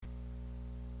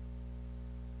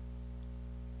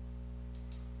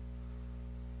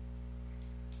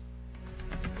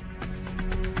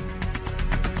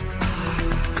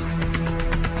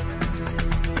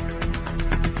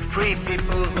many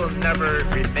people will never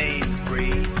remain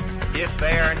free if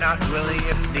they are not willing,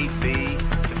 if need be,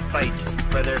 to fight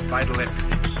for their vital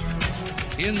interests.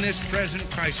 In this present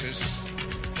crisis,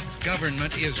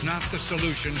 government is not the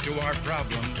solution to our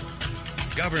problem.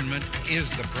 Government is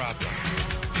the problem.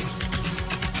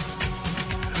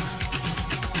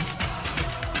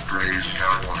 Grace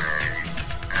Cabernet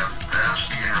and pass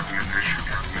the ammunition.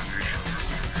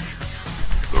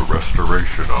 The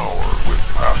Restoration Hour with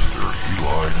Pastor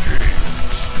Eli James.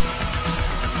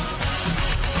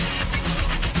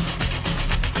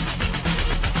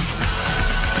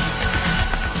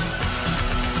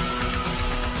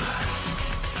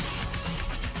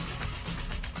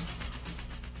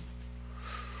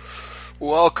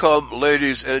 Welcome,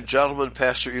 ladies and gentlemen.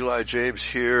 Pastor Eli James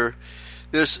here.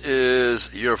 This is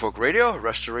Eurofolk Radio,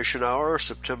 Restoration Hour,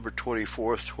 September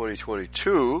 24th,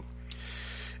 2022.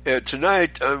 And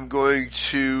tonight I'm going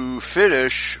to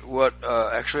finish what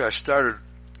actually I started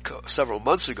several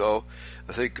months ago.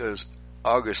 I think it was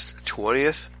August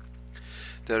 20th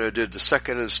that I did the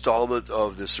second installment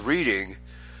of this reading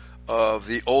of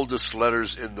The Oldest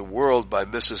Letters in the World by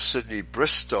Mrs. Sidney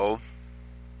Bristow,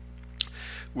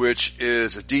 which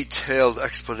is a detailed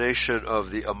explanation of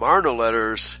the Amarna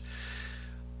letters,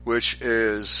 which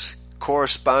is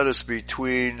correspondence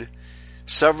between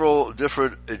several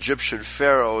different Egyptian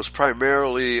pharaohs,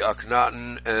 primarily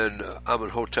Akhenaten and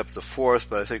Amenhotep IV,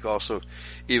 but I think also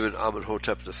even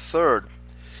Amenhotep III,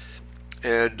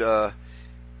 and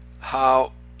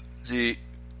how the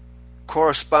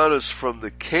correspondence from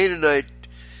the Canaanite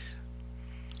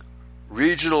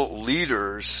regional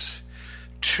leaders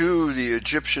to the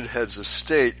Egyptian heads of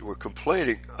state were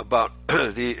complaining about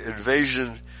the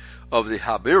invasion of the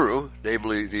Habiru,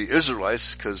 namely the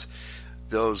Israelites, because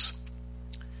those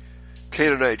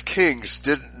Canaanite kings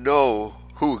didn't know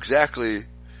who exactly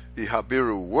the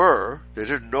Habiru were. They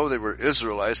didn't know they were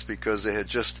Israelites because they had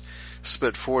just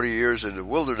spent 40 years in the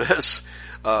wilderness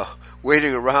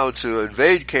waiting around to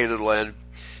invade Canaan land.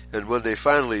 And when they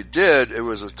finally did, it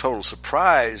was a total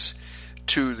surprise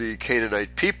to the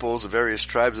Canaanite peoples, the various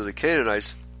tribes of the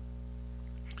Canaanites.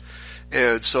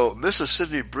 And so Mrs.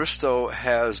 Sidney Bristow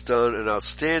has done an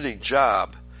outstanding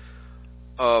job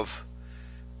of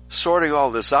sorting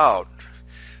all this out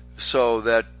so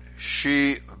that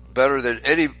she, better than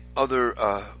any other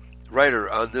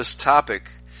writer on this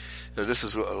topic, and this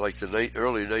is like the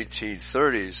early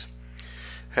 1930s,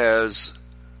 has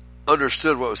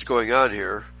understood what was going on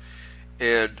here,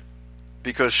 and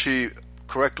because she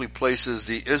correctly places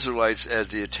the Israelites as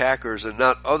the attackers and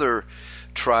not other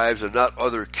tribes and not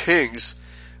other kings,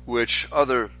 which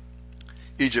other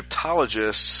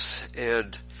Egyptologists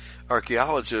and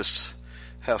archaeologists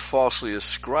have falsely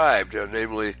ascribed,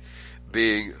 namely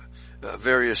being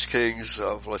various kings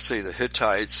of, let's say, the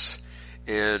Hittites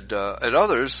and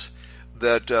others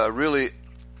that really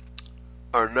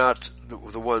are not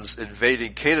the ones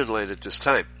invading Canaan land at this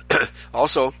time.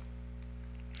 Also,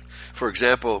 for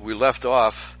example, we left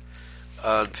off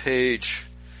on page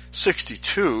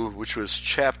 62, which was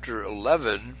chapter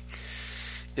 11,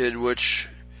 in which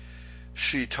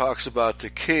she talks about the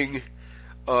king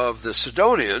of the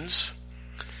Sidonians,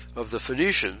 of the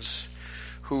Phoenicians,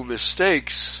 who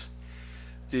mistakes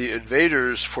the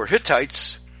invaders for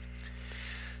Hittites,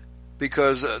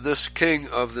 because this king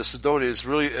of the Sidonians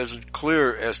really isn't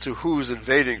clear as to who's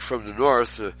invading from the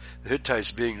north, the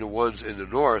Hittites being the ones in the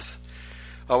north.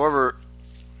 However,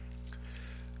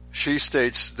 she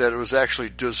states that it was actually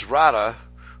Duzrata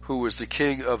who was the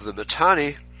king of the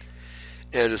Mitanni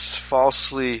and is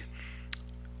falsely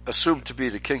assumed to be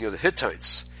the king of the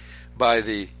Hittites by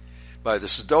the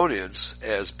Sidonians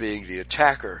as being the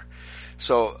attacker.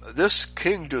 So this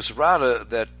King Duzrata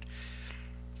that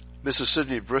Mrs.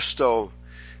 Sidney Bristow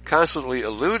constantly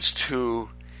alludes to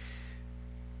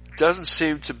doesn't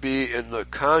seem to be in the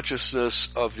consciousness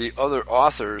of the other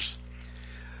authors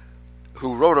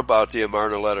who wrote about the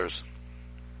Amarna letters.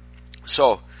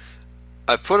 So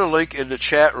I put a link in the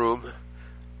chat room.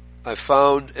 I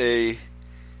found a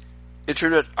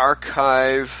Internet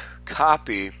Archive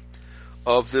copy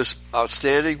of this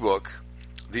outstanding book,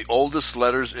 The Oldest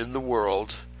Letters in the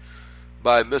World,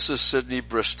 by Mrs. Sidney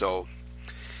Bristow.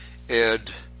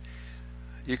 And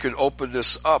you can open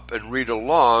this up and read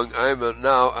along. I'm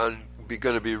now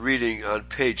going to be reading on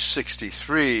page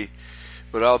 63,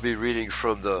 but I'll be reading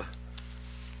from the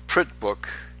print book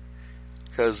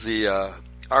because the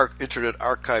Internet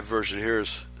Archive version here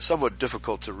is somewhat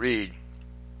difficult to read.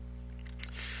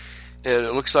 And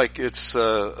it looks like it's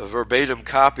a verbatim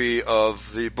copy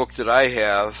of the book that I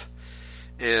have,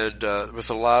 and with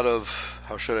a lot of,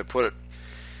 how should I put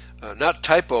it, not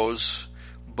typos,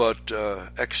 but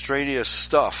extraneous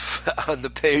stuff on the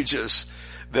pages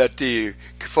that the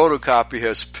photocopy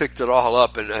has picked it all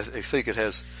up, and I think it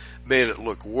has made it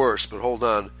look worse. But hold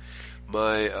on,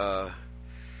 my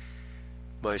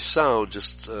sound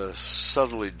just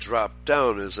suddenly dropped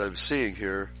down as I'm seeing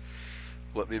here.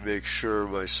 Let me make sure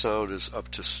my sound is up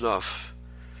to snuff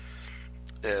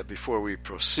before we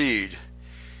proceed.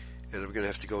 And I'm going to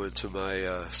have to go into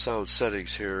my sound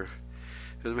settings here,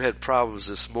 because we had problems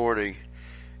this morning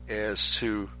as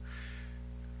to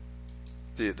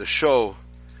the show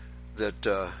that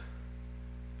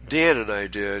Dan and I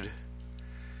did.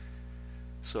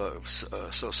 So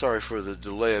sorry for the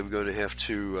delay. I'm going to have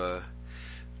to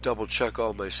double check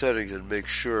all my settings and make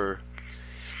sure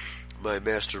my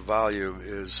master volume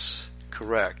is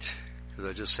correct, because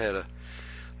I just had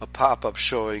a pop-up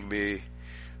showing me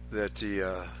that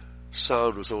the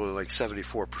sound was only like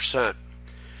 74%,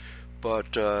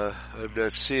 but I'm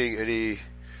not seeing any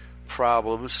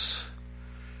problems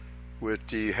with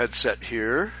the headset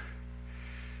here,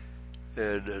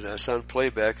 and as on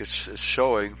playback it's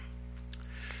showing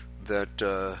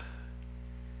that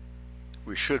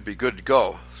we should be good to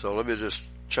go. So let me just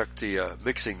check the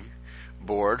mixing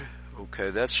board. Okay,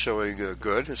 that's showing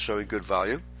good. It's showing good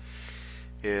volume.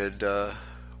 And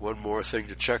one more thing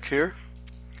to check here,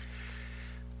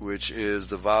 which is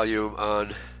the volume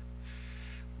on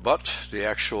the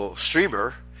actual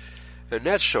streamer, and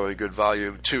that's showing good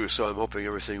volume too. So I'm hoping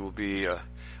everything will be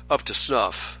up to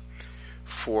snuff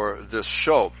for this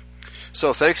show.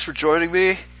 So thanks for joining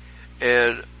me,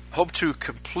 and hope to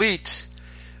complete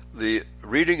the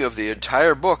reading of the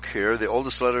entire book here, The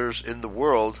Oldest Letters in the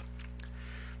World,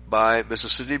 by Mrs.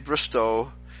 Sidney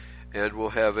Bristow, and we'll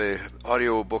have a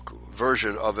audiobook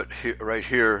version of it right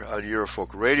here on Eurofolk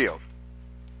Radio.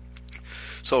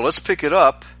 So let's pick it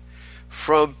up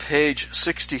from page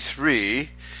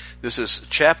 63. This is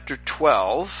chapter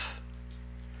 12,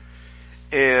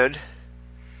 and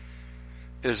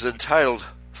is entitled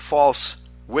False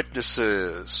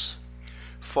Witnesses.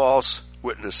 False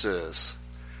Witnesses.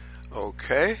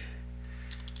 Okay,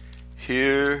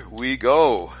 here we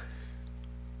go.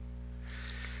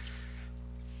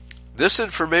 This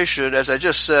information, as I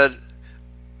just said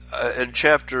in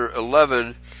chapter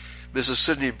 11, Mrs.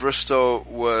 Sidney Bristow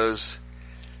was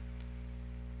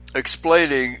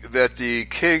explaining that the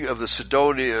king of the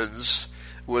Sidonians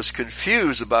was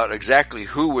confused about exactly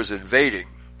who was invading,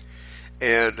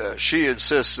 and she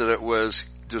insists that it was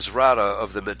Dusrata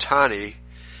of the Mitanni,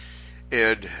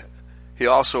 and he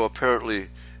also apparently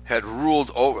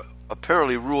ruled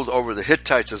over the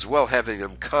Hittites as well, having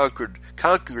them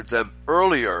conquered them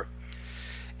earlier.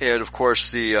 And of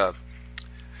course, the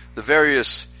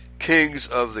various kings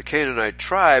of the Canaanite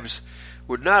tribes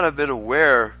would not have been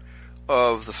aware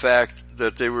of the fact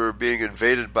that they were being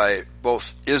invaded by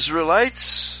both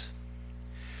Israelites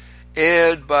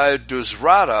and by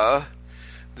Dusrata,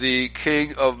 the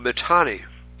king of Mitanni.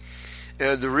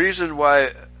 And the reason why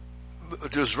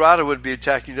Dusrata would be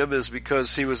attacking them is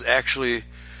because he was actually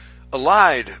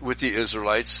allied with the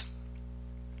Israelites,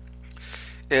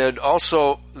 and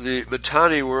also the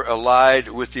Mitanni were allied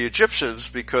with the Egyptians,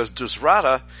 because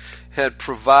Dusrata had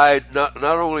provided not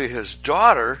only his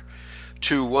daughter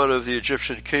to one of the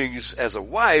Egyptian kings as a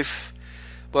wife,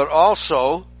 but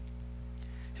also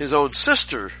his own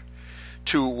sister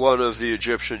to one of the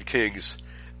Egyptian kings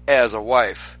as a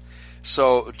wife.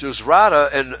 So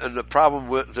Dusrata, and the problem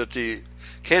that the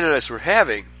Canaanites were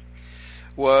having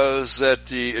was that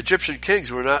the Egyptian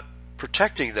kings were not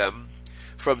protecting them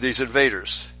from these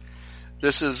invaders.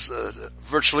 This is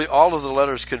virtually all of the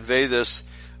letters convey this,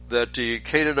 that the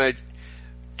Canaanite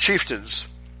chieftains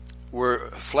were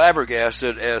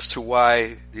flabbergasted as to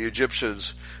why the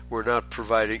Egyptians were not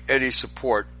providing any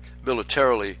support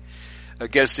militarily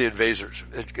against the invaders,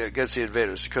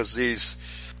 because these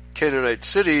Canaanite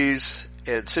cities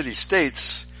and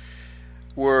city-states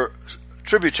were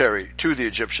tributary to the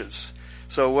Egyptians.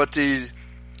 So what these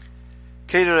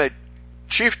Canaanite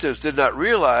chieftains did not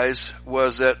realize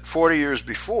was that 40 years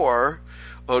before,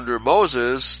 under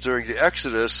Moses, during the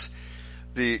Exodus,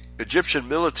 the Egyptian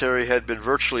military had been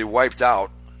virtually wiped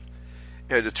out,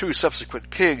 and the two subsequent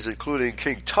kings, including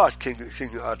King Tut, King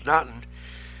Akhenaten,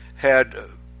 had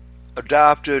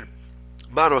adopted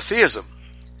monotheism.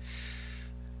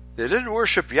 They didn't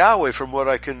worship Yahweh, from what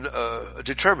I can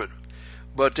determine,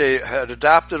 but they had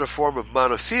adopted a form of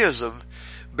monotheism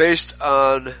based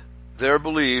on their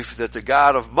belief that the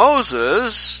God of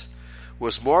Moses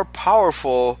was more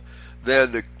powerful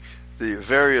than the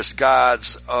various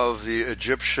gods of the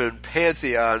Egyptian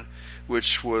pantheon,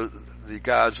 which were the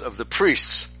gods of the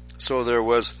priests. So there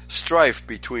was strife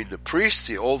between the priests,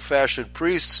 the old-fashioned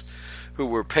priests who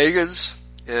were pagans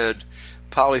and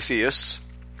polytheists,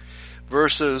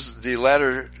 versus the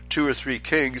latter 2 or 3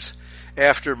 kings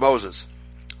after Moses,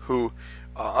 who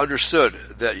understood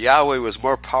that Yahweh was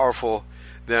more powerful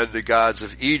than the gods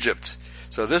of Egypt.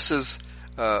 So this is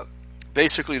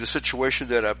basically the situation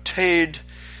that obtained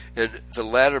in the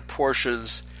latter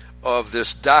portions of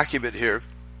this document here.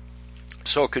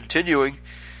 So continuing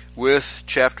with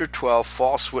chapter 12,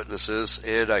 false witnesses,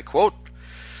 and I quote,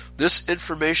 "This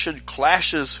information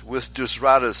clashes with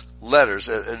Dusrata's letters,"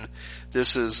 and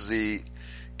this is the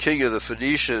king of the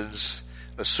Phoenicians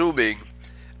assuming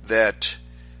that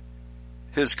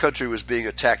his country was being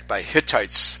attacked by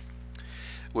Hittites,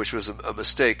 which was a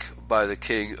mistake by the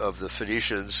king of the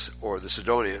Phoenicians or the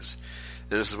Sidonians.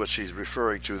 And this is what she's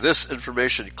referring to. "This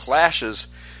information clashes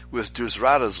with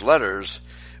Dusrata's letters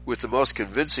with the most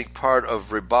convincing part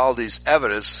of Ribaldi's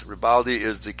evidence." Ribaldi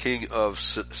is the king of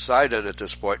Sidon at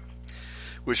this point,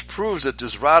 which proves that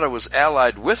Dusrata was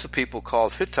allied with the people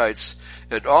called Hittites,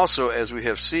 and also, as we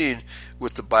have seen,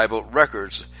 with the Bible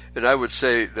records. And I would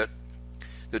say that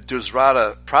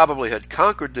Dusrata probably had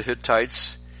conquered the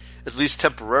Hittites, at least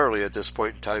temporarily at this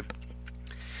point in time,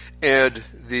 and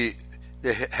they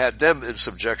had them in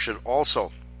subjection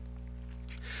also.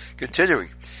 Continuing,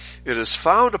 "It is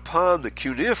found upon the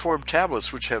cuneiform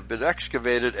tablets which have been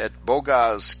excavated at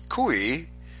Bogaz Kui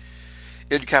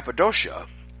in Cappadocia.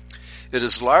 It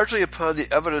is largely upon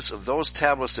the evidence of those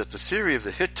tablets that the theory of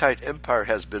the Hittite Empire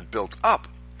has been built up.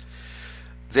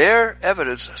 Their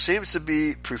evidence seems to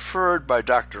be preferred by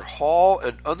Dr. Hall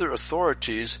and other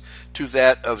authorities to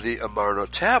that of the Amarna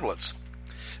tablets.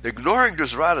 Ignoring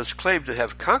Dusrata's claim to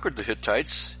have conquered the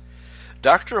Hittites,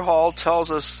 Dr. Hall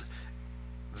tells us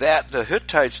that the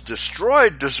Hittites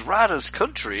destroyed Dusrata's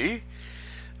country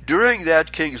during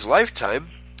that king's lifetime,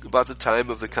 about the time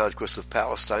of the conquest of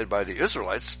Palestine by the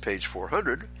Israelites, page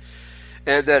 400,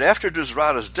 and that after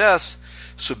Dusrata's death,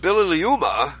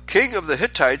 Subiliuma, king of the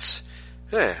Hittites,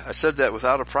 I said that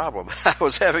without a problem. I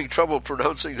was having trouble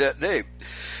pronouncing that name.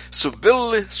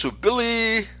 Subiliuma,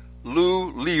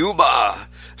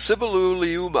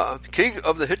 king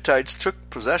of the Hittites, took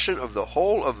possession of the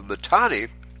whole of Mitanni,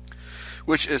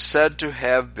 which is said to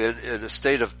have been in a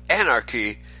state of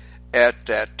anarchy at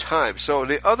that time." So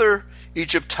the other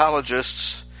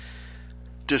Egyptologists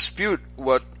dispute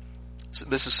what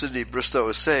Mrs. Sidney Bristow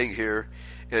is saying here,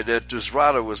 and that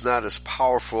Dusrata was not as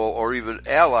powerful or even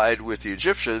allied with the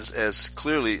Egyptians as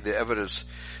clearly the evidence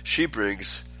she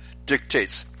brings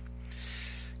dictates.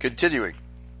 Continuing,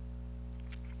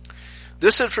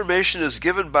 "This information is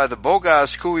given by the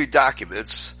Bogaz Kui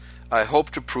documents. I hope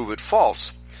to prove it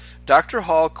false. Dr.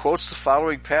 Hall quotes the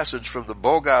following passage from the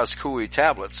Bogaz Kui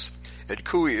tablets, and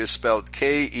Kui is spelled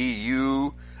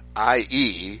Keuie,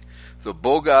 the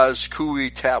Bogaz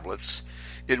Kui tablets,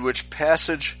 in which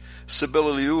passage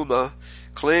Subiliuma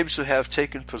claims to have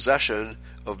taken possession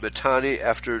of Mitanni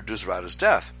after Dusrata's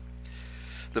death.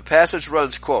 The passage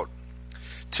runs, quote,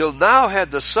 "Till now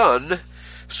had the son,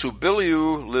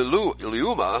 Subiliuma,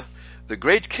 the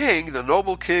great king, the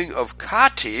noble king of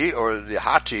Kati, or the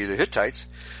Hatti, the Hittites,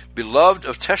 beloved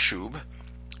of Teshub,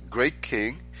 great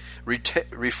king,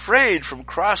 refrained from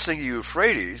crossing the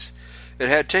Euphrates, and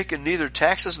had taken neither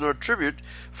taxes nor tribute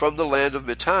from the land of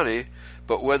Mitanni.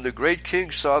 But when the great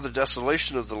king saw the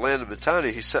desolation of the land of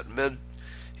Mitanni, he sent men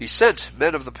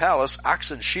of the palace,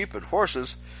 oxen, sheep, and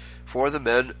horses, for the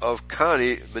men of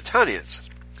Mitannians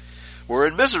were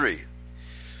in misery.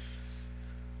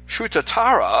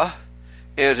 Shutatara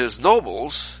and his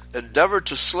nobles endeavored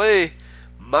to slay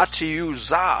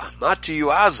Matiuaza,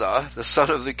 the son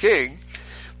of the king,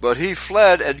 but he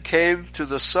fled and came to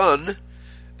the son,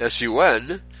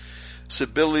 S-U-N,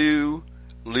 Subiliuma,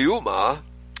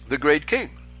 the great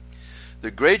king.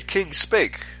 The great king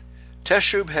spake,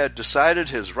 Teshub had decided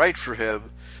his right for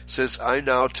him, since I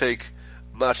now take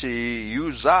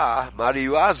Matiuaza,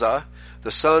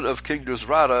 the son of King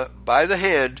Dusrata, by the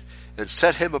hand, and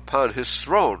set him upon his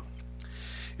throne.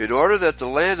 In order that the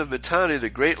land of Mitanni, the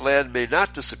great land, may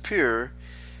not disappear,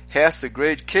 hath the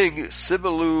great king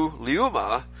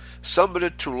Subiliuma summoned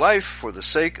it to life for the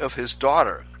sake of his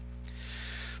daughter.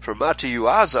 For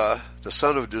Matiuaza, the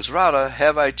son of Dusrata,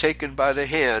 have I taken by the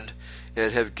hand,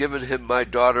 and have given him my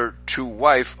daughter to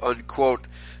wife," unquote.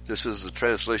 This is the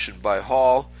translation by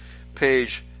Hall,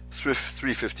 page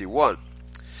 351.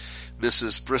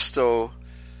 Mrs. Bristow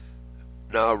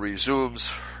now resumes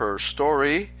her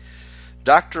story.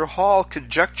 Dr. Hall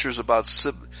conjectures about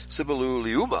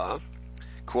Subiliuma,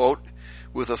 quote,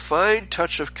 "with a fine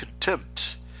touch of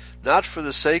contempt, not for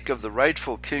the sake of the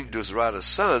rightful King Dusrata's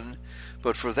son,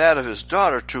 but for that of his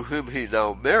daughter, to whom he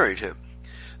now married him.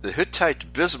 The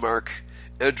Hittite Bismarck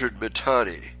entered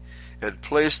Mitanni, and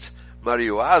placed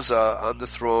Mariuaza on the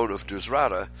throne of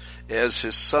Dusrata as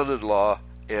his son-in-law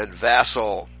and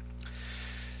vassal.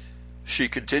 She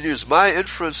continues, my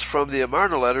inference from the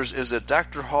Amarna letters is that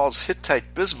Dr. Hall's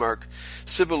Hittite Bismarck,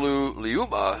 Sibilu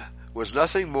Liuma, was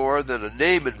nothing more than a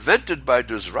name invented by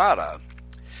Dusrata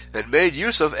and made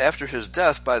use of after his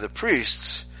death by the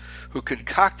priests who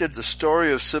concocted the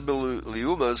story of Sibilu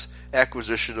Liuma's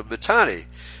acquisition of Mitanni.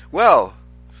 Well,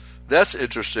 that's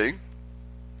interesting.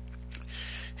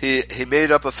 He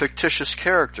made up a fictitious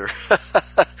character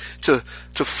to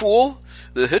fool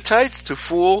the Hittites, to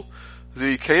fool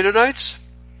the Canaanites.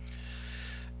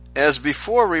 As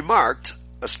before remarked,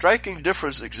 a striking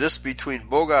difference exists between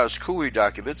Bogaz Kui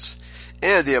documents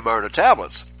and the Amarna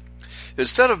tablets.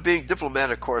 Instead of being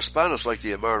diplomatic correspondence like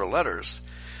the Amarna letters,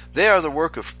 they are the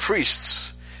work of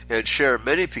priests and share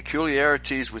many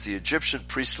peculiarities with the Egyptian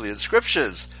priestly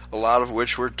inscriptions, a lot of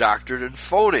which were doctored and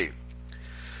phony.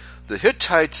 The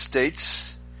Hittite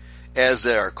states, as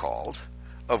they are called,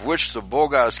 of which the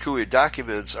Bogaz Kui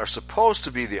documents are supposed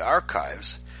to be the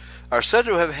archives, are said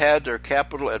to have had their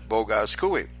capital at Bogaz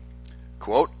Kui,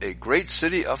 quote, a great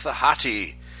city of the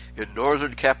Hatti in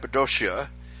northern Cappadocia,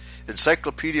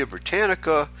 Encyclopedia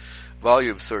Britannica,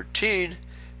 volume 13,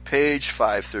 page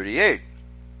 538.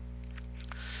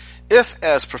 If,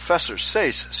 as Professor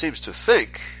Sayce seems to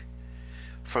think,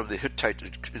 from the Hittite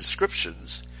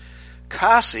inscriptions,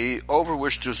 Kasi, over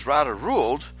which Dusrata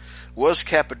ruled, was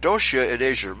Cappadocia in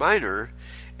Asia Minor,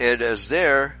 and as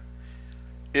there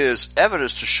is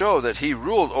evidence to show that he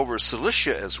ruled over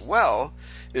Cilicia as well,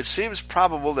 it seems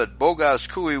probable that Bogaz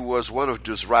Kui was one of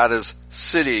Dusrata's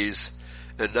cities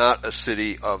and not a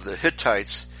city of the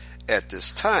Hittites at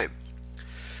this time.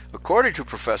 According to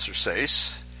Professor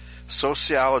Sayce,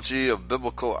 Sociology of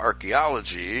Biblical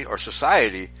Archaeology, or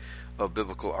Society of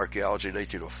Biblical Archaeology,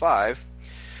 1905,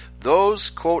 those,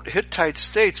 quote, Hittite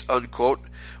states, unquote,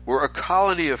 were a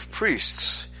colony of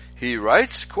priests. He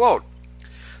writes, quote,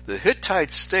 the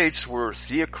Hittite states were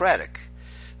theocratic,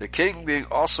 the king being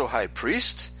also high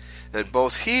priest, and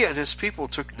both he and his people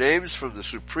took names from the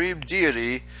supreme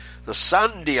deity, the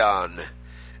Sandian,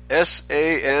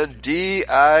 S-A-N-D-I-A-N.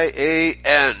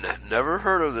 Never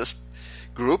heard of this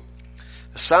group.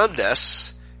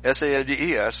 Sandes,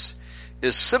 S-A-N-D-E-S,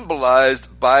 is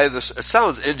symbolized by the... It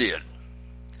sounds Indian.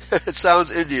 It sounds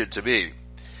Indian to me.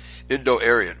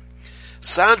 Indo-Aryan.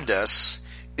 Sandes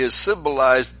is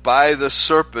symbolized by the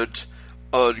serpent,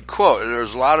 unquote. And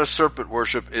there's a lot of serpent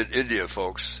worship in India,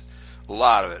 folks. A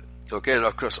lot of it. Okay, and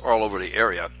of course all over the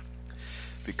area,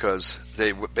 because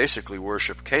they basically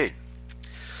worship Cain.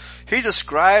 He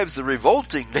describes the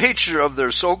revolting nature of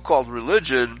their so-called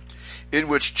religion, in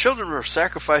which children were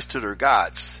sacrificed to their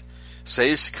gods,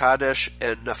 says Kadesh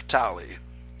and Naphtali,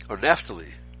 or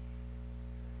Naphtali.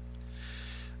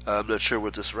 I'm not sure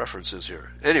what this reference is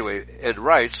here. Anyway, and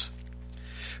writes,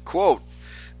 quote,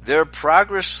 their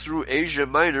progress through Asia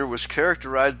Minor was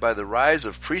characterized by the rise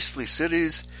of priestly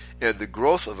cities and the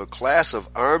growth of a class of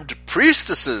armed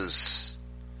priestesses.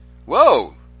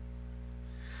 Whoa!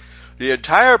 The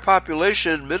entire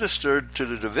population ministered to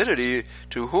the divinity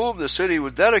to whom the city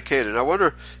was dedicated. I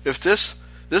wonder if this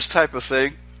type of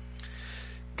thing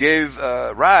gave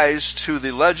rise to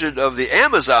the legend of the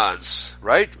Amazons,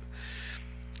 right?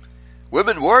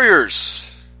 Women warriors.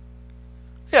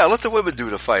 Yeah, let the women do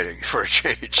the fighting for a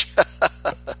change.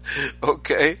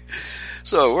 Okay.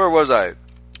 So, where was I?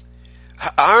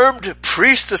 Armed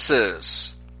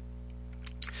priestesses.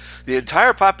 The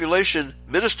entire population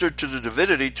ministered to the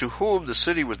divinity to whom the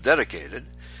city was dedicated.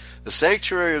 The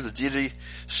sanctuary of the deity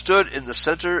stood in the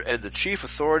center, and the chief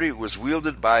authority was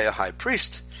wielded by a high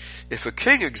priest. If a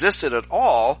king existed at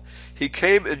all, he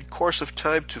came in course of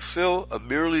time to fill a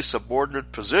merely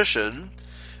subordinate position.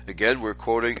 Again, we're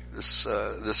quoting this.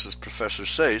 This is Professor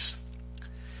Sayce.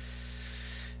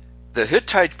 The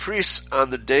Hittite priests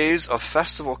on the days of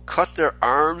festival cut their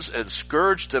arms and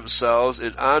scourged themselves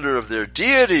in honor of their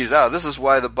deities. This is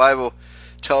why the Bible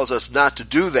tells us not to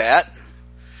do that,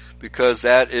 because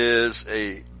that is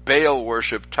a Baal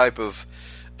worship type of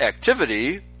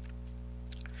activity.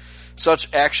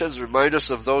 Such actions remind us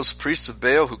of those priests of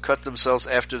Baal who cut themselves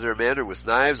after their manner with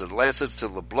knives and lancets till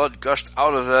the blood gushed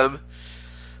out of them,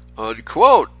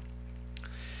 unquote.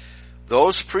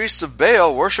 Those priests of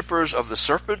Baal, worshippers of the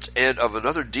serpent and of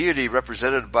another deity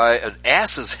represented by an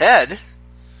ass's head,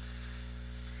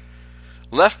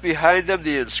 left behind them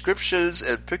the inscriptions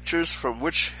and pictures from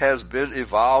which has been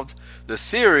evolved the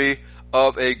theory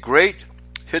of a great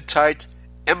Hittite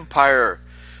empire.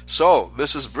 So,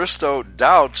 Mrs. Bristow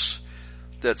doubts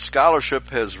that scholarship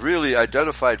has really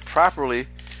identified properly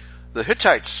the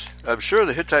Hittites. I'm sure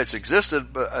the Hittites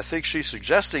existed, but I think she's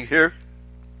suggesting here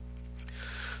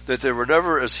that they were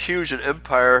never as huge an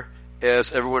empire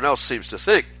as everyone else seems to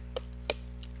think.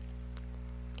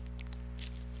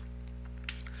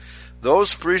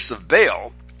 Those priests of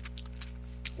Baal,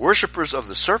 worshippers of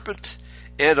the serpent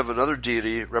and of another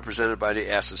deity represented by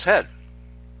the ass's head,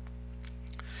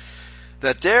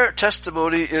 that their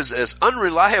testimony is as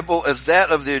unreliable as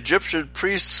that of the Egyptian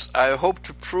priests, I hope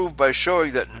to prove by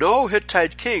showing that no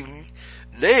Hittite king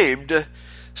named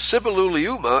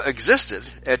Sibululiuma existed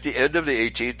at the end of the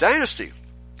 18th dynasty,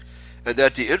 and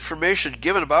that the information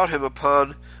given about him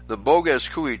upon the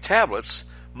Boges Kui tablets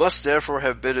must therefore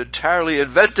have been entirely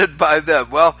invented by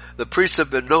them. Well, the priests have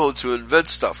been known to invent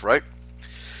stuff, right?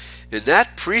 In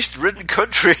that priest-ridden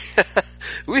country,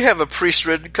 we have a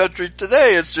priest-ridden country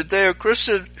today. It's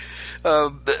Judeo-Christian,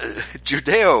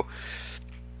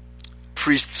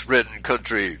 Judeo-priest-ridden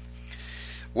country.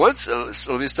 Once,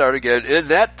 let me start again. In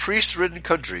that priest-ridden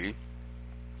country,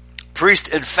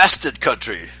 priest-infested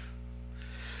country,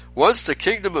 once the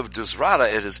kingdom of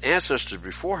Dusrata and his ancestors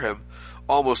before him,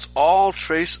 almost all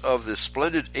trace of the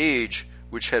splendid age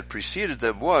which had preceded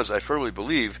them was, I firmly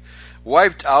believe,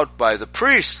 wiped out by the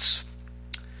priests.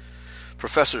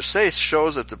 Professor Sayce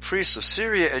shows that the priests of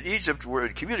Syria and Egypt were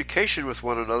in communication with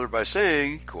one another by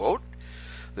saying, quote,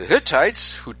 "The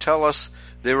Hittites, who tell us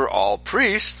they were all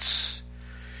priests,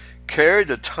 carried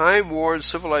the time-worn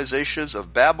civilizations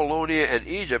of Babylonia and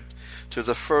Egypt to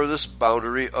the furthest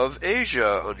boundary of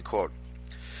Asia," unquote.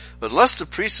 Unless the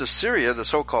priests of Syria, the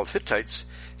so-called Hittites,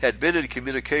 had been in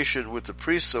communication with the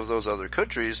priests of those other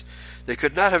countries, they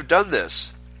could not have done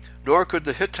this, nor could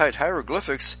the Hittite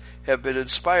hieroglyphics have been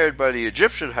inspired by the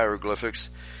Egyptian hieroglyphics,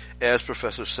 as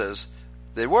Professor says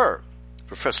they were.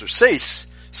 Professor Sayce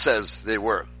says they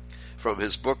were, from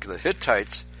his book The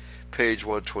Hittites, page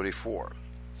 124.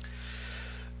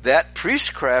 That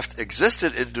priestcraft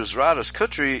existed in Dusrata's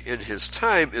country in his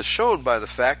time is shown by the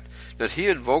fact that he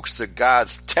invokes the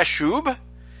gods Teshub,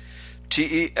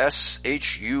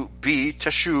 T-E-S-H-U-B,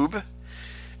 Teshub,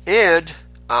 and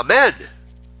Amen,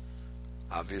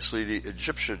 obviously the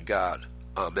Egyptian god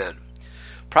Amen.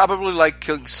 Probably like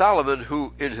King Solomon,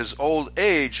 who in his old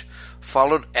age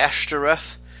followed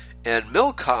Ashtoreth and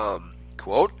Milcom,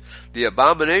 quote, "the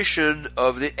abomination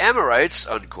of the Amorites,"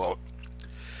 unquote.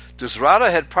 Dusrata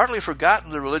had partly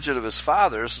forgotten the religion of his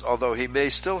fathers, although he may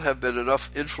still have been enough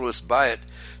influenced by it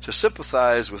to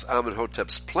sympathize with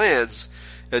Amenhotep's plans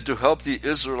and to help the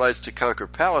Israelites to conquer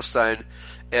Palestine,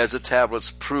 as the tablets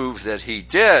prove that he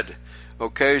did.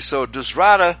 Okay, so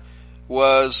Dusrata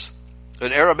was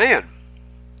an Aramaean.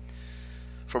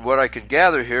 From what I can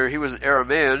gather here, he was an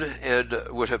Aramaean and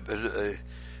would have been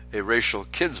a racial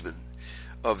kinsman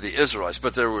of the Israelites.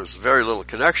 But there was very little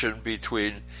connection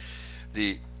between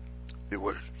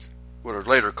what are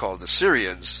later called the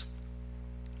Syrians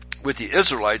with the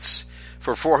Israelites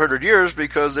for 400 years,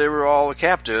 because they were all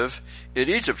captive in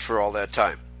Egypt for all that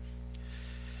time.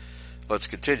 Let's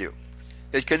continue.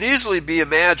 It can easily be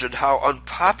imagined how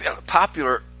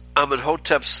unpopular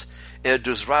Amenhotep's and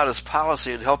Dusrata's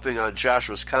policy in helping on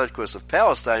Joshua's conquest of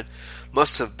Palestine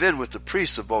must have been with the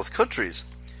priests of both countries.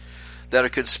 That a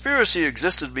conspiracy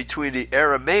existed between the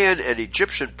Aramaean and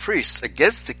Egyptian priests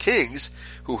against the kings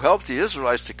who helped the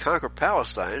Israelites to conquer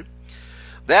Palestine,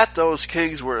 that those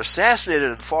kings were assassinated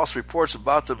and false reports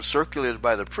about them circulated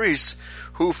by the priests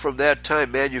who from that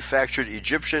time manufactured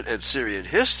Egyptian and Syrian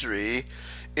history,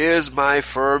 is my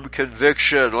firm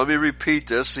conviction. Let me repeat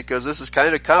this, because this is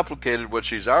kind of complicated what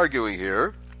she's arguing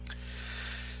here.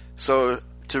 So,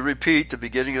 to repeat the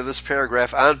beginning of this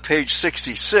paragraph, on page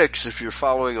 66, if you're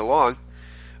following along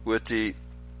with the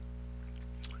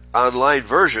online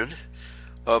version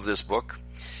of this book,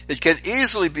 it can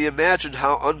easily be imagined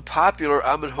how unpopular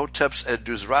Amenhotep's and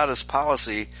Dusrata's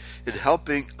policy in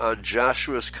helping on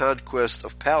Joshua's conquest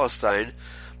of Palestine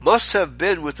must have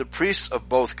been with the priests of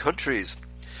both countries.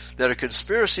 That a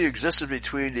conspiracy existed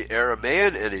between the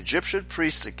Aramaean and Egyptian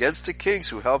priests against the kings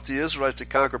who helped the Israelites to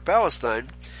conquer Palestine,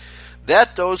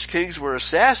 that those kings were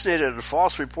assassinated and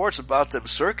false reports about them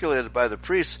circulated by the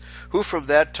priests who from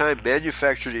that time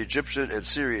manufactured Egyptian and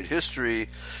Syrian history,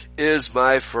 is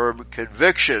my firm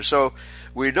conviction. So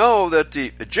we know that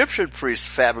the Egyptian priests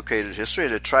fabricated history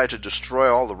and had tried to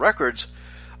destroy all the records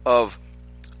of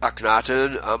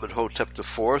Akhenaten, Amenhotep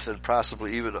IV, and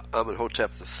possibly even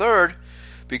Amenhotep III,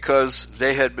 because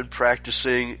they had been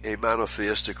practicing a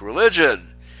monotheistic religion,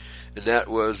 and that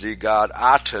was the god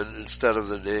Aten instead of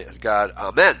the god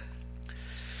Amen.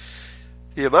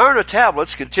 The Amarna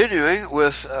tablets, continuing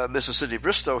with Mrs. Sidney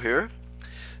Bristow here,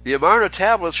 The Amarna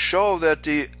tablets show that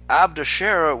the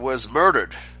Abdashera was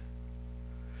murdered.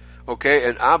 Okay,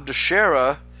 and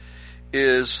Abdashera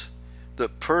is the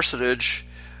personage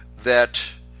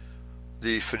that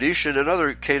the Phoenician and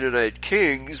other Canaanite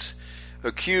kings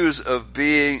accuse of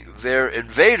being their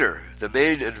invader, the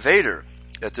main invader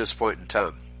at this point in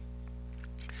time.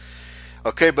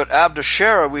 Okay, but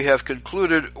Abdashera, we have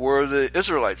concluded, were the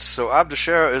Israelites. So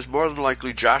Abdashera is more than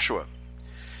likely Joshua.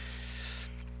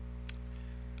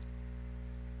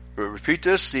 We'll repeat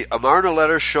this. The Amarna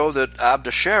letters show that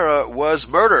Abdashera was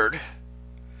murdered.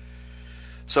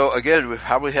 So again, we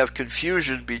probably have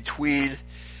confusion between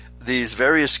these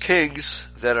various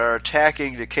kings that are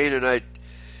attacking the Canaanite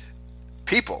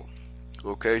people.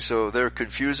 Okay, so they're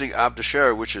confusing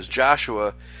Abdashera, which is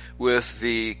Joshua, with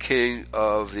the king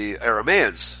of the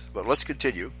Arameans. But let's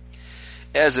continue.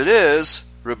 As it is,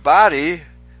 Rabadi,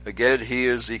 again he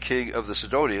is the king of the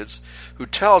Sidonians, who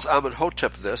tells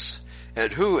Amenhotep this,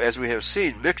 and who, as we have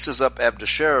seen, mixes up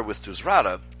Abdashera with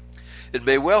Duzrata. It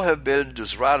may well have been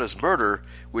Duzrata's murder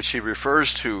which he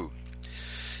refers to.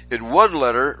 In one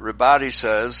letter, Rabadi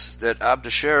says that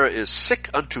Abdashera is sick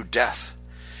unto death,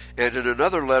 and in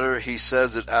another letter he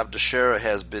says that Abdashera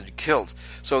has been killed.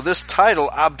 So this title,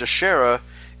 Abdashera,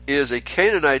 is a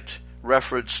Canaanite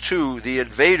reference to the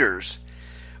invaders,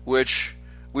 which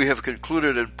we have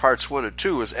concluded in parts 1 and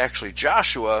 2 is actually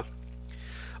Joshua,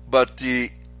 but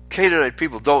the Canaanite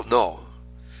people don't know.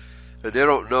 And they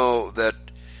don't know that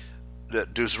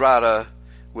Duzrata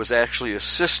was actually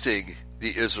assisting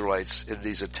the Israelites in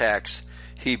these attacks,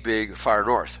 he being far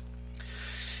north.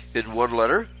 In one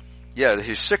letter,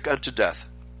 he's sick unto death.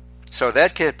 So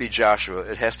that can't be Joshua,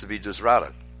 it has to be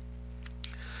Duzrata.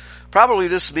 Probably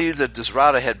this means that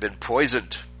Duzrata had been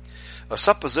poisoned, a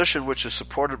supposition which is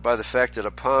supported by the fact that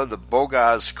upon the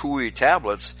Bogaz Kui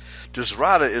tablets,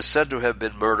 Duzrata is said to have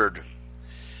been murdered.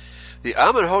 The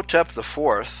Amenhotep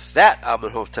IV, that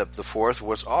Amenhotep IV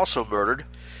was also murdered,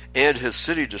 and his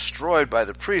city destroyed by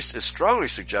the priest is strongly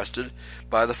suggested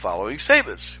by the following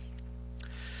statements.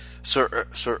 Sir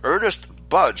Ernest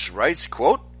Budge writes,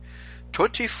 quote,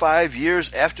 25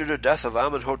 years after the death of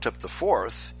Amenhotep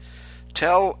IV,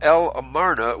 Tel El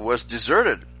Amarna was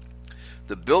deserted.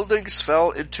 The buildings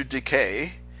fell into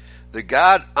decay. The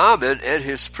god Amen and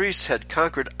his priests had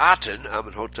conquered Aten,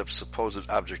 Amenhotep's supposed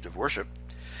object of worship,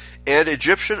 and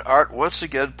Egyptian art once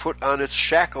again put on its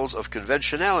shackles of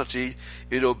conventionality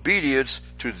in obedience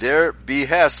to their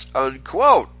behests,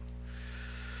 unquote.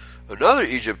 Another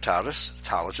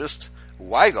Egyptologist,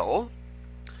 Weigel,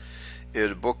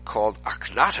 in a book called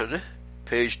Akhenaten,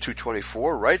 page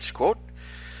 224, writes, quote,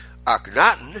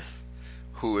 Akhenaten,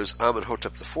 who is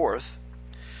Amenhotep IV,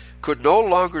 could no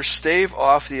longer stave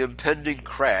off the impending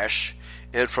crash,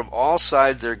 and from all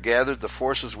sides there gathered the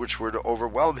forces which were to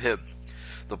overwhelm him.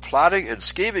 The plotting and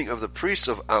scheming of the priests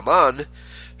of Aman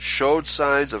showed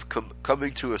signs of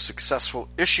coming to a successful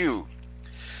issue.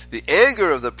 The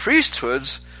anger of the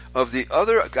priesthoods of the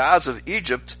other gods of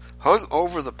Egypt hung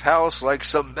over the palace like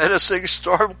some menacing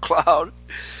storm cloud.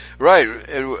 Right,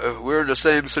 and we're in the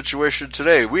same situation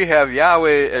today. We have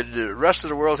Yahweh, and the rest of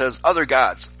the world has other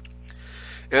gods.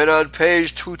 And on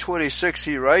page 226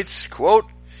 he writes, quote,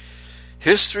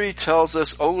 History tells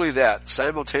us only that,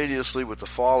 simultaneously with the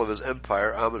fall of his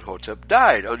empire, Amenhotep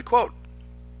died, unquote.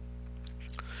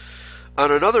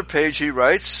 On another page he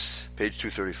writes, page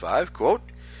 235, quote,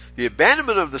 The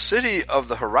abandonment of the city of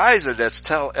the horizon, that's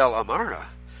Tel El Amarna,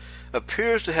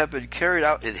 appears to have been carried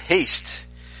out in haste,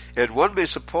 and one may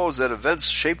suppose that events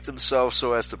shaped themselves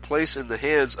so as to place in the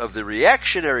hands of the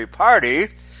reactionary party,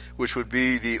 which would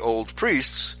be the old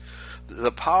priests,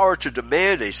 the power to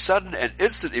demand a sudden and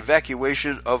instant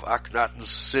evacuation of Akhenaten's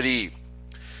city.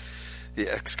 The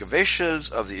excavations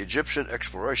of the Egyptian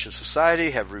Exploration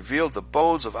Society have revealed the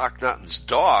bones of Akhenaten's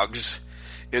dogs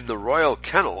in the royal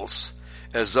kennels,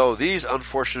 as though these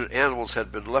unfortunate animals had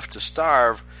been left to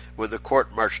starve when the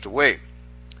court marched away.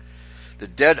 The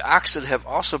dead oxen have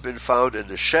also been found in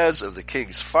the sheds of the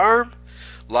king's farm,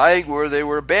 lying where they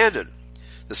were abandoned.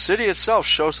 The city itself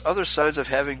shows other signs of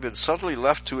having been suddenly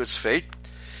left to its fate,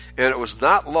 and it was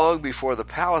not long before the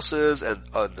palaces and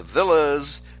the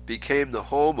villas became the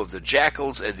home of the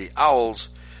jackals and the owls,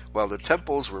 while the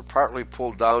temples were partly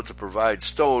pulled down to provide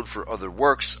stone for other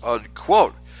works,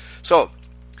 unquote. So,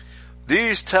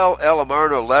 these Tel El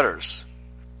Amarna letters,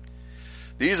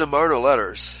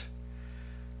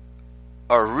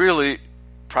 are really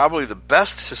probably the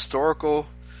best historical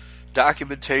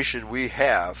documentation we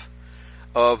have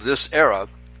of this era,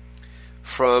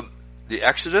 from the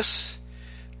Exodus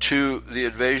to the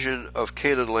invasion of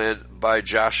Canaan land by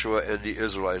Joshua and the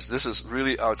Israelites. This is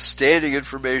really outstanding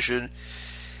information,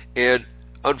 And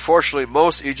unfortunately,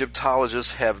 most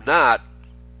Egyptologists have not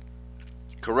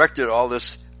corrected all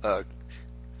this,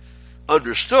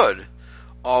 understood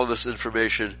all this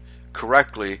information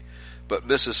correctly, but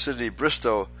Mrs. Sidney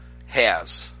Bristow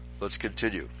has. Let's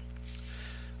continue.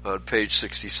 On page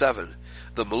 67.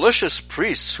 The malicious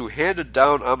priests who handed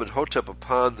down Amenhotep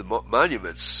upon the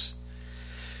monuments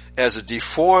as a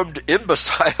deformed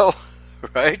imbecile,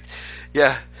 right?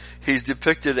 Yeah, he's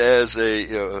depicted as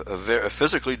a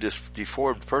physically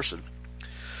deformed person,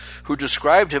 who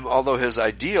described him, although his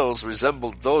ideals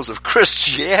resembled those of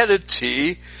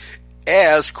Christianity,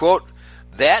 as, quote,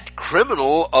 that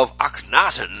criminal of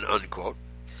Akhenaten, unquote,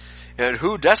 and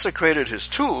who desecrated his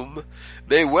tomb,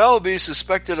 may well be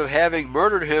suspected of having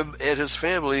murdered him and his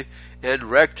family and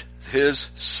wrecked his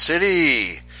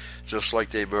city, just like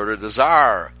they murdered the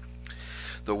Tsar.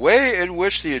 The way in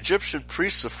which the Egyptian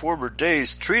priests of former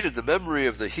days treated the memory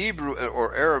of the Hebrew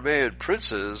or Aramaean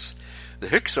princes, the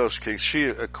Hyksos kings, she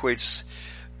equates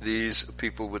these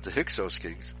people with the Hyksos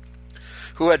kings,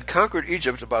 who had conquered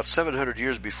Egypt about 700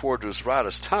 years before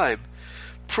Dusrata's time,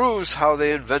 proves how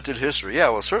they invented history. Yeah,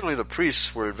 well, certainly the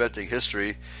priests were inventing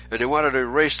history, and they wanted to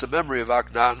erase the memory of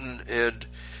Akhenaten and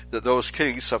those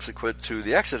kings subsequent to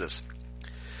the Exodus.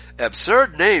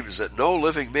 Absurd names that no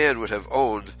living man would have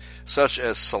owned, such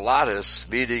as Salatus,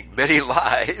 meaning many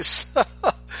lies,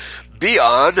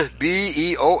 Beon,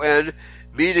 B-E-O-N,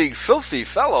 meaning filthy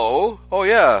fellow. Oh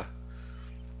yeah,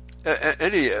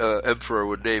 any emperor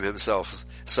would name himself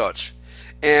such.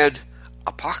 And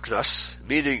Apoknos,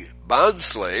 meaning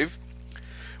bondslave,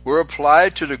 were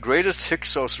applied to the greatest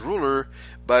Hyksos ruler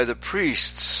by the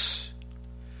priests.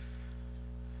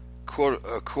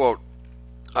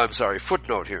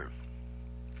 Footnote here.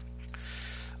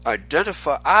 I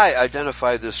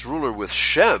identify this ruler with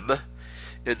Shem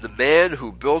in the man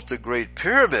who built the Great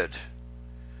Pyramid.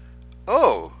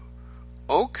 Oh,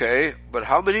 okay, but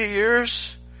how many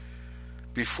years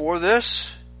before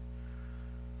this?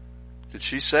 Did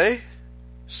she say?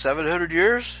 700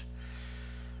 years?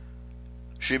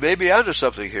 She may be onto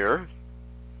something here,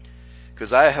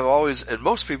 because I have always, and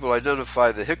most people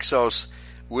identify the Hyksos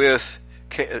with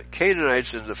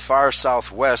Canaanites in the far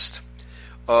southwest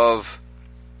of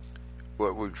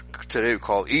what we today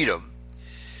call Edom,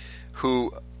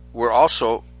 who were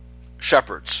also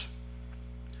shepherds.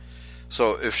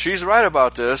 So if she's right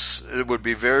about this, it would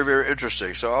be very, very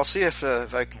interesting. So I'll see if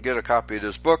I can get a copy of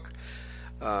this book,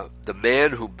 The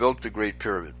Man Who Built the Great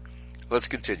Pyramid. Let's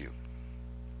continue.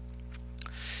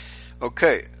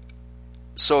 Okay,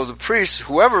 so the priests,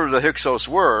 whoever the Hyksos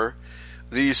were,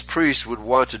 these priests would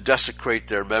want to desecrate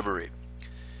their memory.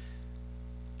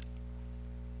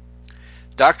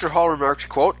 Dr. Hall remarks,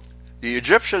 quote, the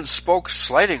Egyptians spoke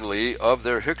slightingly of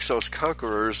their Hyksos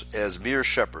conquerors as mere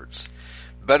shepherds,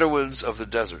 Bedouins of the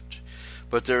desert,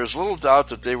 but there is little doubt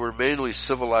that they were mainly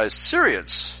civilized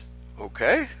Syrians.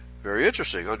 Okay, very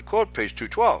interesting, unquote, page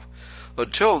 212.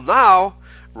 Until now,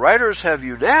 writers have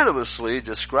unanimously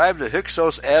described the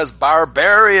Hyksos as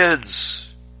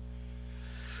barbarians.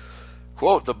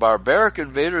 Quote, the barbaric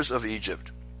invaders of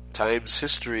Egypt, Times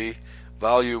History,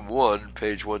 Volume 1,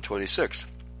 page 126.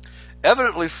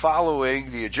 Evidently following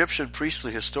the Egyptian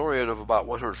priestly historian of about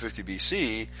 150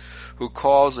 BC, who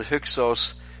calls the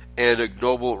Hyksos an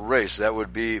ignoble race. That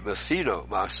would be Manetho.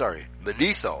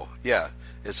 Yeah,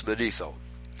 it's Manetho.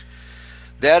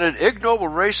 That an ignoble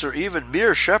race or even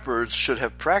mere shepherds should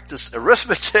have practiced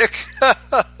arithmetic,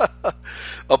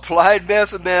 applied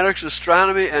mathematics,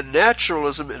 astronomy, and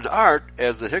naturalism in art,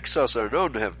 as the Hyksos are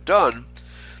known to have done,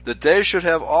 that they should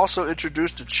have also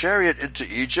introduced a chariot into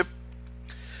Egypt,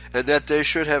 and that they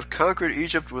should have conquered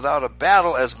Egypt without a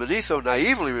battle, as Manetho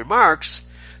naively remarks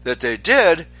that they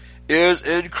did, is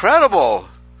incredible.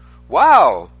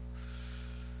 Wow.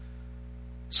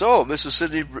 So, Mrs.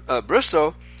 Sidney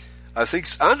Bristow, I think,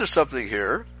 is onto something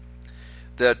here,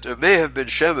 that it may have been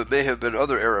Shem, it may have been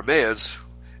other Aramaeans,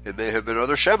 it may have been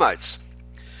other Shemites.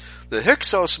 The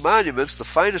Hyksos monuments, the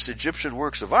finest Egyptian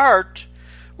works of art,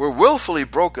 were willfully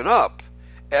broken up,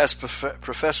 as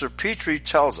Professor Petrie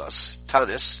tells us,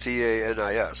 Tanis,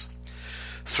 T-A-N-I-S.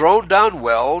 Thrown down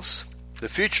wells, the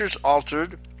features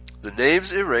altered, the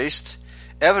names erased,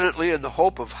 evidently in the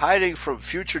hope of hiding from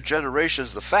future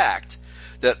generations the fact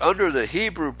that under the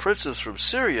Hebrew princes from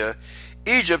Syria,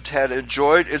 Egypt had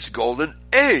enjoyed its golden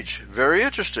age. Very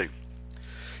interesting.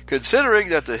 Considering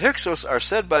that the Hyksos are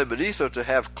said by Manetho to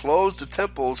have closed the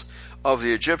temples of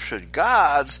the Egyptian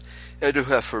gods and to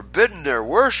have forbidden their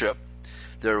worship,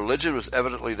 their religion was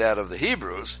evidently that of the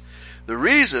Hebrews, the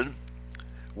reason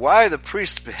why the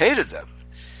priests hated them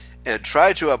and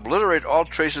tried to obliterate all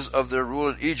traces of their rule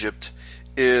in Egypt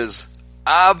is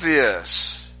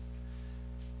obvious.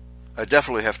 I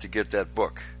definitely have to get that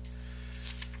book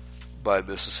by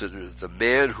Mrs. The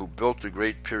Man Who Built the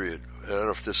Great Period. I don't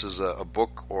know if this is a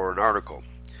book or an article.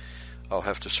 I'll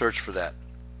have to search for that.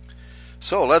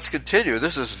 So let's continue.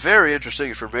 This is very interesting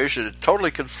information. It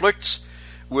totally conflicts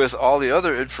with all the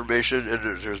other information,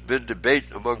 and there's been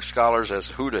debate among scholars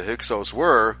as who the Hyksos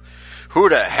were. Who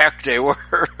the heck they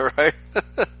were, right?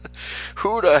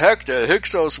 Who the heck the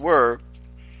Hyksos were.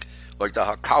 Like the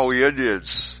Hakawi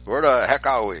Indians. Where the heck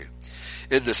are we?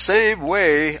 In the same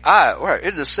way,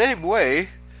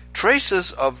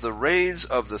 traces of the reigns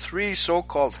of the three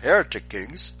so-called heretic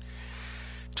kings,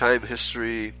 Time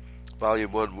History,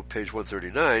 Volume 1, page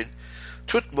 139,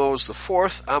 Thutmose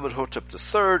IV, Amenhotep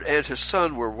III, and his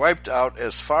son were wiped out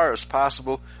as far as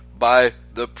possible by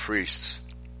the priests.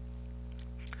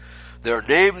 Their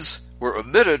names were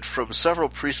omitted from several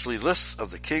priestly lists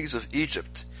of the kings of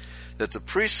Egypt. That the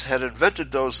priests had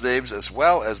invented those names as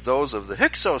well as those of the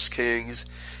Hyksos kings,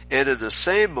 and in the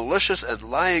same malicious and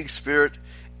lying spirit,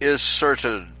 is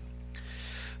certain.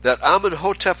 That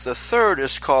Amenhotep III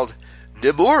is called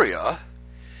Nimuria,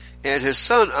 and his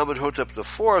son Amenhotep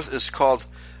IV is called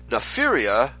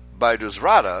Neferia by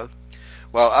Dusrata,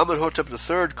 while Amenhotep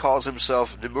III calls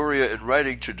himself Nimuria in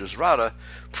writing to Dusrata,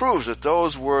 proves that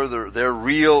those were their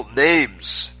real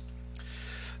names.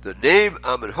 The name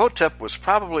Amenhotep was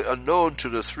probably unknown to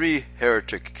the three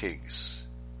heretic kings.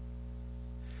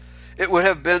 It would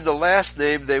have been the last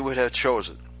name they would have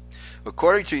chosen.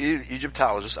 According to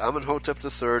Egyptologists, Amenhotep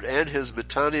III and his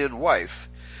Mitannian wife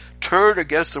turned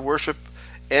against the worship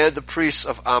and the priests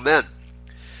of Amen.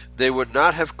 They would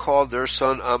not have called their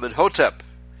son Amenhotep,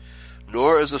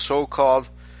 nor is the so-called.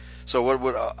 So what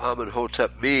would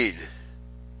Amenhotep mean?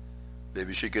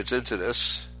 Maybe she gets into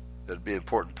this. That'd be an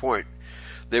important point.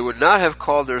 They would not have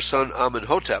called their son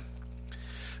Amenhotep,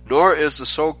 nor is the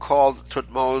so-called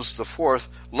Thutmose IV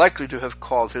likely to have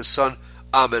called his son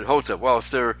Amenhotep. Well,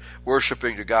 if they're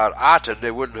worshipping the god Aten,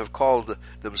 they wouldn't have called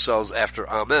themselves after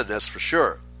Amen, that's for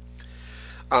sure.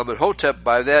 Amenhotep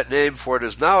by that name, for it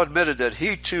is now admitted that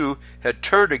he too had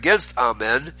turned against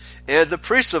Amen and the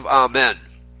priests of Amen,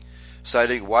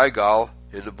 citing Weigall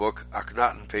in the book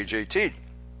Akhenaten, page 18.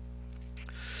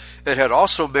 And had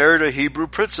also married a Hebrew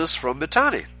princess from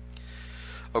Mitanni.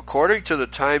 According to the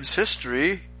Times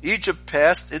history, Egypt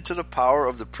passed into the power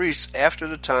of the priests after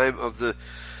the time of the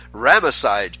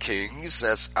Ramesside kings.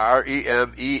 That's Remesside,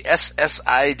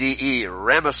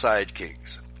 Ramesside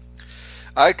kings.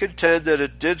 I contend that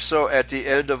it did so at the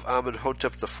end of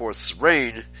Amenhotep IV's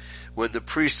reign, when the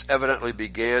priests evidently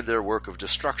began their work of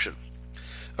destruction.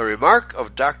 A remark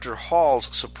of Dr. Hall's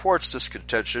supports this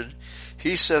contention.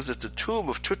 He says that the tomb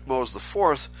of Thutmose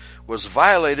IV was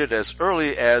violated as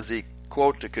early as the,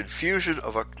 quote, the confusion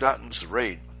of Akhenaten's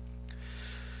reign.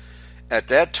 At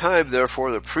that time,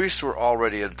 therefore, the priests were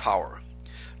already in power.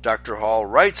 Dr. Hall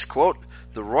writes, quote,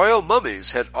 the royal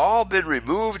mummies had all been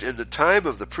removed in the time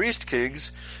of the priest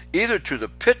kings, either to the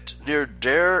pit near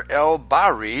Deir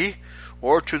el-Bahri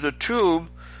or to the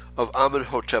tomb of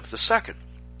Amenhotep II.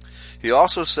 He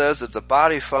also says that the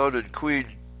body found in Queen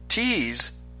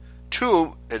Ti's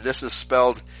tomb, and this is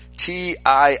spelled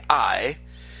T-I-I,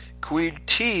 Queen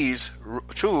Ti's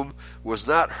tomb was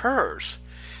not hers.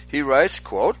 He writes,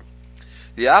 quote,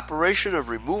 the operation of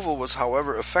removal was,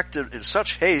 however, effected in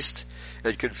such haste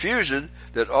and confusion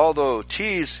that although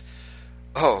Ti's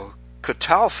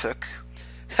catafalque,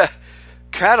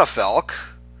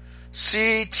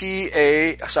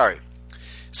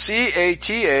 C-A-T-A-F-A-L-Q-U-E,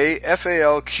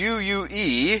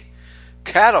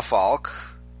 catafalque,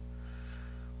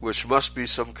 which must be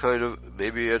some kind of,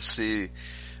 maybe it's the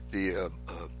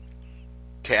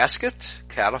casket,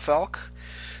 catafalque,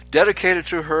 dedicated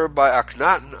to her by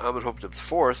Akhenaten, Amenhotep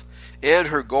IV, and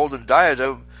her golden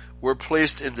diadem were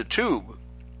placed in the tomb.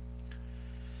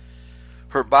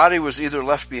 Her body was either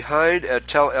left behind at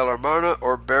Tel El Amarna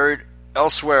or buried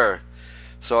elsewhere.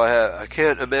 So I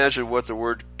can't imagine what the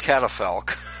word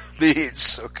catafalque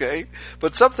means, okay?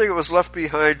 But something that was left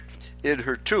behind in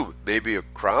her tomb. Maybe a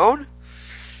crown?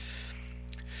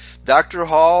 Dr.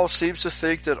 Hall seems to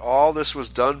think that all this was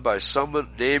done by someone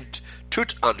named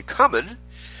Tutankhamun,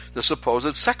 the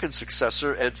supposed second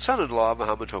successor and son-in-law of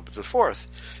Amenhotep IV,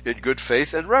 in good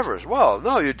faith and reverence. Well,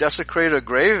 no, you desecrate a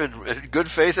grave in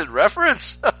good faith and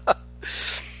reverence?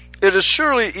 It is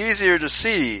surely easier to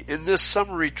see in this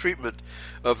summary treatment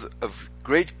of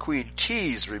great Queen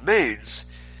Ti's remains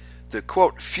the,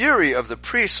 quote, fury of the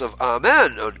priests of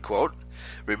Amen, unquote,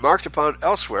 remarked upon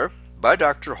elsewhere by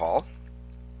Dr. Hall,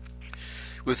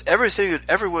 with everything and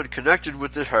everyone connected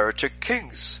with the heretic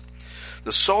kings.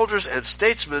 the soldiers and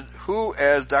statesmen who,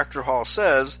 as Dr. Hall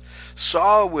says,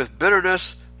 saw with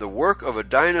bitterness the work of a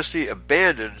dynasty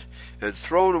abandoned and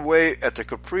thrown away at the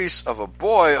caprice of a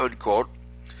boy, unquote,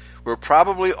 were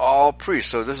probably all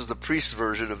priests. So this is the priest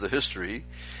version of the history.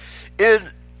 In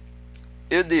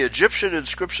the Egyptian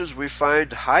inscriptions, we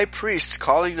find high priests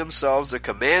calling themselves the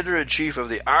commander-in-chief of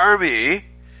the army,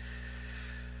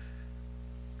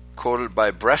 quoted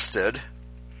by Breasted,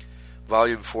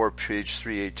 Volume 4, page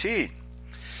 318.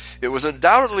 It was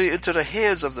undoubtedly into the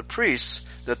hands of the priests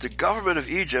that the government of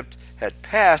Egypt had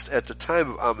passed at the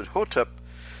time of Amenhotep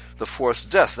IV's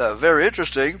death. Very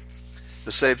interesting.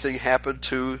 The same thing happened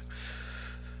to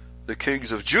the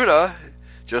kings of Judah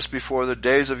just before the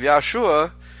days of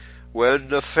Yahshua, when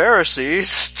the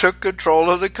Pharisees took control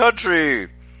of the country.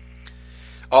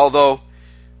 Although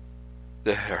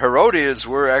the Herodians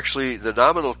were actually the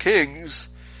nominal kings,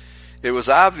 it was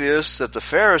obvious that the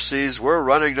Pharisees were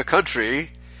running the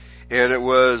country, and it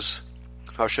was,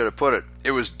 how should I put it,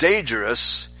 it was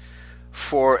dangerous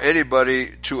for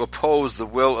anybody to oppose the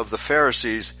will of the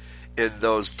Pharisees in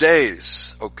those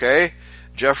days. Okay?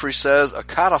 Jeffrey says, a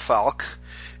catafalque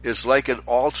is like an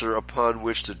altar upon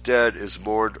which the dead is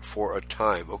mourned for a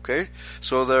time. Okay?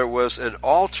 So there was an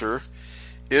altar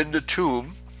in the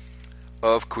tomb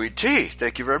of Queen T.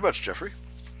 Thank you very much, Jeffrey.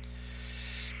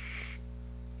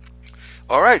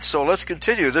 All right, so let's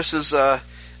continue. This is,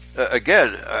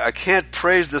 again, I can't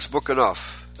praise this book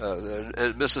enough.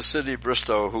 And Mrs. Cindy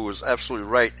Bristow, who was absolutely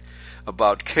right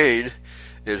about Cain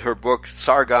in her book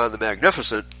Sargon the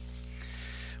Magnificent,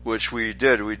 which we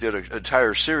did an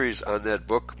entire series on that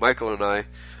book, Michael and I,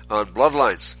 on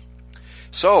bloodlines.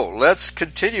 So let's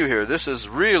continue here. This is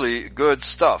really good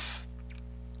stuff.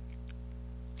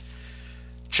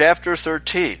 Chapter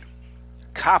 13,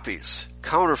 copies,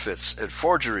 counterfeits, and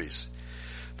forgeries.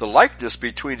 The likeness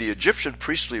between the Egyptian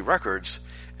priestly records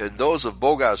and those of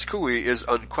Boghaz Kui is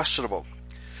unquestionable.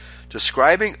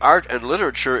 Describing art and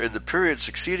literature in the period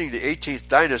succeeding the 18th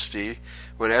dynasty,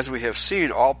 when, as we have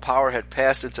seen, all power had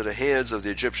passed into the hands of the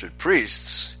Egyptian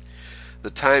priests,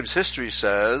 the Times History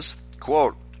says,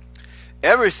 quote,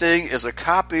 everything is a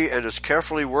copy and is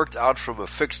carefully worked out from a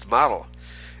fixed model.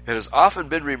 It has often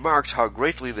been remarked how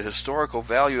greatly the historical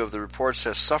value of the reports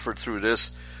has suffered through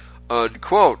this,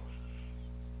 unquote.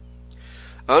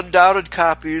 Undoubted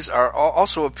copies are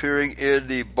also appearing in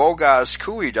the Boghaz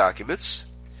Kui documents.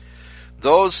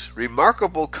 Those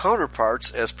remarkable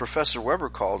counterparts, as Professor Weber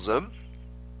calls them,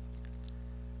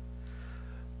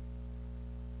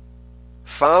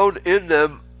 found in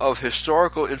them of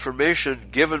historical information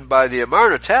given by the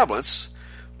Amarna tablets,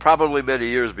 probably many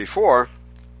years before,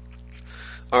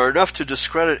 are enough to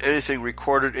discredit anything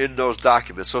recorded in those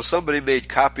documents. So somebody made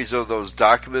copies of those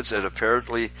documents and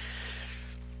apparently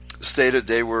stated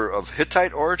they were of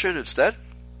Hittite origin instead.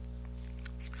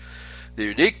 The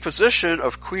unique position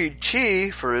of Queen T,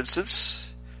 for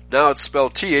instance, now it's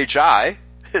spelled T-H-I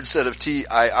instead of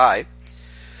T-I-I.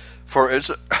 For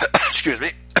instance, excuse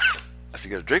me, I have to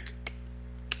get a drink.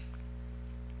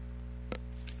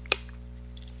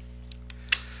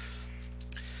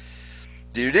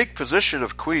 The unique position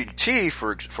of Queen T,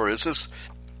 for instance,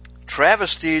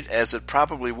 travestied as it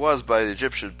probably was by the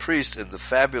Egyptian priest in the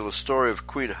fabulous story of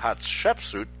Queen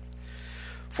Hatshepsut,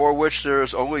 for which there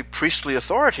is only priestly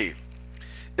authority,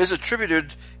 is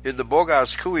attributed in the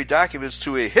Boghaz Kui documents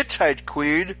to a Hittite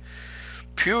queen,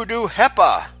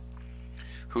 Pudu-Hepa,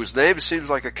 whose name seems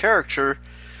like a caricature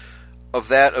of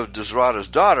that of Dusrata's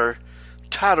daughter,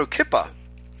 Tadu-Kippa.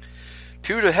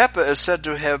 Pudu-Hepa is said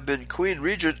to have been queen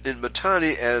regent in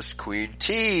Mitanni as Queen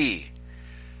T.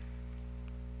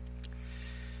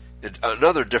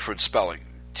 Another different spelling,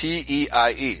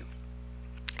 T-E-I-E,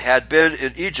 had been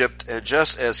in Egypt, and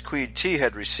just as Queen T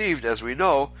had received, as we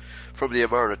know, from the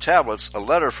Amarna tablets, a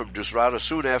letter from Dusrata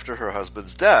soon after her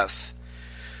husband's death.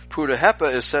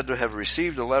 Pudu-Hepa is said to have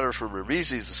received a letter from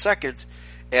Ramesses II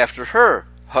after her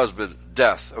husband's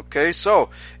death. Okay, so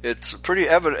it's pretty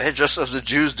evident, just as the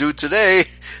Jews do today,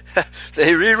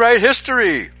 they rewrite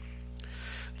history.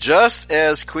 Just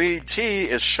as Queen T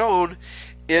is shown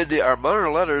in the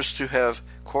Amarna letters to have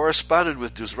corresponded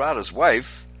with Dusrata's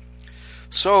wife,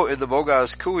 so in the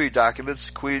Boghaz Kui documents,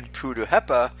 Queen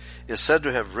Pudu-Hepa is said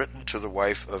to have written to the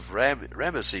wife of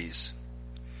Ramesses.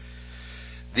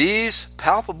 These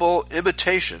palpable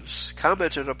imitations,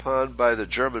 commented upon by the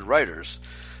German writers,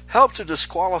 help to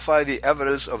disqualify the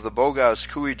evidence of the Boghaz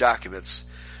Kui documents,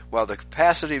 while the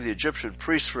capacity of the Egyptian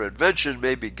priests for invention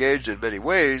may be gauged in many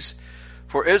ways.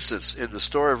 For instance, in the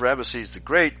story of Ramesses the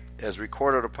Great, as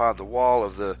recorded upon the wall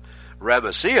of the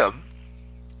Ramesseum,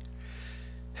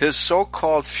 His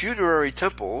so-called funerary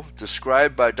temple,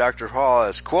 described by Dr. Hall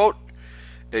as, quote,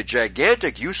 a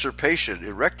gigantic usurpation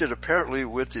erected apparently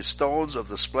with the stones of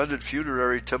the splendid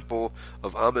funerary temple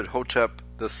of Amenhotep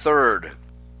III,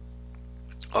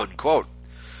 unquote.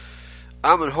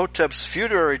 Amenhotep's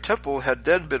funerary temple had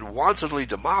then been wantonly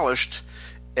demolished,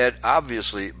 and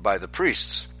obviously by the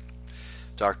priests.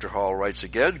 Dr. Hall writes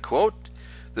again, quote,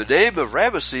 the name of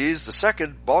Ramesses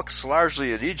II bulks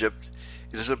largely in Egypt.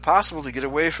 It is impossible to get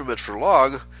away from it for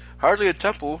long. Hardly a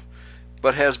temple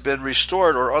but has been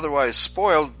restored or otherwise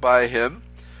spoiled by him.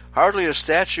 Hardly a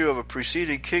statue of a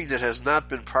preceding king that has not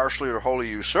been partially or wholly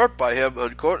usurped by him,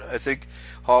 unquote. I think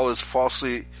Hall is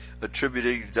falsely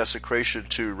attributing desecration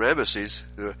to Ramesses,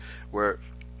 where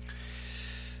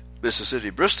Mississippi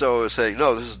Bristow is saying,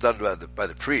 no, this is done by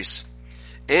the priests.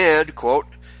 And, quote,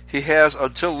 he has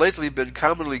until lately been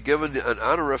commonly given an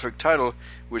honorific title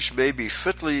which may be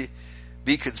fitly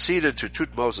be conceded to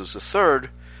Tutmosis III,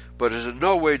 but is in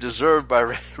no way deserved by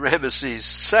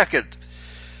Ramesses II.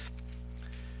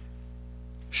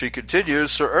 She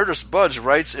continues, Sir Ernest Budge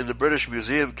writes in the British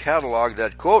Museum catalogue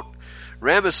that, quote,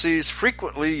 Ramesses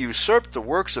frequently usurped the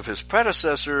works of his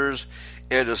predecessors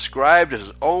and ascribed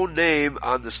his own name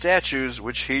on the statues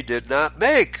which he did not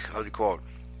make, unquote.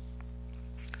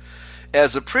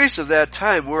 As the priests of that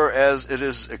time were, as it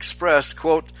is expressed,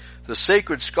 quote, the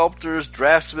sacred sculptors,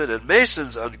 draftsmen, and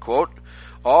masons, unquote,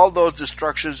 all those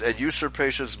destructions and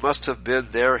usurpations must have been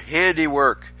their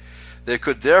handiwork. They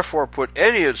could therefore put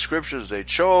any inscriptions they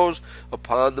chose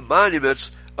upon the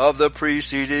monuments of the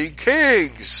preceding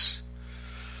kings,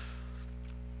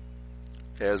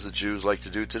 as the Jews like to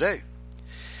do today.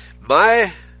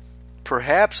 My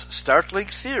perhaps startling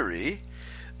theory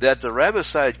that the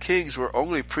Ramesside kings were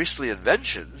only priestly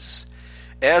inventions,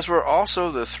 as were also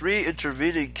the three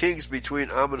intervening kings between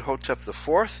Amenhotep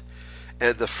IV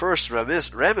and the first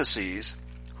Ramesses,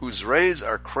 whose reigns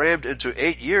are crammed into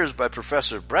 8 years by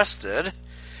Professor Breasted,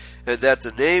 and that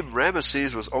the name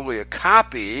Ramesses was only a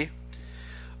copy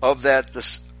of that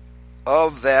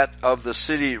of the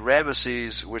city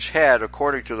Ramesses, which had,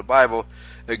 according to the Bible,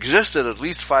 existed at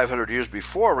least 500 years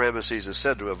before Ramesses is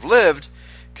said to have lived,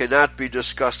 cannot be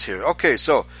discussed here. Okay,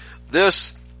 so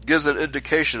this gives an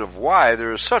indication of why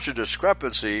there is such a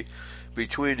discrepancy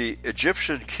between the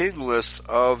Egyptian king lists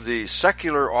of the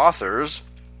secular authors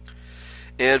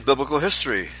and biblical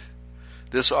history.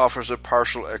 This offers a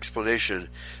partial explanation.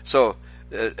 So,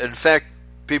 in fact,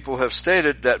 people have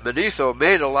stated that Manetho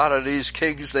made a lot of these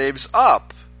kings' names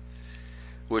up,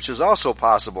 which is also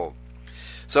possible.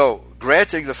 So,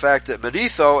 granting the fact that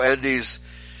Manetho and these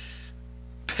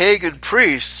pagan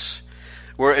priests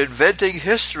were inventing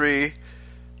history,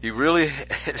 you really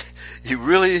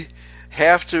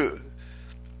have to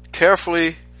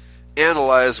carefully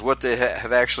analyze what they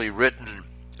have actually written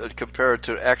and compare it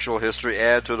to actual history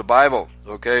and to the Bible.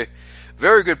 Okay?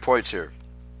 Very good points here.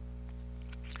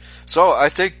 So I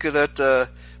think that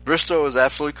Bristow is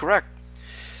absolutely correct.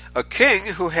 A king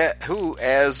who,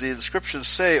 as the inscriptions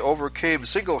say, overcame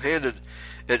single-handed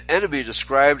an enemy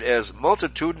described as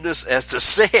multitudinous as the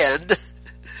sand,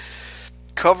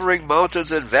 covering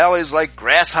mountains and valleys like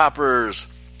grasshoppers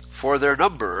for their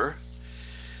number,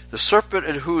 the serpent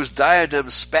in whose diadem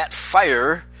spat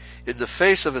fire in the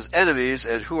face of his enemies,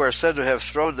 and who are said to have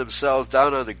thrown themselves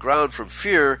down on the ground from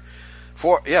fear of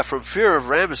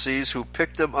Ramesses, who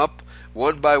picked them up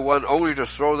one by one only to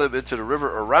throw them into the river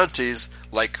Orontes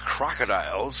like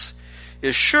crocodiles,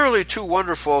 is surely too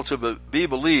wonderful to be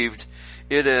believed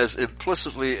in as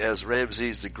implicitly as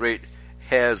Ramses the Great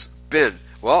has been.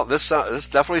 Well, this is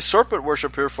definitely serpent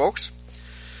worship here, folks.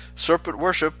 Serpent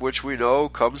worship, which we know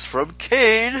comes from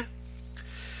Cain.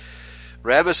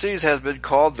 Ramesses has been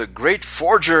called the Great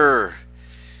Forger.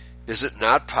 Is it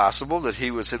not possible that he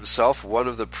was himself one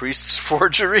of the priest's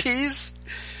forgeries?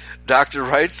 Dr.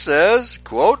 Wright says,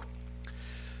 quote,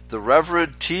 the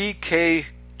Reverend T.K.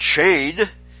 Chain,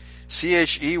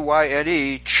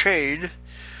 C-H-E-Y-N-E, Chain,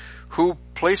 who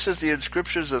places the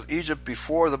inscriptions of Egypt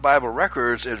before the Bible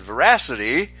records in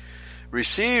veracity,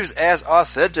 receives as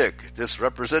authentic this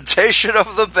representation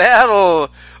of the battle.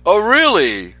 Oh,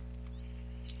 really?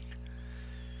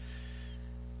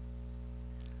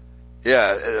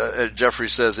 Yeah, and Jeffrey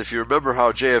says, if you remember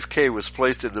how JFK was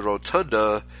placed in the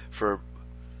rotunda for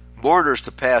mourners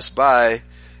to pass by,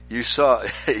 you saw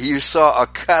a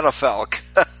catafalque.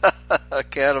 A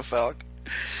catafalque.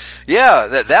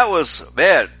 Yeah, that was,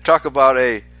 man, talk about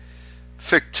a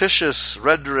fictitious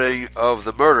rendering of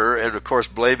the murder, and of course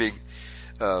blaming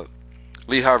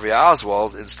Lee Harvey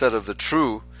Oswald instead of the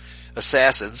true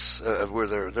assassins,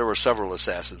 where there were several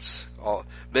assassins.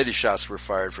 Many shots were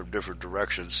fired from different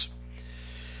directions.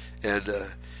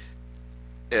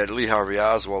 and Lee Harvey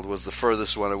Oswald was the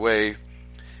furthest one away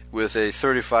with a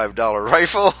 $35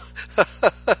 rifle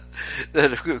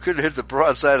that couldn't hit the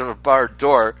broadside of a barred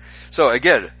door. So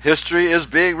again, history is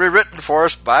being rewritten for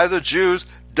us by the Jews,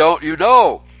 don't you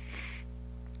know?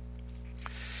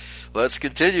 Let's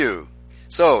continue.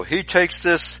 So he takes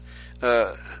this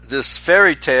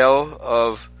fairy tale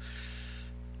of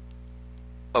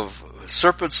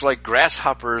serpents like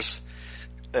grasshoppers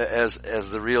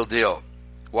as the real deal.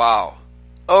 Wow.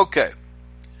 Okay.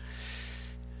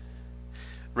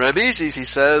 Ramesses, he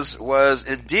says, was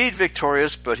indeed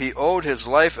victorious, but he owed his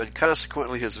life and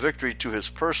consequently his victory to his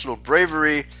personal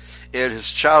bravery and his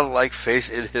childlike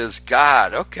faith in his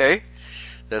God. Okay,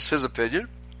 that's his opinion.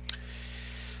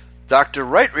 Dr.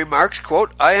 Wright remarks,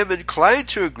 quote, I am inclined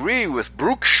to agree with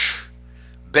Brooks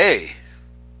Bay.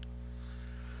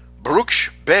 Brooks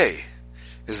Bay.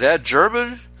 Is that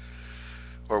German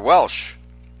or Welsh?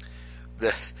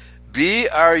 The Brugsch.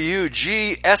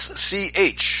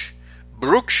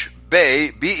 Brooks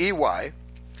Bay, B-E-Y,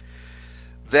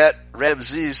 that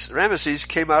Ramesses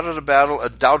came out of the battle a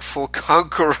doubtful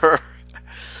conqueror.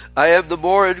 I am the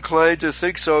more inclined to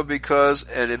think so because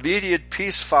an immediate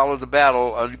peace followed the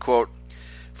battle, unquote,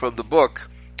 from the book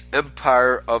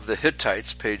Empire of the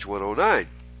Hittites, page 109.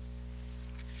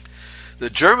 The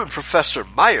German professor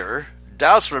Meyer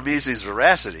doubts Ramesses'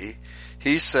 veracity.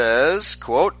 He says,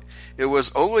 quote, it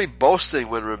was only boasting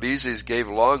when Ramesses gave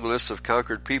long lists of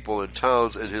conquered people and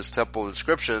towns in his temple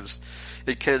inscriptions.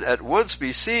 It can at once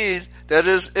be seen that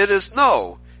it is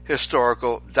no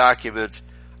historical document,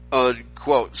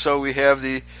 unquote. So we have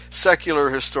the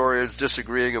secular historians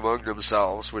disagreeing among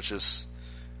themselves, which is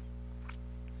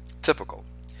typical.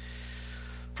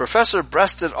 Professor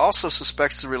Breasted also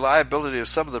suspects the reliability of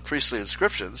some of the priestly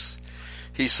inscriptions.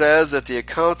 He says that the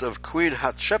account of Queen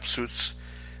Hatshepsut's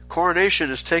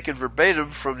coronation is taken verbatim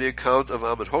from the account of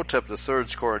Amenhotep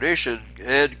III's coronation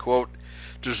and, quote,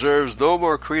 deserves no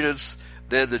more credence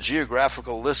than the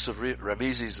geographical lists of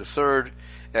Ramesses III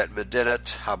at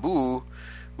Medinet Habu,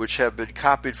 which have been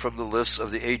copied from the lists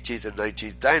of the 18th and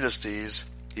 19th dynasties.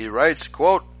 He writes,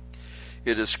 quote,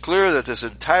 it is clear that this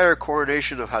entire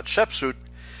coronation of Hatshepsut,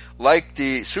 like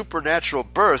the supernatural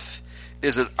birth,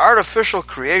 is an artificial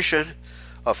creation,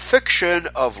 a fiction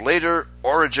of later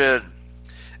origin.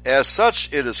 As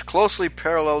such, it is closely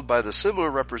paralleled by the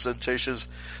similar representations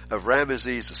of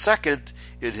Ramesses II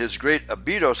in his great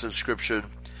Abydos inscription,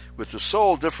 with the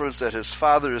sole difference that his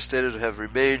father is stated to have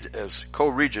remained as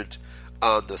co-regent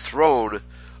on the throne,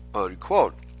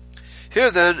 unquote. Here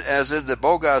then, as in the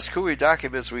Bogas Kui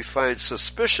documents, we find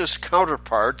suspicious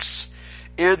counterparts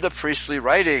in the priestly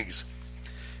writings.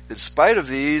 In spite of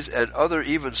these and other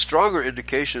even stronger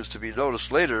indications to be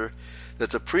noticed later,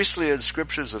 that the priestly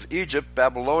inscriptions of Egypt,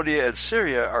 Babylonia, and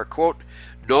Syria are, quote,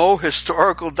 no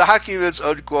historical documents,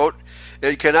 unquote,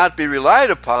 and cannot be relied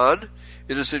upon,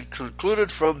 it is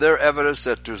concluded from their evidence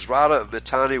that Dusrata of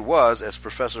Mitanni was, as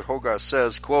Professor Hogarth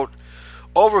says, quote,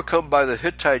 overcome by the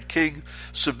Hittite king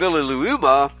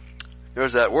Subililuuma,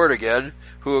 there's that word again,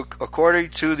 who, according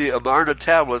to the Amarna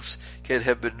tablets, can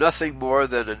have been nothing more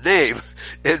than a name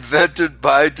invented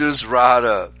by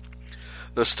Dusrata.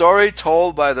 The story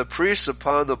told by the priests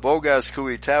upon the Bogas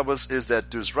Kui tablets is that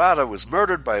Dusrata was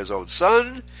murdered by his own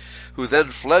son, who then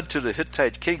fled to the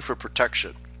Hittite king for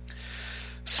protection.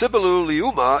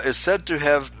 Sibilu-Liuma is said to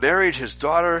have married his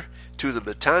daughter to the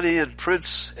Mitannian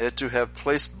prince and to have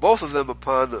placed both of them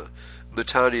upon the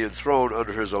Mitannian throne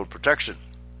under his own protection.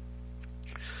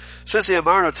 Since the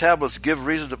Amarna tablets give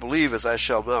reason to believe, as I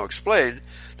shall now explain,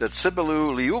 that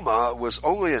Sibilu-Liuma was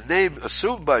only a name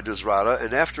assumed by Dusrata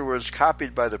and afterwards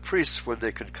copied by the priests when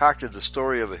they concocted the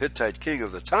story of a Hittite king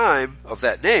of the time of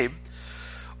that name,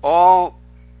 all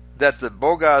that the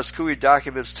Bogas Kui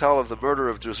documents tell of the murder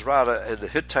of Dusrata and the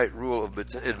Hittite rule in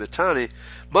Mitanni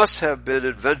must have been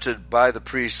invented by the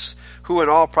priests, who in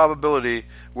all probability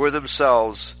were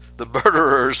themselves the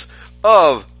murderers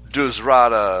of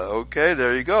Dusrata. Okay,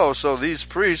 there you go. So these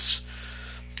priests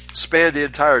spanned the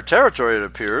entire territory, it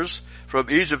appears,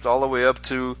 from Egypt all the way up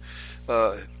to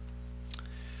the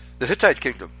Hittite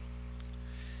kingdom,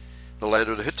 the land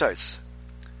of the Hittites.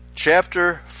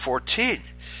 Chapter 14.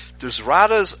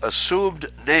 Dusrata's assumed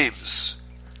names.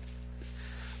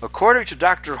 According to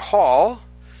Dr. Hall,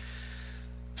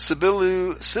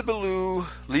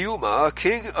 Sibilu-Liuma,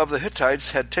 king of the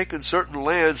Hittites, had taken certain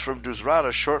lands from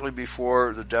Dusrata shortly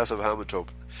before the death of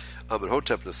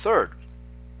Amenhotep III.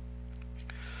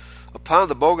 Upon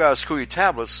the Bogas Kui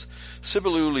tablets,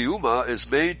 Sibilu-Liuma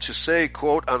is made to say,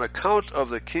 quote, on account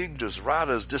of the king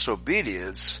Dusrata's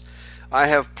disobedience, I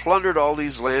have plundered all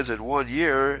these lands in 1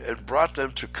 year and brought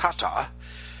them to Kata,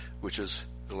 which is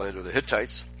the land of the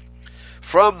Hittites.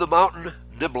 From the mountain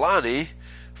Niblani,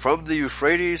 from the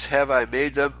Euphrates have I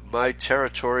made them my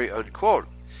territory, unquote.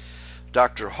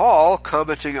 Dr. Hall,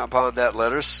 commenting upon that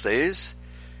letter, says,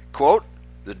 quote,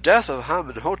 the death of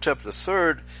Amenhotep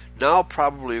III now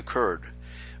probably occurred.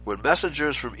 When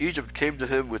messengers from Egypt came to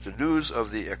him with the news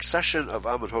of the accession of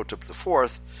Amenhotep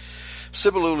IV,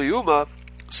 Sibelu-Liuma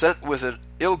sent with an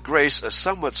ill grace a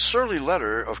somewhat surly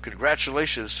letter of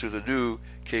congratulations to the new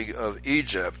king of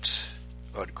Egypt,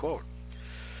 unquote.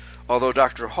 Although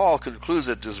Dr. Hall concludes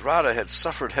that Dusrata had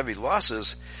suffered heavy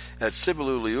losses at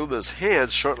Sibelu-Liuma's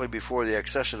hands shortly before the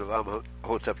accession of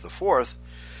Amenhotep IV,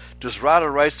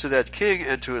 Dusrata writes to that king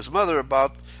and to his mother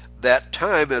about that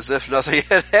time as if nothing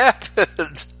had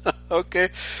happened. Okay.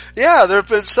 Yeah, there have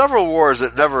been several wars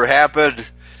that never happened.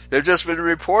 They've just been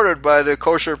reported by the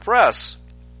kosher press.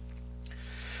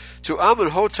 To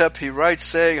Amenhotep he writes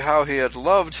saying how he had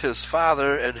loved his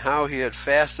father and how he had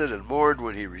fasted and mourned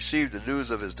when he received the news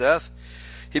of his death.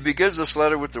 He begins this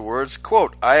letter with the words,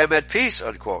 quote, I am at peace,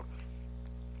 unquote.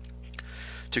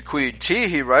 To Queen T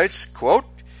he writes, quote,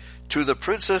 to the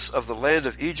princess of the land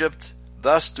of Egypt,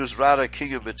 thus Dusrata,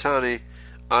 king of Mitanni,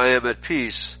 I am at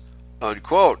peace,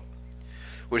 unquote.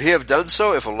 Would he have done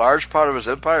so if a large part of his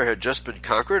empire had just been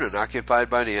conquered and occupied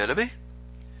by the enemy?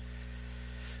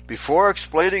 Before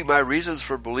explaining my reasons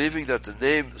for believing that the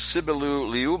name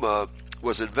Sibelu-Liuma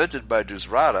was invented by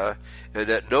Dusrata and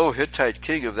that no Hittite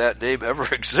king of that name ever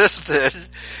existed,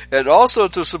 and also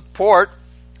to support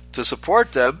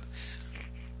them,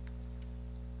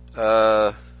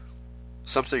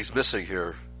 something's missing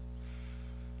here.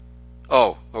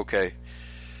 Oh, okay.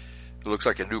 It looks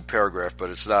like a new paragraph, but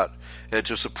it's not. And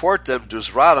to support them,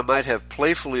 Dusrata might have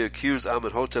playfully accused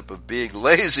Amenhotep of being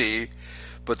lazy,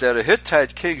 but that a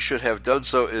Hittite king should have done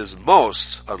so is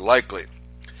most unlikely.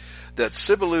 That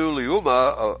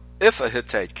Sibelu-Liuma, if a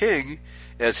Hittite king,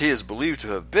 as he is believed to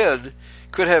have been,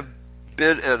 could have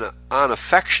been on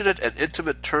affectionate and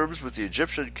intimate terms with the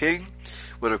Egyptian king,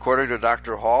 when according to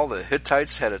Dr. Hall, the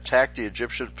Hittites had attacked the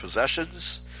Egyptian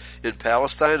possessions in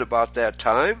Palestine about that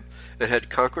time, and had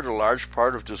conquered a large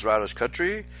part of Dusrata's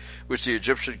country, which the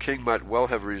Egyptian king might well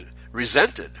have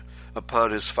resented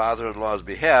upon his father-in-law's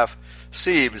behalf,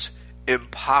 seems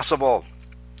impossible.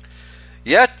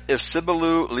 Yet, if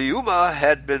Sibelu-Liuma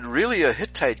had been really a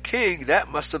Hittite king,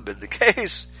 that must have been the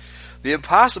case. The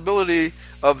impossibility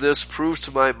of this proves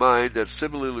to my mind that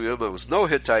Sibelu-Liuma was no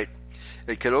Hittite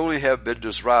and can only have been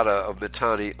Dusrata of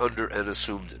Mitanni under an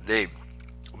assumed name.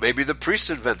 Maybe the priest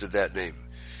invented that name.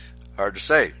 Hard to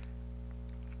say.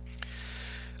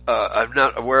 I'm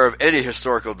not aware of any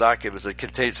historical documents that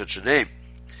contain such a name.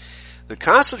 The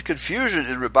constant confusion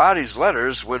in Rabati's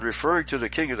letters when referring to the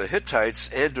king of the Hittites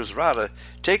and Dusrata,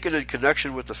 taken in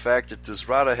connection with the fact that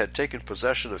Dusrata had taken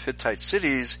possession of Hittite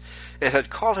cities and had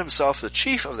called himself the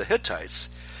chief of the Hittites,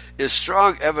 is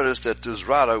strong evidence that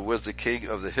Dusrata was the king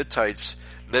of the Hittites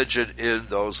mentioned in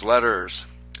those letters,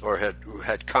 or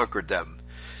had conquered them,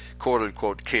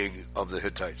 quote-unquote king of the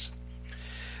Hittites.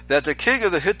 That the king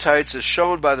of the Hittites is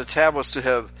shown by the tablets to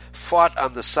have fought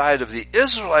on the side of the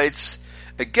Israelites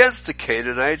against the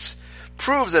Canaanites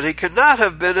proves that he cannot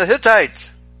have been a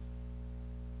Hittite,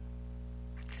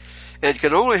 and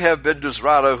can only have been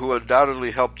Dusrata, who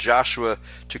undoubtedly helped Joshua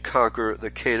to conquer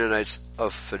the Canaanites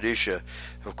of Phoenicia.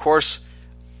 Of course,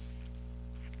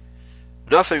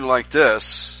 nothing like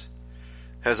this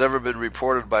has ever been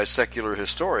reported by secular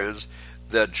historians,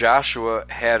 that Joshua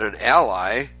had an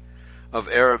ally of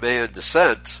Aramaean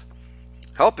descent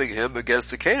helping him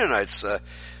against the Canaanites.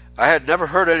 I had never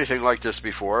heard anything like this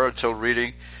before until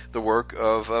reading the work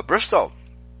of Bristow.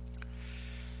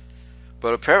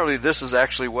 But apparently this is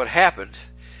actually what happened,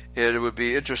 and it would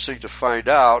be interesting to find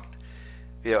out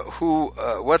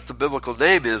what the biblical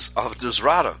name is of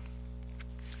Dusrata.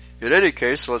 In any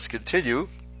case, let's continue.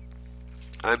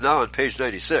 I'm now on page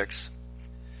 96.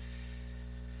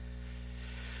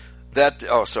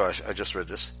 I just read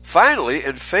this. Finally,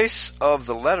 in face of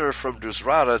the letter from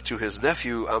Dusrata to his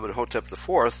nephew Amenhotep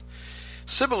IV,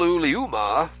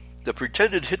 Sibelu-Liuma, the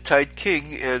pretended Hittite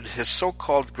king, and his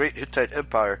so-called Great Hittite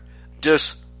Empire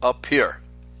disappear.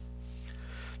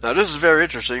 Now this is very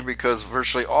interesting because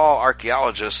virtually all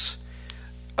archaeologists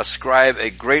ascribe a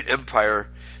great empire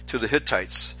to the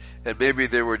Hittites, and maybe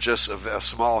they were just a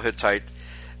small Hittite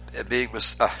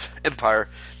empire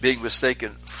being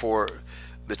mistaken for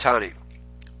Mitanni,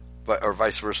 or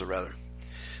vice versa rather.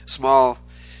 Small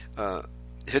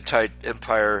Hittite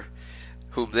empire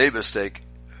whom they mistake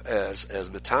as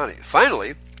Mitanni.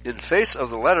 Finally, in face of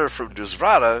the letter from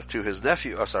Dusrata to his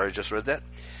nephew. Oh, sorry, I just read that.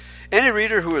 Any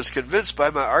reader who is convinced by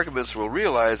my arguments will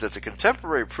realize that the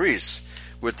contemporary priests,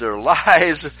 with their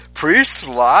lies, priests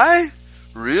lie?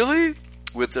 Really?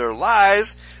 With their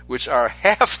lies, which are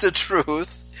half the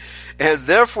truth, and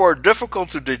therefore difficult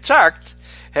to detect,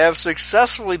 have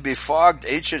successfully befogged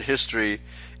ancient history,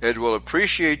 and will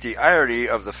appreciate the irony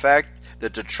of the fact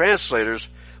that the translators,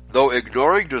 though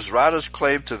ignoring Dusrata's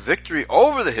claim to victory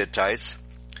over the Hittites,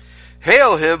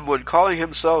 hail him when calling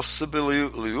himself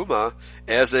Sibiliuma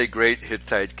as a great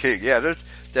Hittite king. Yeah,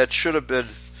 that should have been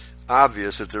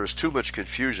obvious that there was too much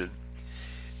confusion,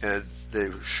 and they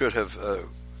should have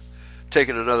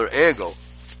taken another angle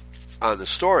on the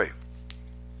story.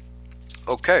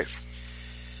 Okay.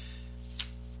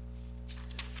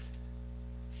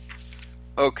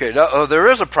 Okay, now there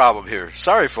is a problem here.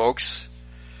 Sorry, folks.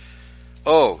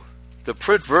 Oh, the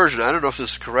print version, I don't know if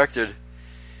this is corrected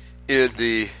in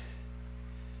the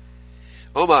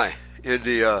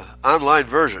online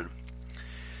version.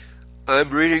 I'm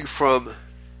reading from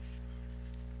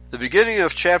the beginning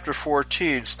of chapter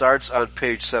 14, starts on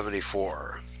page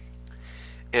 74.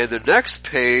 And the next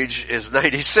page is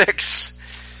 96.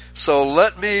 So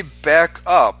let me back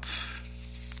up.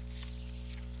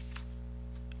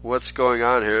 What's going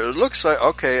on here? It looks like,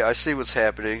 okay, I see what's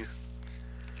happening.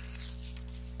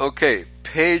 Okay,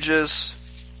 pages,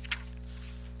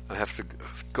 I have to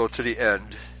go to the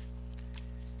end.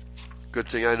 Good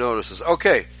thing I noticed this.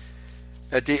 Okay,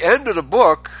 at the end of the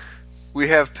book, we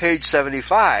have page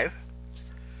 75,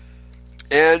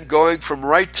 and going from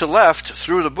right to left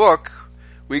through the book,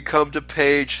 we come to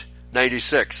page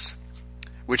 96,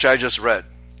 which I just read,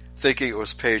 thinking it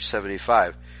was page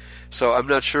 75. So I'm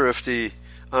not sure if the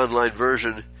online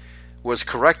version was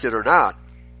corrected or not.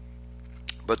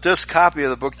 But this copy of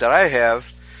the book that I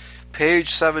have, page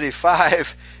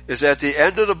 75, is at the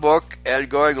end of the book, and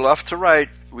going left to right,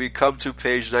 we come to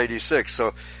page 96.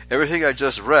 So everything I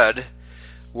just read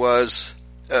was,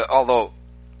 although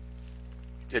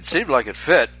it seemed like it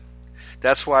fit,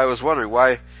 that's why I was wondering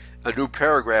why a new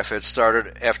paragraph had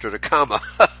started after the comma,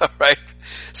 right?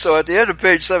 So at the end of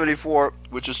page 74,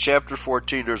 which is chapter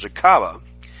 14, there's a comma.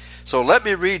 So let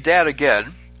me read that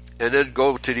again, and then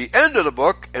go to the end of the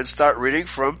book and start reading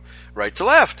from right to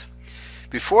left.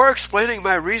 Before explaining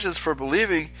my reasons for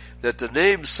believing that the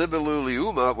name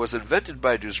Sibiliuma was invented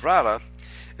by Dusrata,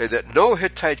 and that no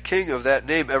Hittite king of that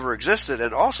name ever existed,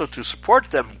 and also to support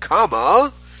them,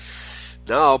 comma,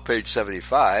 now page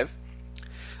 75,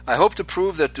 I hope to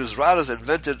prove that Dusrata's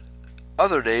invented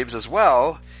other names as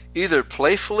well, either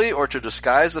playfully or to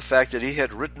disguise the fact that he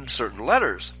had written certain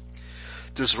letters.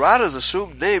 Dusrata's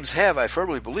assumed names have, I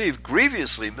firmly believe,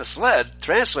 grievously misled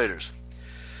translators.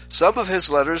 Some of his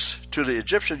letters to the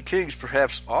Egyptian kings,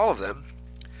 perhaps all of them,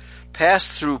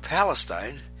 passed through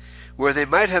Palestine, where they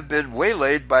might have been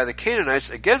waylaid by the Canaanites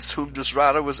against whom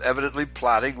Dusrata was evidently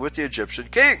plotting with the Egyptian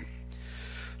king.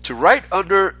 To write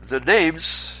under the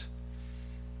names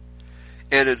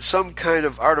and in some kind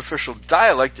of artificial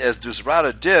dialect, as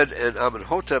Dusrata did, and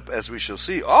Amenhotep, as we shall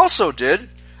see, also did,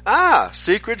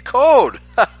 secret code.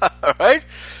 Right?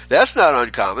 That's not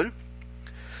uncommon.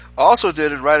 Also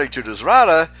did in writing to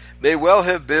Dusrata may well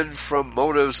have been from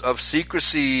motives of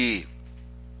secrecy.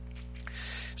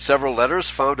 Several letters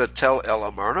found at Tel El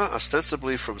Amarna,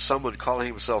 ostensibly from someone calling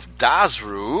himself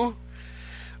Dasru,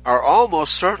 are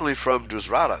almost certainly from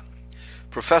Dusrata.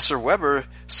 Professor Weber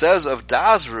says of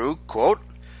Dasru, quote,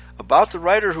 about the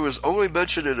writer who is only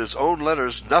mentioned in his own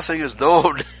letters, nothing is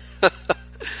known.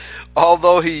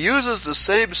 Although he uses the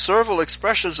same servile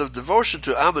expressions of devotion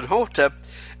to Amenhotep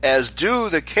as do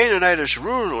the Canaanitish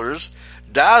rulers,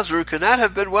 Dasru cannot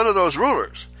have been one of those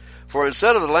rulers. For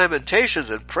instead of the lamentations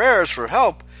and prayers for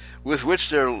help with which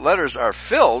their letters are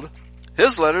filled,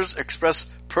 his letters express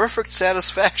perfect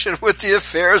satisfaction with the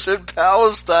affairs in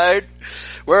Palestine,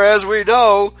 whereas we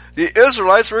know the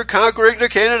Israelites were conquering the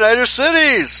Canaanitish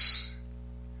cities.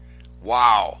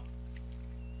 Wow.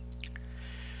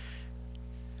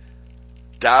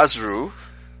 Dasru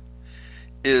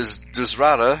is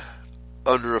Dusrata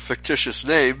under a fictitious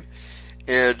name,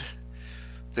 and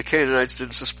the Canaanites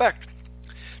didn't suspect.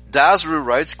 Dasru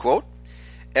writes, quote,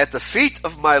 at the feet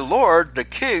of my lord the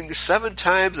king 7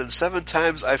 times and 7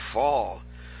 times I fall.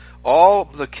 All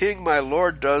the king my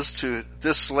lord does to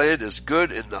this land is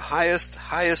good in the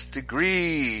highest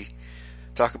degree.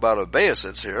 Talk about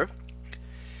obeisance here.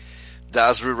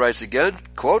 Dasru writes again,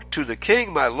 quote, to the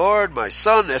king my lord, my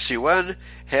son Esun,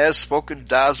 has spoken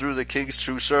Dasru, the king's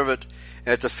true servant.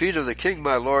 At the feet of the king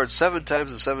my lord 7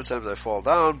 times and 7 times I fall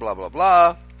down, blah, blah,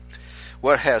 blah.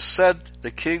 What has said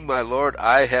the king my lord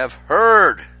I have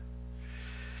heard.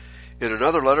 In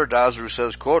another letter, Dazru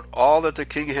says, quote, all that the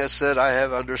king has said I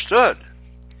have understood.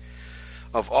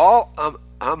 Of all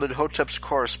Amenhotep's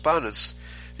correspondents,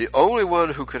 the only one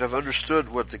who could have understood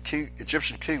what the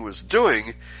Egyptian king was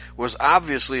doing was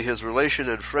obviously his relation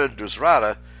and friend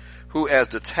Dusrata, who, as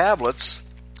the tablets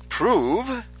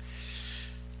prove,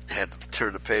 had to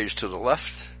turn the page to the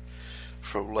left,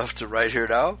 from left to right here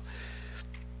now,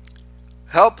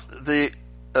 helped the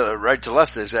right to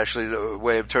left is actually the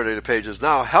way I'm turning the pages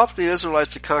now, helped the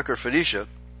Israelites to conquer Phoenicia.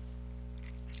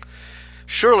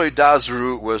 Surely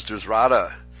Dazru was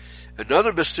Dusrata.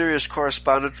 Another mysterious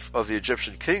correspondent of the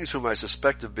Egyptian kings, whom I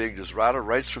suspect of being Dusrata,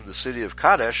 writes from the city of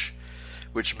Kadesh,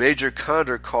 which Major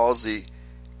Condor calls the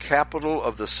capital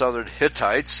of the southern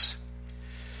Hittites.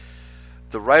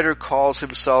 The writer calls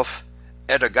himself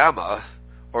Edagama,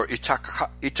 or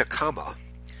Itakama,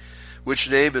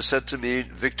 which name is said to mean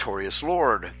victorious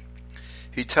lord.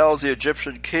 He tells the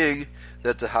Egyptian king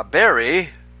that the Haberi,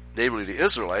 namely the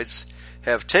Israelites,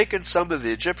 have taken some of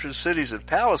the Egyptian cities in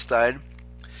Palestine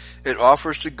and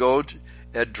offers to go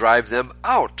and drive them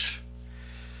out.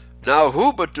 Now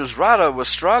who but Dusrata was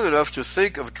strong enough to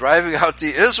think of driving out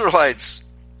the Israelites?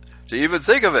 To even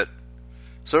think of it.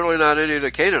 Certainly not any of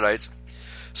the Canaanites.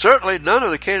 Certainly none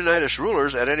of the Canaanitish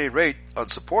rulers, at any rate,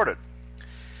 unsupported.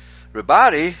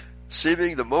 Rabadi,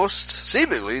 seemingly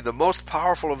the most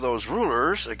powerful of those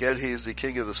rulers, again he is the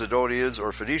king of the Sidonians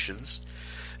or Phoenicians,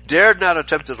 dared not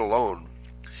attempt it alone.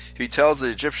 He tells the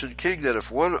Egyptian king that if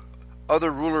one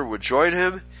other ruler would join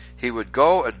him, he would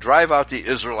go and drive out the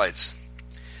Israelites.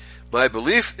 My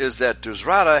belief is that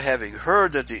Dusrata, having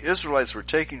heard that the Israelites were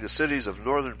taking the cities of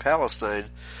northern Palestine,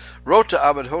 wrote to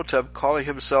Amenhotep calling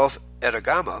himself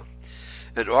Edagama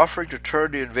and offering to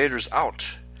turn the invaders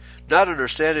out, not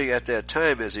understanding at that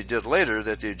time, as he did later,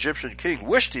 that the Egyptian king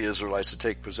wished the Israelites to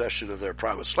take possession of their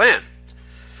promised land.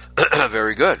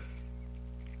 Very good.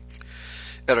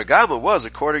 Edagama was,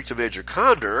 according to Major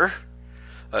Condor,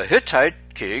 a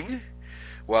Hittite king,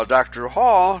 while Dr.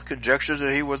 Hall conjectures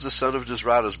that he was the son of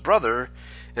Dusrata's brother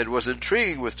and was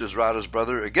intriguing with Dusrata's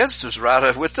brother against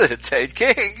Dusrata with the Hittite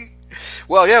king.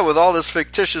 Well, yeah, with all this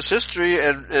fictitious history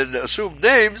and assumed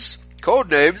names,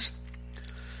 code names,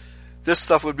 this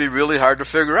stuff would be really hard to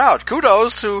figure out.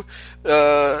 Kudos to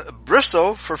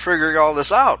Bristow for figuring all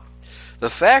this out. The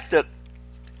fact that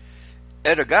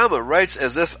Edagama writes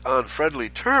as if on friendly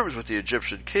terms with the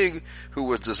Egyptian king, who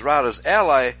was Dusrata's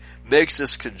ally, makes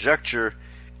this conjecture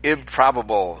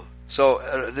improbable. So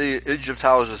the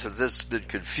Egyptologists have just been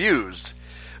confused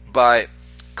by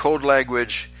code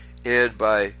language and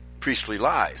by priestly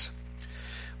lies.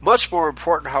 Much more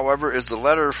important, however, is the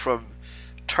letter from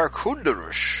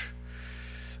Tarkundarush.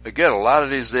 Again, a lot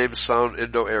of these names sound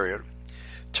Indo-Aryan.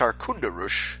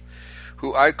 Tarkundarush,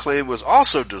 who I claim was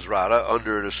also Dusrata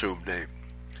under an assumed name.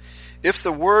 If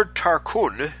the word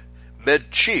Tarkun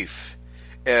meant chief,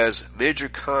 as Major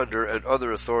Condor and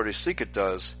other authorities think it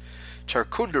does,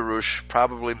 Tarkundarush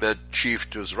probably meant Chief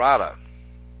Dusrata.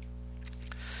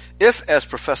 If, as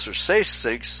Professor Sayce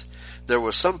thinks, there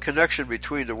was some connection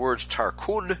between the words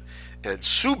Tarkun and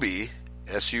Subi,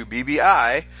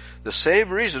 S-U-B-B-I, the same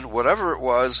reason, whatever it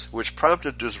was, which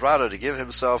prompted Dusrata to give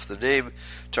himself the name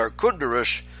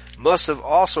Tarkundarush must have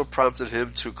also prompted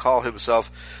him to call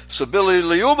himself Subili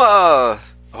Liuma.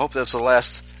 I hope that's the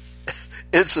last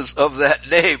instance of that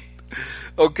name.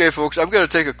 Okay, folks, I'm going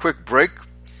to take a quick break.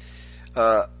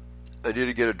 I need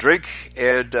to get a drink,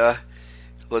 and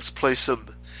let's play some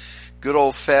good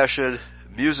old-fashioned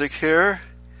music here.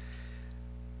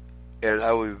 And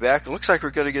I will be back. It looks like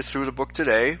we're going to get through the book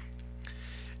today.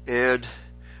 And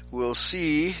we'll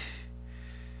see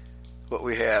what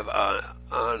we have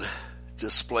on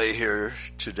display here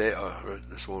today. Oh,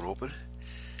 this won't open.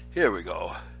 Here we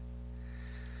go.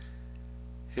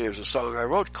 Here's a song I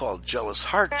wrote called Jealous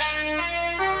Heart.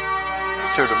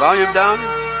 Turn the volume down.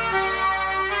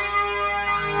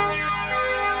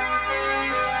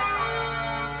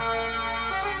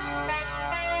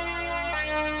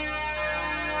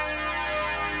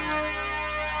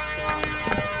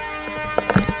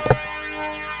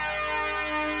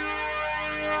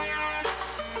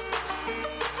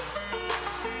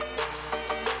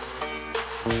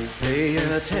 Pay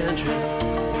attention,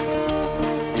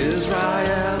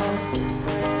 Israel.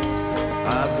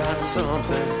 I've got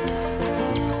something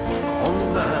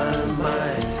on my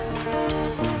mind.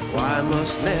 Why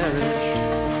must marriage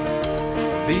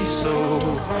be so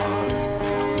hard?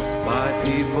 My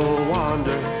people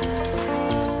wander,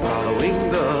 following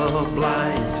the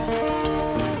blind.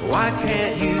 Why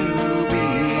can't you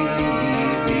believe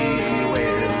me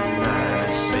when I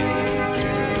say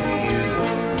to you,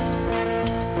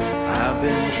 I've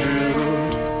been true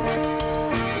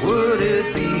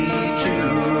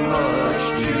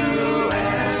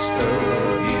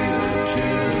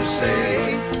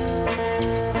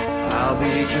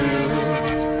be true.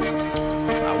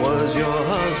 I was your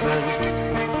husband,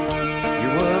 you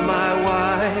were my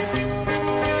wife,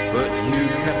 but you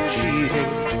kept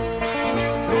cheating,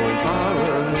 going far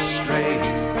astray.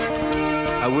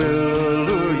 I will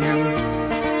allure you,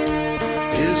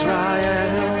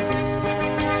 Israel,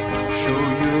 show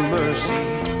you mercy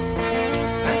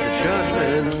at the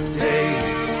judgment day.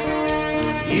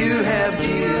 You have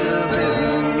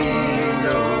given me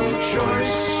no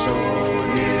choice, so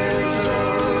here's a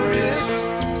risk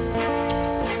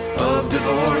of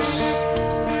divorce.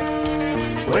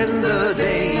 When the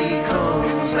day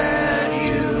comes that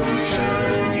you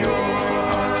turn your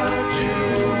heart to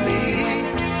me,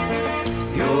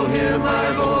 you'll hear my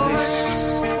voice.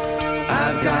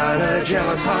 I've got a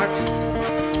jealous heart,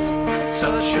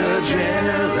 such a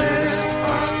jealous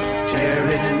heart,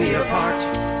 tearing me apart.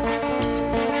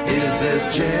 Is this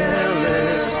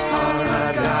jealous heart?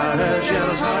 I've got a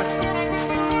jealous heart,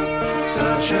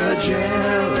 such a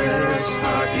jealous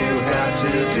heart. You've got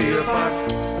to do your part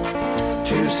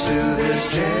to soothe this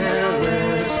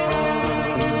jealous heart.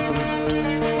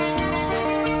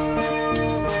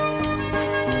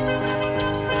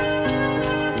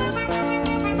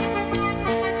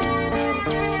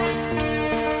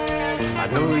 I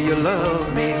know you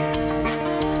love me,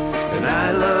 and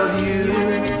I love you,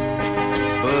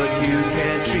 but you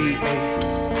can't treat me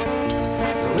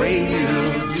the way you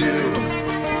do.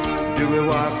 Do we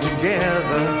walk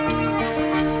together,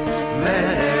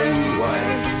 man and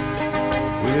wife?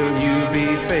 Will you be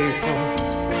faithful?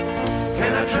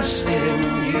 Can I trust in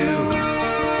you?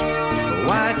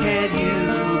 Why can't you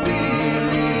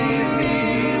believe me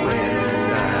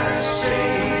when I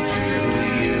say to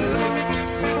you,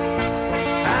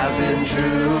 I've been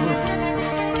true?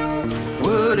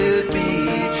 Would it be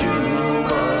too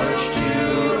much to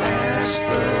ask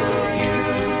of you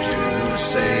to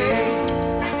say,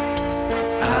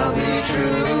 I'll be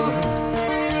true?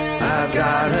 I've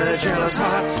got a jealous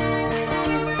heart,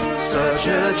 such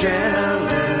a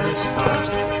jealous heart,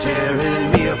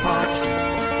 tearing me apart.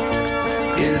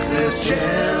 Is this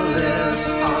jealous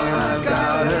heart? I've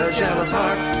got a jealous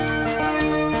heart,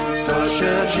 such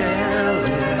a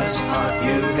jealous heart.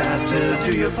 You've got to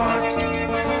do your part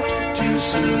to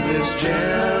soothe this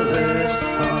jealous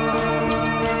heart.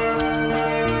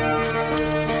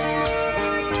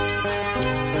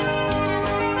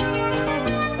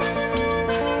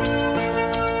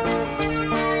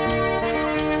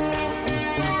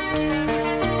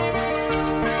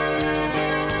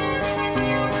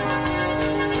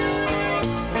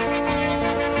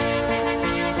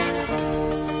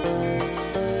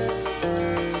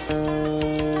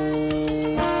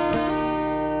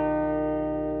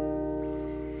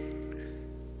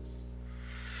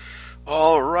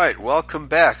 Welcome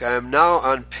back. I am now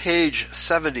on page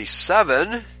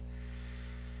 77,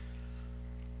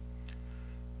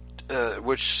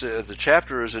 which the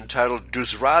chapter is entitled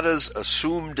Dusrata's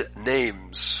Assumed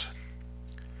Names.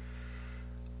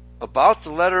 About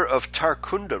the letter of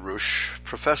Tarkundarush,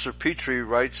 Professor Petrie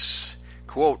writes,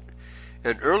 quote,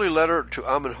 an early letter to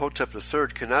Amenhotep III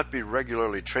cannot be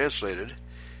regularly translated,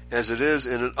 as it is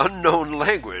in an unknown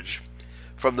language.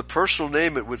 From the personal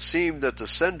name, it would seem that the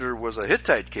sender was a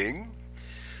Hittite king,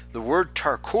 the word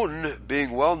Tarkun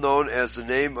being well known as the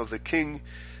name of the king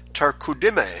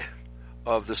Tarkudime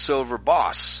of the Silver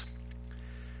Boss.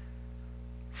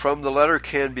 From the letter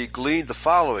can be gleaned the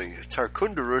following.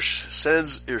 Tarkundarush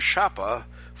sends Irshapa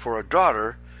for a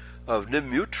daughter of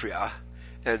Nimutria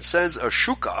and sends a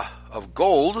shuka of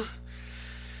gold.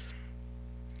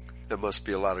 There must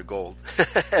be a lot of gold.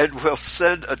 And will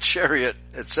send a chariot,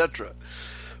 etc.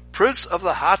 Prince of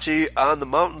the Hatti on the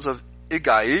mountains of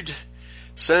Igaid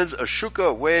sends a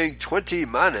shuka weighing 20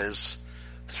 manes,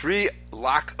 3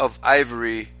 lakh of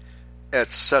ivory,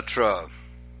 etc.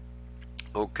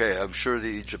 Okay, I'm sure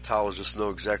the Egyptologists know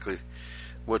exactly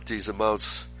what these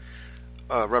amounts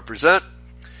represent.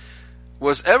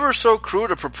 Was ever so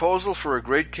crude a proposal for a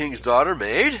great king's daughter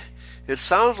made? It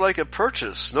sounds like a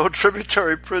purchase. No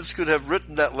tributary prince could have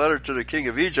written that letter to the king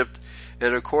of Egypt,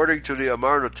 and according to the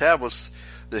Amarna tablets,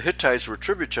 the Hittites were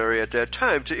tributary at that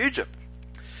time to Egypt.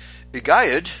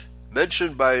 Igaid,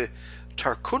 mentioned by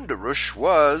Tarkundarush,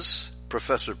 was,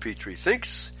 Professor Petrie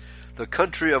thinks, the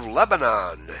country of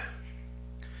Lebanon.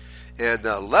 And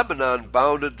Lebanon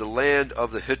bounded the land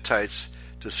of the Hittites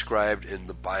described in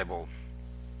the Bible.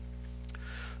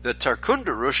 That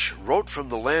Tarkundarush wrote from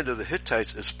the land of the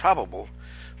Hittites is probable,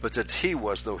 but that he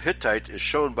was no Hittite is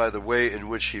shown by the way in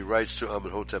which he writes to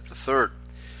Amenhotep III.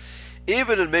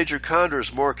 Even in Major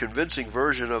Condor's more convincing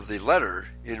version of the letter,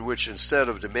 in which instead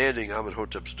of demanding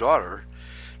Amenhotep's daughter,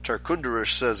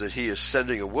 Tarkundarish says that he is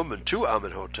sending a woman to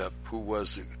Amenhotep, who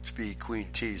was to be Queen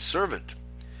T's servant.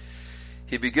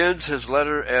 He begins his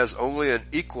letter as only an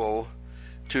equal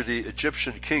to the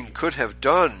Egyptian king could have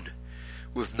done,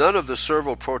 with none of the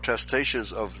servile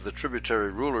protestations of the tributary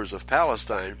rulers of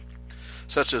Palestine,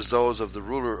 such as those of the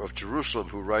ruler of Jerusalem,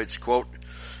 who writes, quote,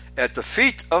 "At the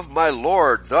feet of my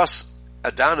lord, thus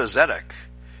Adonizedek,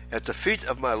 at the feet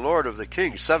of my lord of the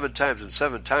king, 7 times and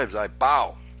 7 times I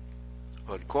bow,"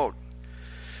 unquote.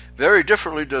 Very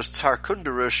differently does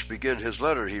Tarkundarish begin his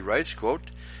letter. He writes,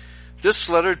 quote, "This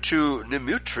letter to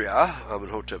Nimutria,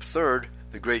 Amenhotep III,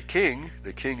 the great king,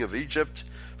 the king of Egypt,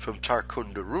 from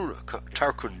Tarkundara,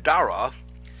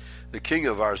 the king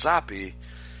of Arzapi,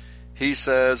 he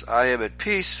says, I am at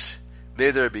peace,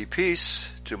 may there be peace,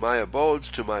 to my abodes,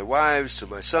 to my wives, to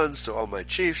my sons, to all my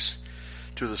chiefs,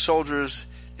 to the soldiers,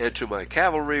 and to my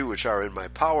cavalry, which are in my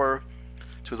power,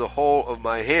 to the whole of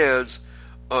my hands,"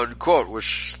 unquote,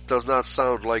 which does not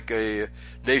sound like a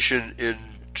nation in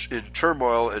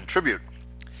turmoil and tribute.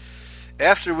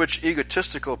 After which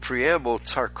egotistical preamble,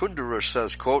 Tarkundarish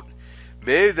says, quote,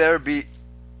 "May there be..."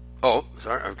 Oh,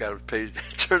 sorry, I've got to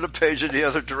turn the page in the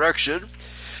other direction.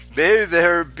 "May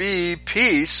there be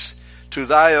peace to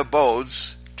thy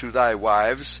abodes, to thy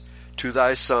wives, to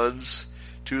thy sons,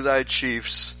 to thy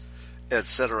chiefs,"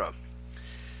 etc.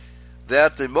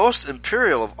 That the most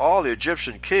imperial of all the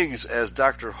Egyptian kings, as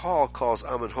Dr. Hall calls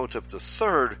Amenhotep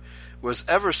III, was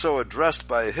ever so addressed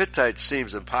by a Hittite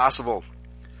seems impossible.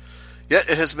 Yet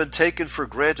it has been taken for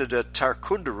granted that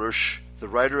Tarkundarish, the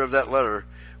writer of that letter,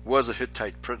 was a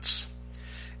Hittite prince.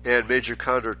 And Major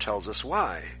Condor tells us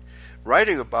why.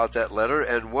 Writing about that letter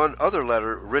and one other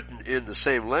letter written in the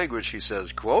same language, he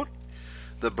says, quote,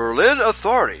 "The Berlin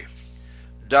authority,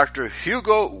 Dr.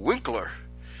 Hugo Winkler,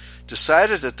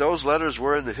 decided that those letters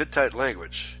were in the Hittite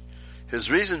language. His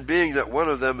reason being that one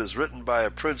of them is written by a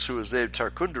prince who is named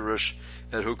Tarkundarish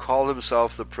and who called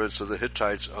himself the Prince of the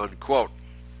Hittites," unquote.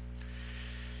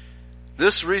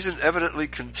 This reason evidently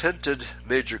contented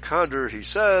Major Condor. He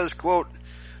says, quote,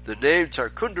 "The name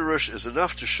Tarkundarish is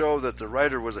enough to show that the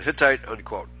writer was a Hittite,"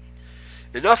 unquote.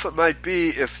 Enough it might be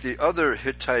if the other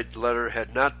Hittite letter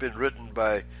had not been written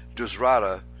by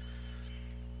Duzrada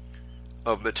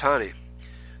of Mitanni.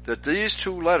 That these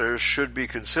two letters should be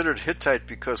considered Hittite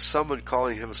because someone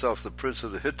calling himself the Prince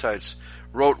of the Hittites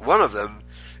wrote one of them,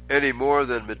 any more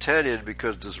than Mitannian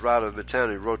because Duzrada of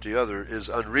Mitanni wrote the other, is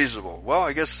unreasonable. Well,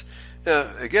 I guess,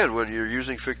 again, when you're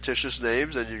using fictitious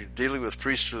names and you're dealing with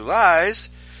priestly lies,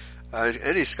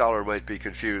 any scholar might be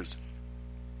confused.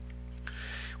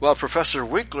 While Professor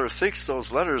Winkler thinks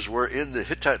those letters were in the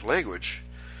Hittite language,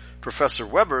 Professor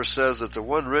Weber says that the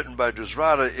one written by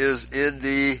Duzrada is in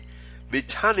the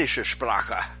Mitannische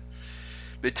Sprache,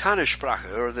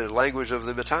 or the language of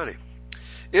the Mitanni.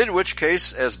 In which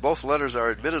case, as both letters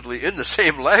are admittedly in the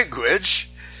same language,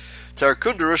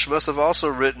 Tarkundarish must have also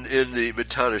written in the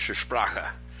Mitannische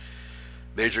Sprache.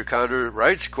 Major Condor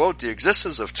writes, quote, "The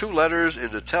existence of two letters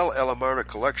in the Tel El Amarna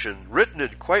collection, written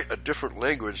in quite a different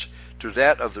language to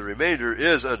that of the remainder,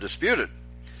 is undisputed.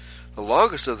 The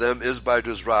longest of them is by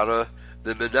Duzrada,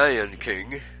 the Minayan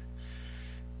king."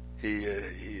 He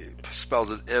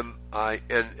spells it Minnyan,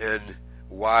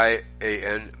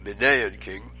 Minayan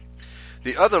king.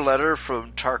 The other letter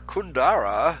from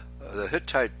Tarkundara, the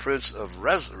Hittite prince of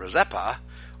Rezepa,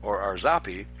 or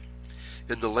Arzapi,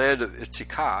 in the land of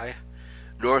Ittikai,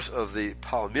 north of the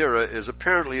Palmyra, is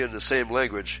apparently in the same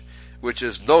language, which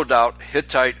is no doubt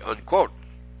Hittite, unquote.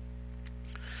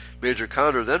 Major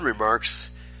Condor then remarks,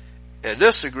 and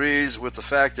this agrees with the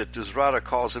fact that Duzrada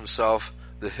calls himself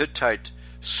the Hittite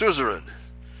suzerain,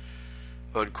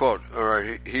 unquote.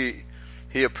 Or he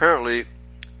apparently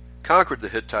conquered the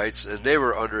Hittites and they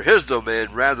were under his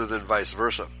domain rather than vice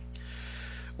versa.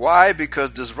 Why? Because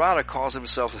Duzrada calls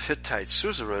himself a Hittite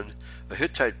suzerain. A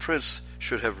Hittite prince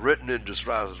should have written in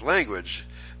Duzrada's language.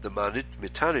 The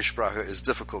Mitanni Sprache is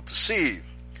difficult to see.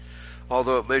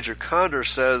 Although Major Condor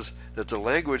says that the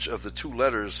language of the two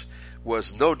letters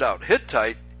was no doubt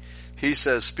Hittite, he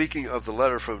says, speaking of the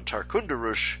letter from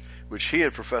Tarkundarish, which he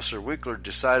and Professor Winkler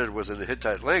decided was in the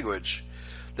Hittite language,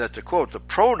 that the quote, "The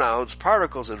pronouns,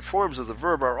 particles, and forms of the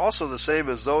verb are also the same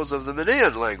as those of the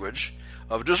Minayan language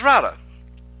of Duzrada,"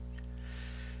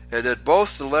 and that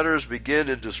both the letters begin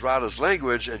in Duzrada's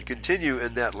language and continue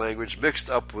in that language mixed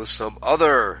up with some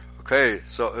other. Okay,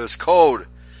 so it's code.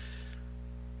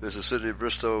 Mrs. Sidney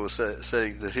Bristow was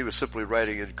saying that he was simply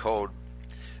writing in code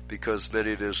because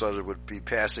many of his letters would be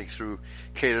passing through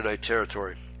Canaanite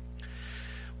territory.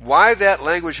 Why that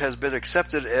language has been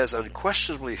accepted as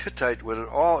unquestionably Hittite when in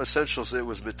all essentials it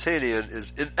was Mitannian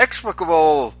is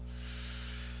inexplicable.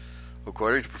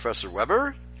 According to Professor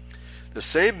Weber, the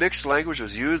same mixed language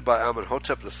was used by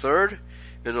Amenhotep III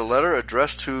in a letter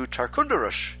addressed to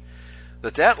Tarkundarush.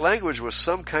 That language was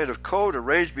some kind of code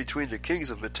arranged between the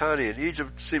kings of Mitanni and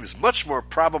Egypt seems much more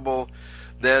probable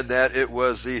than that it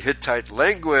was the Hittite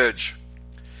language.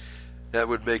 That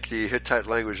would make the Hittite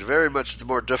language very much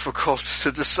more difficult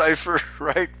to decipher,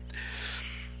 right?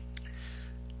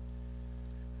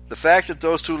 The fact that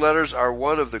those two letters are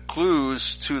one of the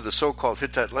clues to the so-called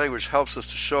Hittite language helps us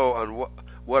to show on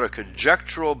what a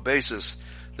conjectural basis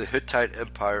the Hittite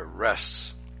Empire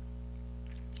rests.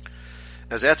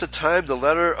 As at the time the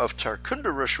letter of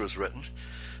Tarkundarush was written,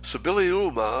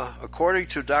 Subiliulma, according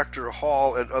to Dr.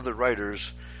 Hall and other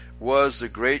writers, was the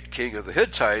great king of the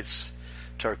Hittites.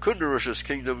 Tarkundarush's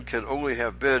kingdom can only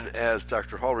have been, as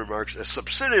Dr. Hall remarks, a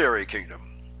subsidiary kingdom.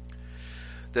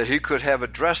 That he could have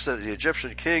addressed the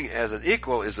Egyptian king as an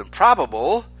equal is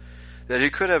improbable. That he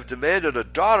could have demanded a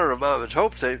daughter of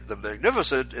Amenhotep the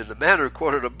Magnificent in the manner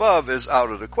quoted above is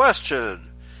out of the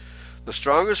question. The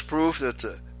strongest proof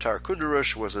that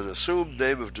Tarkundarush was an assumed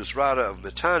name of Dusrata of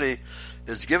Mitanni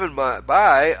is given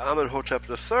by Amenhotep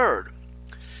III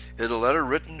in a letter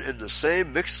written in the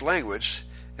same mixed language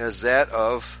as that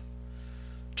of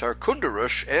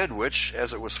Tarkundarush, and which,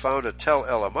 as it was found at Tel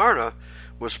El Amarna,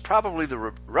 was probably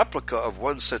the replica of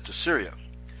one sent to Syria.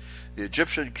 The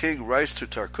Egyptian king writes to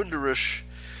Tarkundarush,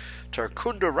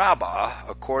 Tarkundaraba,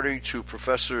 according to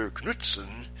Professor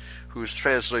Knudsen, whose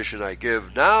translation I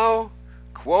give now,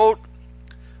 quote,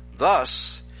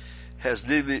 "Thus has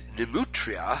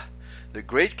Nimutria, the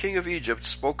great king of Egypt,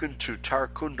 spoken to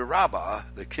Tarkundaraba,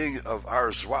 the king of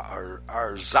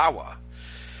Arzawa.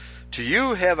 To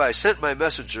you have I sent my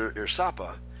messenger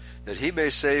Irsapa, that he may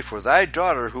say, for thy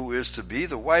daughter, who is to be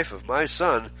the wife of my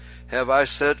son, have I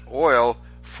sent oil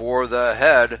for the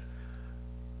head,"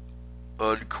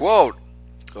 unquote.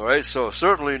 Alright, so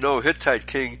certainly no Hittite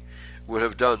king would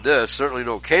have done this. Certainly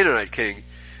no Canaanite king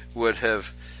would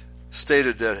have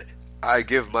stated that I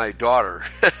give my daughter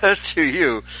to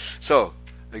you. So,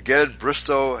 again,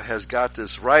 Bristow has got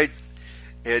this right,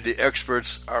 and the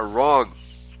experts are wrong.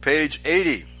 Page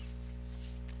 80.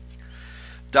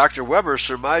 Dr. Weber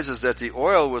surmises that the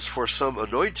oil was for some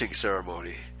anointing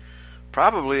ceremony.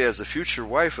 Probably as the future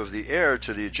wife of the heir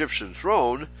to the Egyptian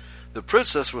throne, the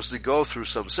princess was to go through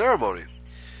some ceremony.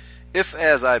 If,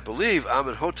 as I believe,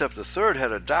 Amenhotep III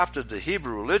had adopted the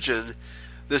Hebrew religion,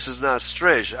 this is not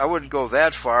strange. I wouldn't go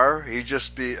that far. He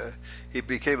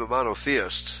became a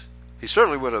monotheist. He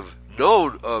certainly would have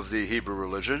known of the Hebrew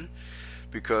religion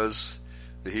because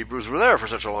the Hebrews were there for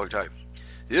such a long time.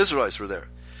 The Israelites were there.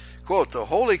 Quote, "The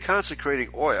holy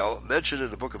consecrating oil mentioned in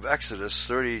the book of Exodus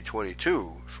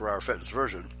 30:22 for our Fenton's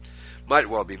version might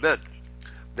well be meant.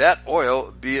 That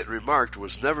oil, be it remarked,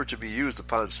 was never to be used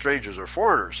upon strangers or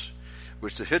foreigners,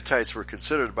 which the Hittites were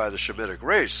considered by the Shemitic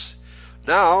race.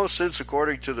 Now, since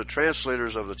according to the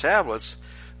translators of the tablets,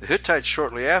 the Hittites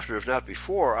shortly after, if not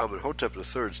before, Amenhotep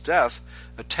III's death,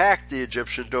 attacked the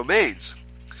Egyptian domains,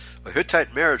 a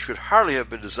Hittite marriage could hardly have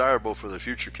been desirable for the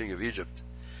future king of Egypt.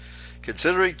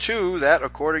 Considering, too, that,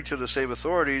 according to the same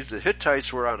authorities, the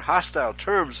Hittites were on hostile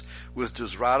terms with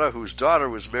Dusrata, whose daughter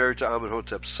was married to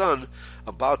Amenhotep's son,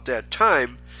 about that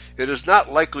time, it is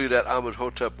not likely that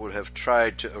Amenhotep would have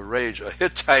tried to arrange a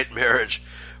Hittite marriage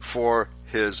for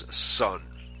his son.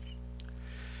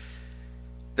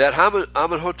 That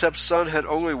Amenhotep's son had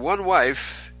only one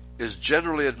wife is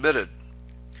generally admitted,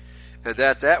 and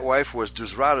that wife was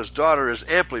Dusrata's daughter is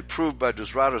amply proved by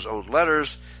Dusrata's own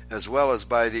letters, as well as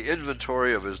by the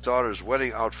inventory of his daughter's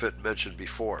wedding outfit mentioned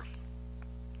before.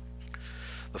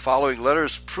 The following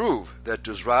letters prove that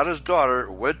Dusrata's daughter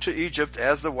went to Egypt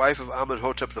as the wife of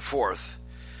Amenhotep IV,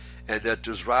 and that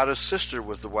Dusrata's sister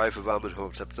was the wife of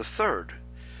Amenhotep III.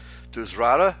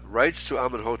 Dusrata writes to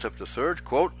Amenhotep III,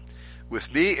 quote,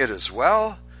 "With me it is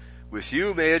well, with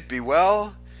you may it be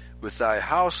well, with thy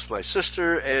house, my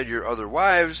sister, and your other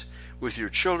wives, with your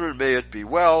children may it be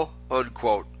well,"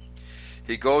 unquote.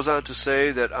 He goes on to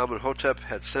say that Amenhotep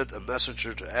had sent a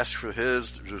messenger to ask for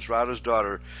Dusrata's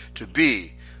daughter, to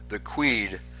be the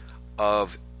queen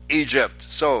of Egypt.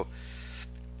 So,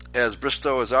 as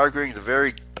Bristow is arguing, the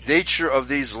very nature of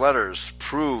these letters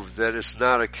prove that it's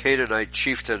not a Canaanite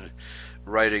chieftain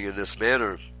writing in this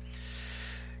manner.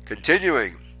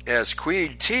 Continuing, as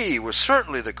Queen T was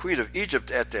certainly the queen of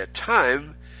Egypt at that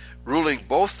time, ruling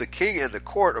both the king and the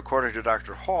court, according to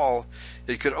Dr. Hall,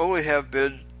 it could only have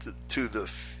been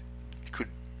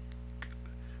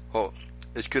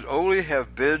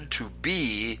to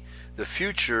be the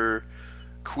future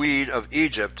queen of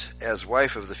Egypt as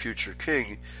wife of the future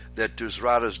king that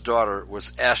Dusrata's daughter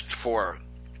was asked for.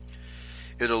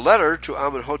 In a letter to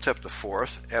Amenhotep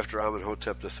IV, after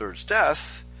Amenhotep III's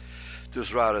death,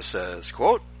 Dusrata says,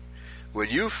 quote, "When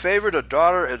you favored a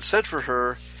daughter and sent for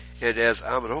her, and as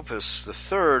Amenhotep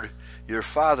III, your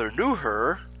father, knew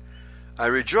her, I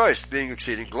rejoiced, being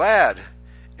exceeding glad.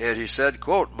 And he said,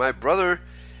 quote, 'My brother,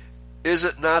 is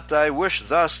it not thy wish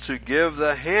thus to give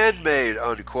the handmaid?'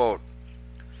 Unquote."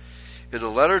 In a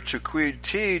letter to Queen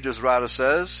T, Dusrata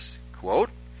says, quote,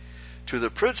 "To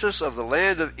the princess of the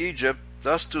land of Egypt,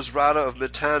 thus Dusrata of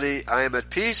Mitanni, I am at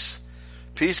peace.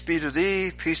 Peace be to thee,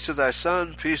 peace to thy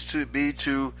son, peace to be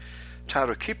to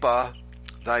Tarukipa,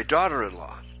 thy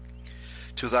daughter-in-law.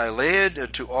 To thy land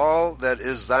and to all that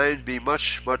is thine be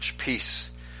much, much peace.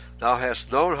 Thou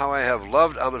hast known how I have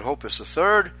loved Amenhotep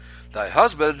III, thy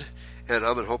husband, and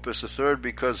Amenhotep III,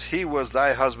 because he was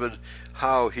thy husband,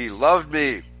 how he loved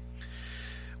me."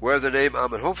 Where the name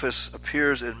Amenhotep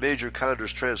appears in Major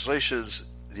Conder's translations,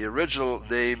 the original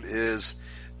name is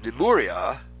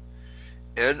Nimuria,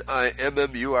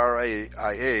 Nimmuria,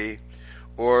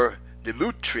 or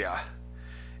Nimutria,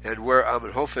 and where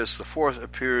Amenhotep IV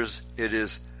appears, it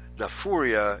is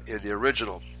Nafuria in the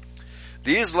original.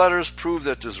 These letters prove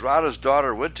that Dusrata's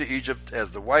daughter went to Egypt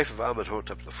as the wife of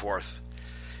Amenhotep IV,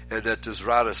 and that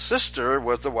Dusrata's sister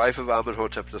was the wife of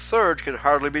Amenhotep III can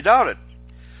hardly be doubted.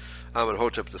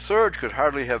 Amenhotep III could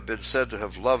hardly have been said to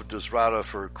have loved Dusrata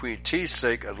for Queen T's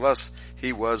sake unless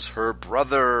he was her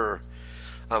brother.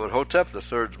 Amenhotep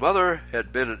III's mother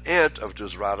had been an aunt of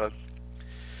Dusrata.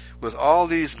 With all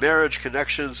these marriage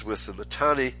connections with the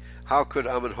Mitanni, how could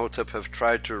Amenhotep have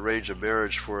tried to arrange a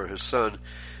marriage for his son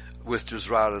with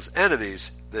Dusrata's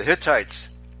enemies, the Hittites?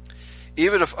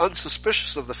 Even if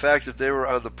unsuspicious of the fact that they were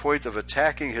on the point of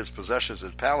attacking his possessions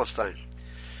in Palestine.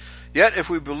 Yet, if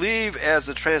we believe, as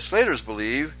the translators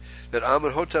believe, that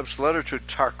Amenhotep's letter to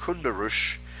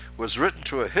Tarkundarush was written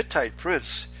to a Hittite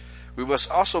prince, we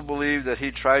must also believe that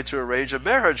he tried to arrange a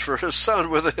marriage for his son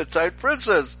with a Hittite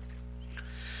princess.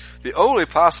 The only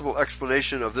possible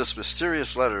explanation of this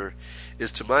mysterious letter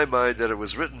is, to my mind, that it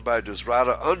was written by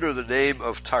Dusrata under the name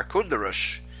of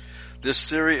Tarkundarush. This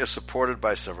theory is supported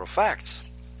by several facts.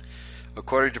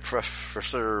 According to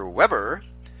Professor Weber,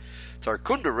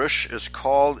 Tarkundarush is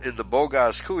called in the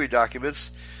Boghaz Kui documents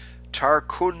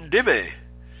Tarkundime,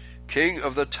 king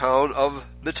of the town of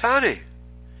Mitanni.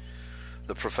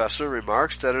 The professor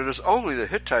remarks that it is only the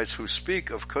Hittites who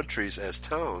speak of countries as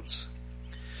towns.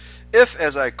 If,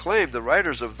 as I claim, the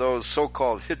writers of those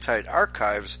so-called Hittite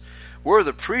archives were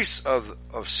the priests of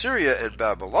Syria and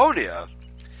Babylonia,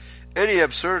 any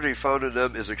absurdity found in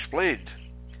them is explained.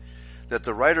 That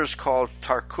the writers called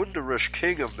Tarkundarush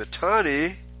king of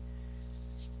Mitanni,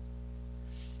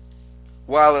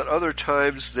 while at other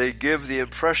times they give the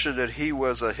impression that he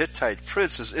was a Hittite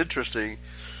prince, is interesting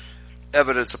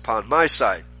evidence upon my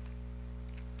side.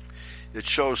 It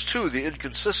shows, too, the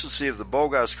inconsistency of the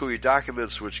Boghaz Kui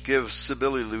documents, which give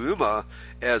Sibili-Liuma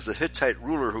as the Hittite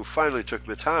ruler who finally took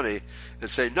Mitanni, and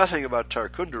say nothing about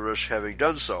Tarkundarush having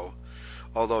done so,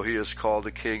 although he is called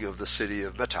the king of the city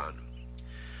of Metan.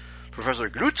 Professor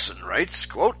Knudsen writes,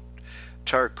 quote,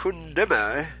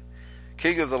 "Tarkundime,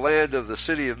 king of the land of the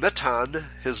city of Metan,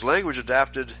 his language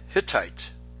adapted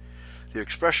Hittite. The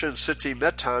expression city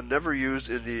Metan never used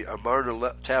in the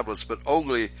Amarna tablets, but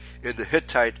only in the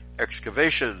Hittite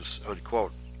excavations,"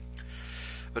 unquote.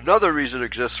 Another reason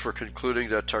exists for concluding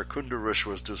that Tarkundarush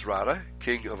was Dusrata,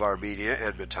 king of Armenia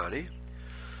and Mitanni.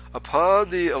 Upon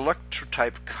the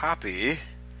electrotype copy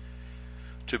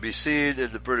to be seen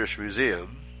in the British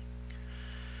Museum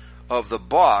of the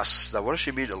boss, now what does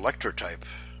she mean electrotype?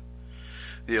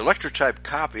 The electrotype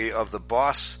copy of the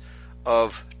boss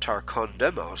of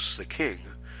Tarkondemos, the king,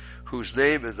 whose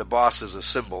name in the boss is a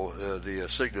symbol, the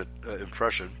signet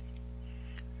impression,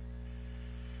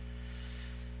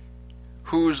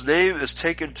 whose name is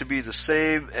taken to be the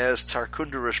same as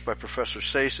Tarkundarush by Professor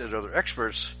Sayce and other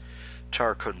experts,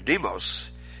 Tarkondemos,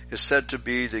 is said to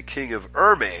be the king of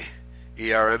Erme,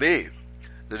 E-R-M-E.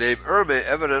 The name Erme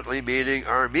evidently meaning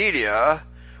Armenia,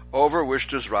 over which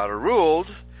Dusrata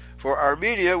ruled, for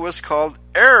Armenia was called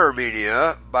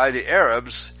Armenia by the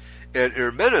Arabs and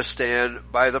Ermenistan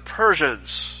by the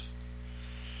Persians.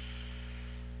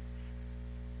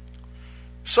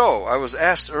 So, I was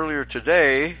asked earlier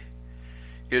today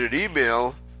in an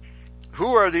email,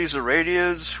 who are these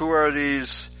Iranians, who are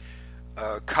these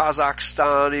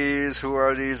Kazakhstanis, who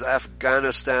are these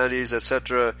Afghanistanis,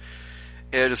 etc.,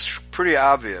 and it's pretty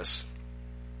obvious.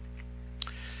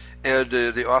 And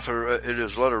the author in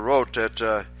his letter wrote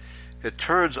that it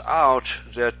turns out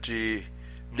that the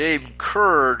name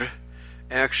Kurd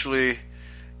actually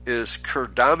is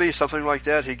Kurdami, something like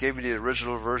that. He gave me the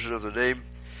original version of the name.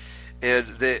 and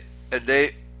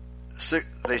they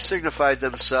signified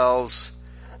themselves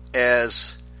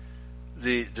as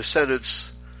the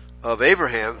descendants of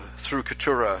Abraham through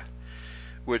Keturah,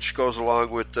 which goes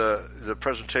along with the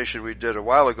presentation we did a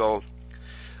while ago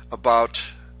about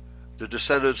the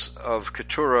descendants of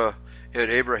Keturah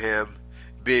and Abraham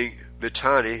being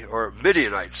Mitanni, or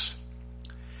Midianites.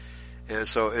 And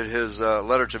so in his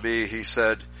letter to me, he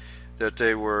said that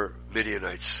they were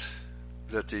Midianites,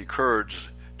 that the Kurds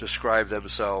describe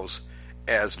themselves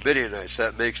as Midianites.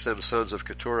 That makes them sons of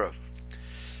Keturah.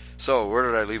 So where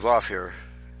did I leave off here?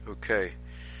 Okay.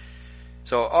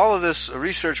 So all of this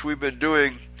research we've been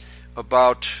doing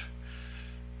about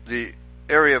the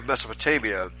area of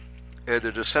Mesopotamia and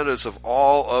the descendants of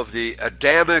all of the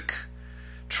Adamic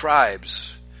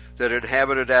tribes that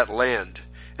inhabited that land.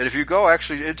 And if you go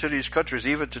actually into these countries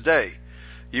even today,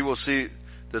 you will see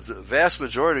that the vast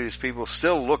majority of these people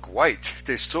still look white.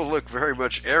 They still look very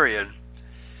much Aryan,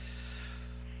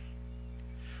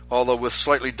 although with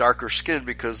slightly darker skin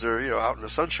because they're out in the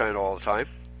sunshine all the time.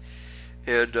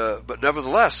 And but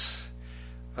nevertheless,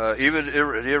 even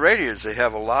the Iranians, they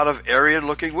have a lot of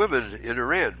Aryan-looking women in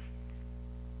Iran.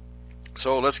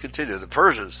 So let's continue. The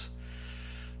Persians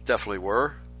definitely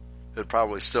were, and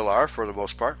probably still are for the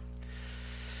most part.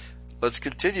 Let's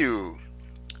continue.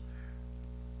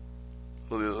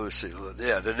 Let me see.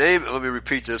 Yeah, the name, let me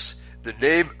repeat this. The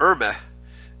name Ermeh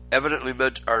evidently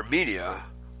meant Armenia,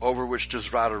 over which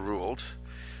Dusrata ruled,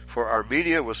 for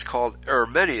Armenia was called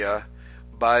Armenia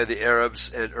by the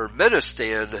Arabs and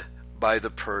Ermenistan by the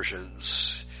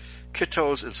Persians.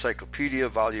 Kitto's Encyclopedia,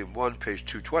 Volume 1, page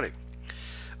 220.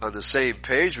 On the same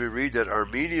page, we read that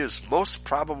Armenia's most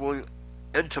probable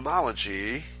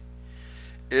etymology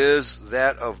is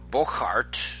that of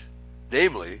Bokhart,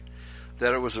 namely,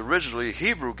 that it was originally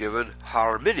Hebrew given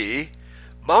Harmini,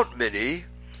 Mount Mini,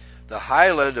 the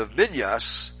highland of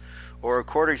Minyas, or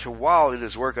according to Wall in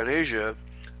his work on Asia,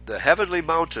 the heavenly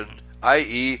mountain,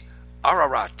 i.e.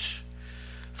 Ararat.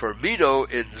 For Mino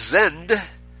in Zend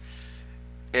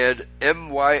and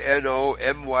Myno,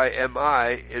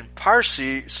 Mymi in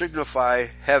Parsi signify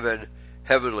heaven,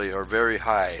 heavenly, or very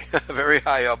high, very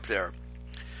high up there.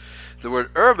 The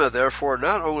word Ermeh, therefore,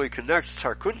 not only connects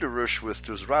Tarkundarush with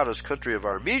Dusrata's country of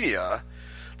Armenia,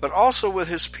 but also with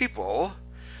his people,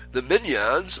 the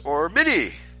Minyans, or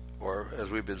Mini, or,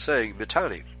 as we've been saying,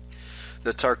 Mitanni.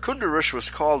 That Tarkundarush was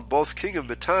called both king of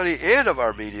Mitanni and of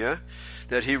Armenia,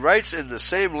 that he writes in the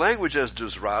same language as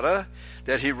Dusrata,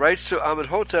 that he writes to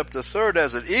Amenhotep III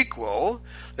as an equal,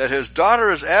 that his daughter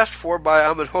is asked for by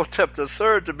Amenhotep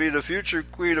III to be the future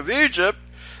queen of Egypt,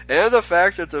 and the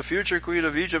fact that the future queen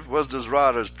of Egypt was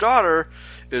Dusrata's daughter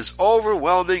is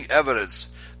overwhelming evidence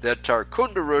that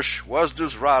Tarkundarush was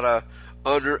Dusrata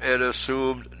under an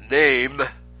assumed name.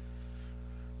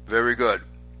 Very good.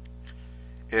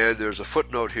 And there's a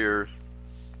footnote here.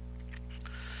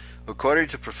 According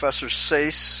to Professor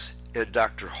Sayce and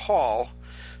Dr. Hall,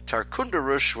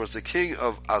 Tarkundarush was the king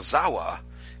of Azawa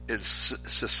in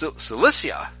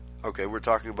Cilicia. Okay, we're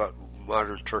talking about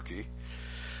modern Turkey.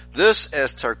 This,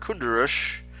 as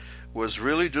Tarkundarush was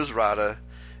really Dusrata,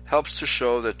 helps to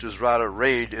show that Dusrata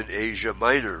reigned in Asia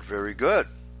Minor. Very good.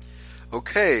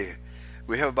 Okay,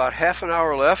 we have about half an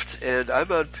hour left, and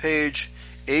I'm on page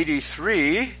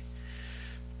 83,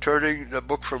 turning the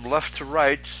book from left to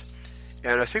right,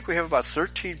 and I think we have about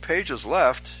 13 pages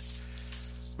left.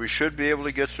 We should be able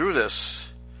to get through this.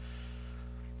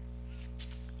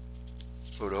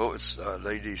 Oh no, it's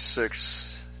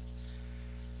 96.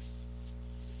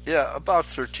 Yeah, about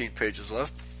 13 pages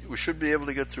left. We should be able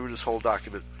to get through this whole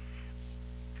document.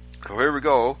 So here we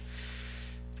go.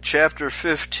 Chapter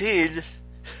 15,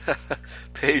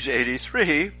 page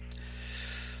 83.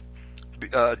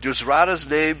 Dusrata's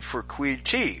name for Queen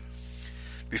T.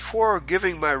 Before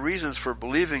giving my reasons for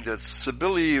believing that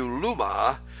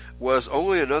Sibiliuluma was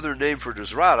only another name for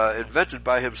Dusrata, invented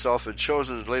by himself and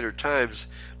chosen in later times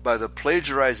by the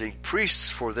plagiarizing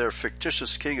priests for their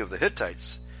fictitious king of the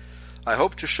Hittites, I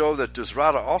hope to show that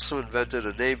Dusrata also invented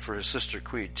a name for his sister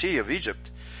Queen T of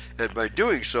Egypt, and by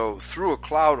doing so threw a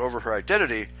cloud over her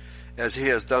identity as he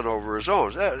has done over his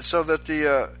own, so that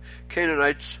the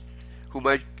Canaanites who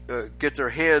might get their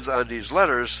hands on these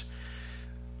letters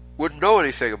wouldn't know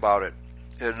anything about it,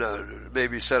 and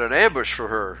maybe set an ambush for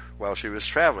her while she was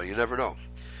traveling. You never know.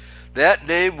 That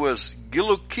name was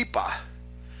Gilukhipa,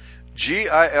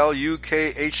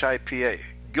 Gilukhipa,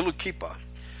 Gilukhipa,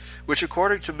 which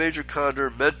according to Major Condor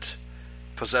meant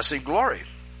possessing glory.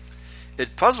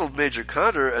 It puzzled Major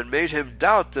Condor and made him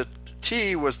doubt that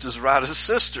T was Dusrata's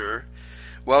sister,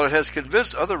 while it has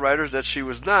convinced other writers that she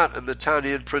was not a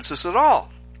Mitannian princess at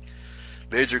all.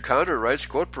 Major Condor writes,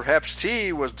 quote, perhaps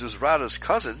T was Dusrata's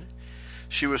cousin.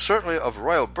 She was certainly of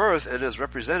royal birth and is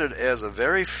represented as a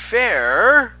very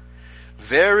fair,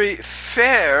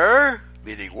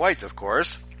 meaning white, of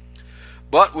course,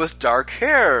 but with dark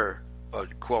hair,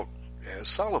 unquote, as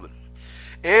Solomon.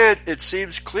 And it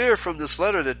seems clear from this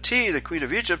letter that T, the Queen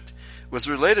of Egypt, was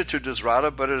related to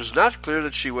Dusrata, but it is not clear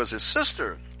that she was his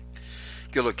sister.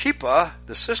 Gilukipa,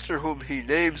 the sister whom he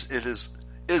names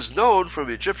is known from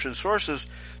Egyptian sources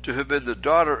to have been the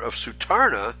daughter of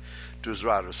Sutarna,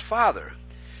 Dusrata's father,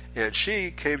 and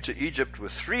she came to Egypt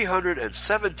with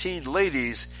 317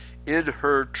 ladies in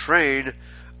her train,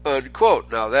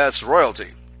 unquote. Now that's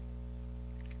royalty.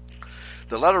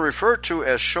 The letter referred to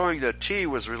as showing that T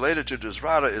was related to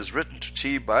Dusrata is written to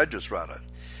T by Dusrata.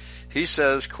 He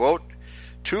says, quote,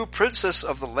 to princess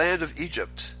of the land of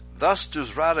Egypt, thus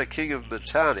Dusrata king of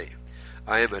Mitanni,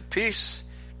 I am at peace,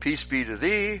 peace be to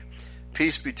thee,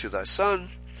 peace be to thy son,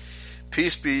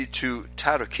 peace be to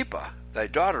Tarukipa, thy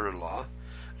daughter-in-law.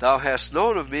 Thou hast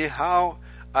known of me how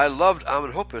I loved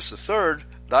Amenhotep III,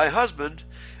 thy husband,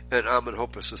 and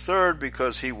Amenhotep III,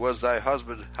 because he was thy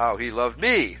husband, how he loved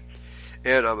me.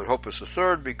 And Amenhotep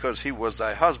III, because he was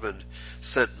thy husband,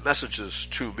 sent messages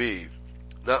to me.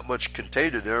 Not much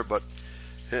contained in there, but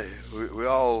hey, we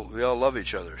all love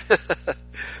each other.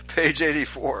 Page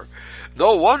 84.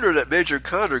 No wonder that Major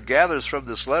Condor gathers from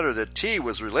this letter that T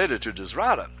was related to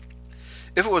Dusrata.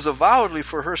 If it was avowedly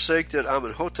for her sake that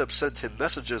Amenhotep sent him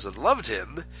messages and loved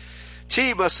him,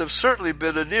 T must have certainly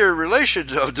been a near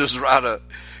relation of Dusrata.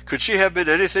 Could she have been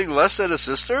anything less than a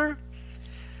sister?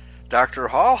 Dr.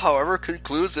 Hall, however,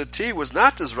 concludes that T was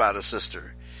not Dusrata's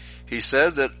sister. He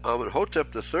says that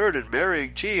Amenhotep III in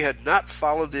marrying T had not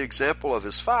followed the example of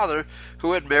his father,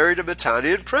 who had married a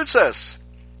Mitannian princess.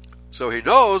 So he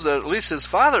knows that at least his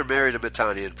father married a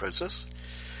Mitannian princess.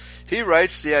 He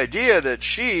writes, the idea that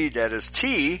she, that is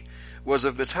T, was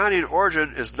of Mitannian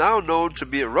origin is now known to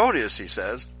be erroneous, he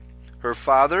says. Her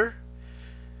father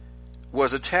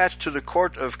was attached to the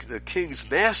court of the king's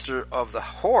master of the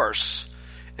horse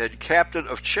and captain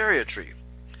of chariotry.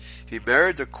 He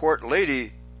married the court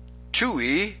lady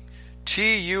Tui,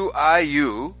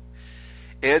 T-U-I-U,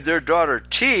 and their daughter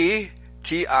T,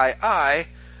 T-I-I,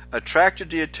 attracted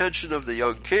the attention of the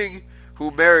young king,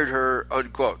 who married her,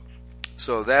 unquote.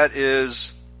 So that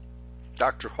is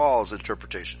Dr. Hall's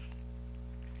interpretation.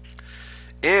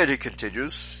 And he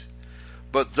continues,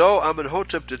 but though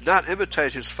Amenhotep did not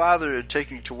imitate his father in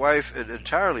taking to wife an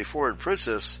entirely foreign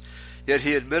princess, yet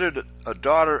he admitted a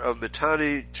daughter of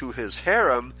Mitanni to his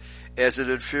harem as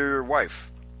an inferior wife.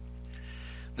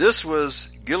 This was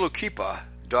Gilukipa,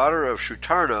 daughter of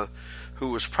Sutarna,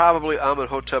 who was probably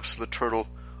Amenhotep's maternal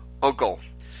uncle.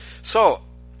 So,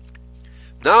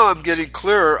 now I'm getting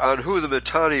clearer on who the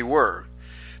Mitanni were,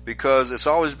 because it's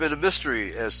always been a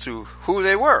mystery as to who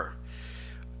they were.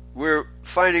 We're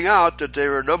finding out that they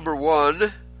were, number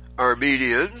one,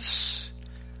 Armenians,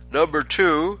 number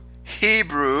two,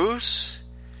 Hebrews,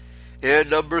 and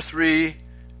number three,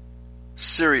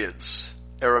 Syrians,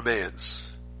 Arameans.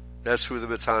 That's who the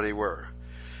Mitanni were.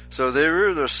 So they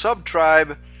were the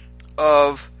sub-tribe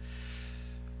of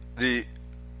the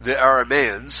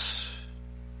Arameans,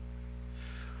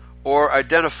 or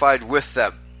identified with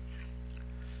them.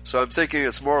 So I'm thinking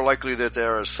it's more likely that they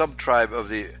are a sub-tribe of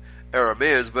the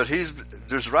Arameans, but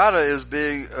Dusrata is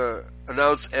being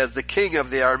announced as the king of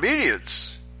the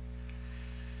Armenians.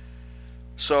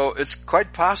 So it's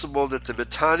quite possible that the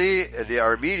Mitanni and the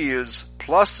Armenians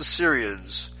plus the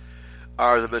Syrians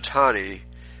are the Mitanni,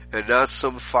 and not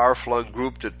some far-flung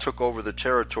group that took over the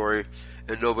territory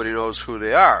and nobody knows who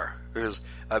they are, because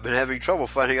I've been having trouble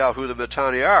finding out who the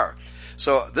Mitanni are.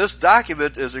 So this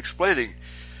document is explaining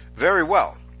very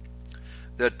well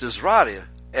that Dusrata,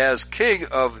 as king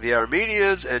of the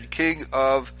Armenians and king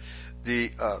of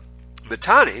the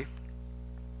Mitanni,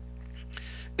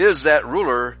 is that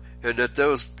ruler, and that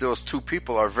those two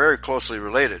people are very closely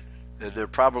related, and they're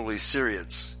probably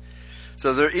Syrians.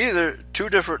 So they're either two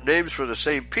different names for the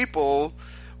same people,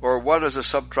 or one is a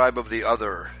sub-tribe of the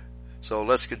other. So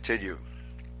let's continue.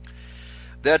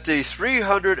 That the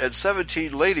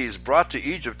 317 ladies brought to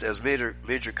Egypt, as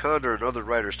Major Condor and other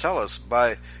writers tell us,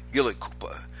 by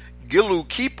Gilukipa,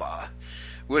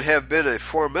 would have been a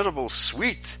formidable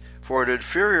suite for an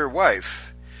inferior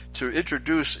wife to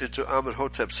introduce into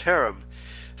Amenhotep's harem,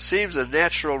 seems a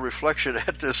natural reflection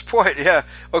at this point. Yeah,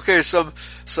 okay, some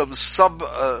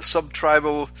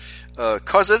sub-tribal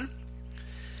cousin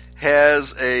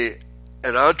has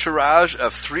an entourage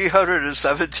of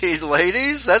 317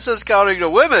 ladies. That's just counting the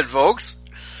women, folks,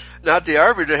 not the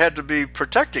army that had to be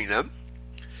protecting them.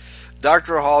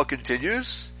 Dr. Hall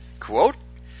continues, quote,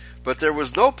 but there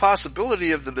was no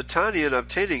possibility of the Mitannian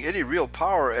obtaining any real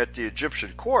power at the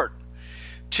Egyptian court.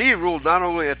 T ruled not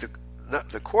only at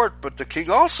the court, but the king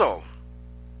also.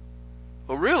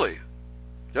 Oh, really?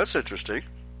 That's interesting.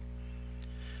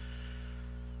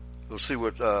 Let's see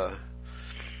what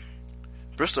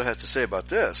Bristow has to say about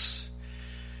this.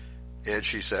 And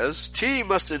she says, T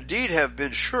must indeed have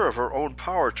been sure of her own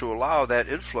power to allow that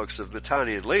influx of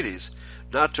Mitannian ladies,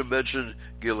 not to mention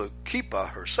Gilukipa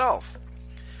herself.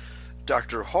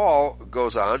 Dr. Hall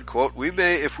goes on, quote, we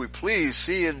may, if we please,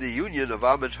 see in the union of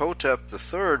Amenhotep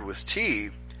III with T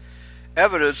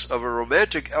evidence of a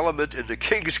romantic element in the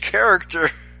king's character,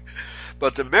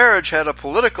 but the marriage had a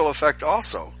political effect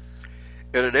also.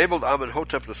 It enabled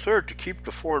Amenhotep III to keep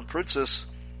the foreign princes,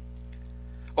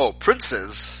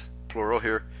 plural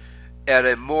here, at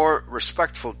a more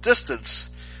respectful distance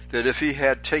than if he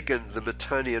had taken the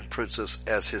Mitannian princess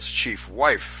as his chief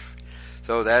wife.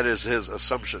 So that is his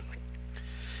assumption.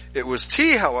 It was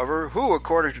T, however, who,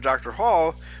 according to Dr.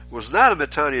 Hall, was not a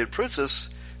Mitannian princess,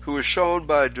 who is shown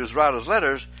by Dusrata's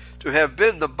letters to have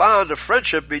been the bond of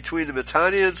friendship between the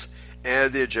Mitannians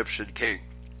and the Egyptian king.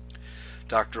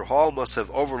 Dr. Hall must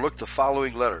have overlooked the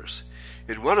following letters.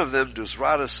 In one of them,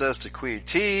 Dusrata says to Queen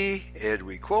T, and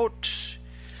we quote,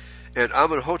 and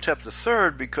Amenhotep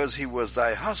III, because he was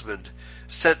thy husband,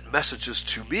 sent messages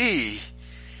to me.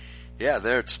 Yeah,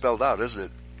 there it's spelled out, isn't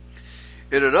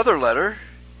it? In another letter,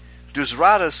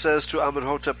 Dusrata says to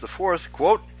Amenhotep IV,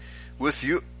 quote, with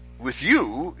you,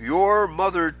 your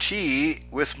mother T,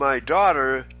 with my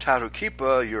daughter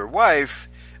Tatukipa, your wife,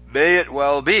 may it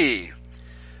well be.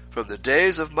 From the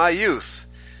days of my youth,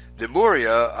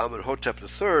 Nemuria, Amenhotep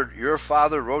III, your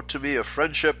father wrote to me of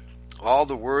friendship, all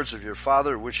the words of your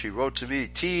father which he wrote to me,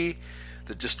 T,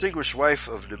 the distinguished wife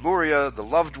of Nemuria, the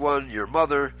loved one, your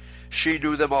mother, she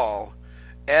knew them all.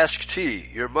 Ask T,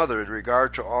 your mother, in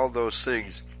regard to all those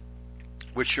things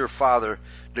which your father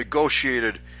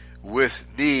negotiated with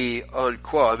me,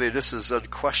 unquote. I mean, this is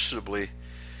unquestionably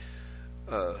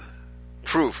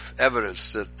proof,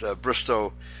 evidence that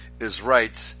Bristow is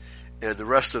right and the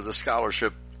rest of the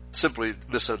scholarship simply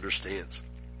misunderstands.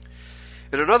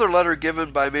 In another letter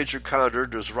given by Major Condor,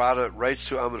 Dusrata writes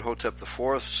to Amenhotep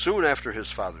IV soon after his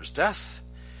father's death,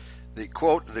 the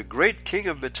quote, the great king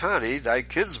of Mitanni, thy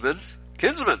kinsman,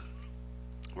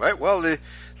 right? Well,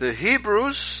 the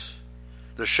Hebrews,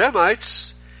 the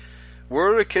Shemites,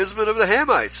 were the kinsmen of the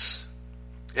Hamites.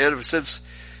 And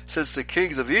since the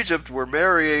kings of Egypt were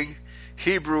marrying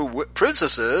Hebrew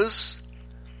princesses,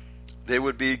 they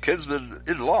would be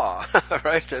kinsmen-in-law,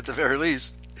 right, at the very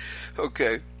least.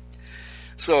 Okay.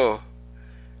 So,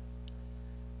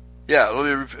 yeah,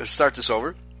 let me start this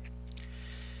over.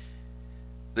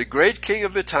 The great king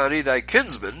of Mitanni, thy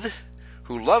kinsman,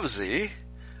 who loves thee,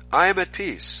 I am at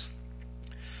peace.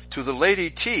 To the lady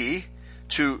T,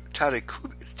 to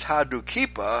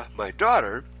Tadukipa, my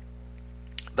daughter,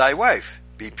 thy wife,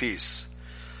 be peace.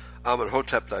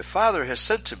 Amenhotep, thy father, has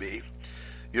sent to me.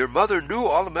 Your mother knew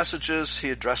all the messages he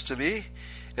addressed to me,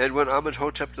 and when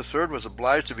Amenhotep III was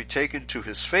obliged to be taken to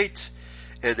his fate,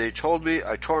 and they told me,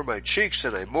 I tore my cheeks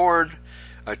and I mourned.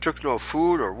 I took no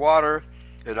food or water,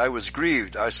 and I was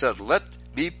grieved. I said, let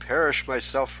me perish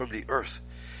myself from the earth,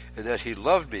 and that he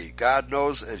loved me, God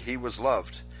knows, and he was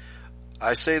loved.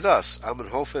 I say thus,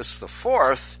 Amenhotep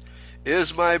IV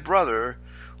is my brother,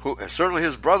 who certainly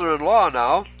his brother-in-law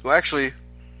now, who actually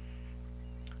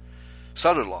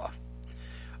son-in-law.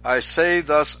 I say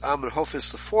thus, Amenhotep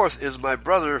IV is my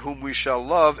brother, whom we shall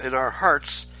love in our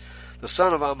hearts, the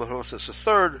son of Amenhotep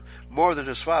III, more than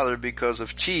his father, because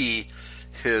of T,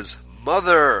 his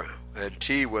mother, and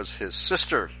T was his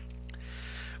sister.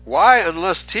 Why,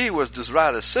 unless T was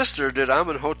Dusrata's sister, did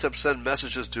Amenhotep send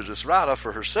messages to Dusrata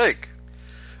for her sake?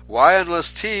 Why,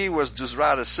 unless T was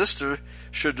Dusrata's sister,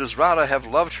 should Dusrata have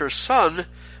loved her son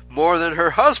more than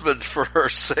her husband for her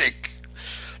sake?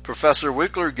 Professor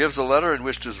Winkler gives a letter in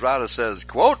which Dusrata says,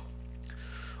 quote,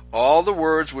 all the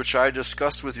words which I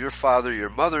discussed with your father,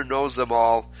 your mother knows them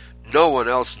all. No one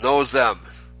else knows them.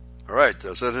 All right,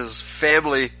 so this is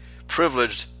family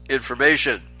privileged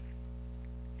information.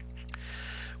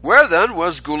 Where then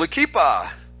was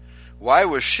Gilukipa? Why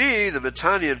was she, the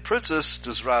Mitannian princess,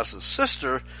 Dusrata's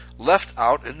sister, left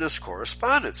out in this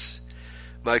correspondence?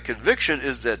 My conviction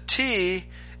is that T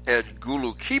and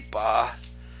Gilukipa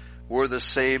were the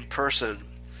same person,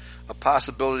 a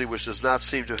possibility which does not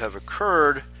seem to have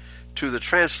occurred to the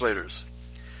translators.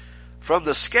 From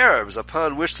the scarabs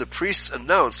upon which the priests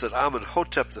announced that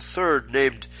Amenhotep III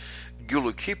named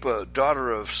Gilukipa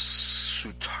daughter of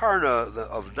Sutarna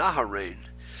of Naharain,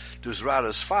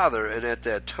 Dusrata's father, and at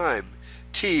that time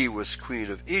T was queen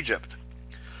of Egypt.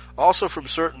 Also from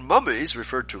certain mummies,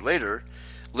 referred to later,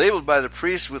 labeled by the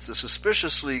priests with the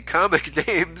suspiciously comic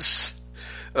names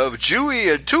of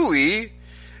Jewy and Tui,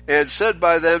 and said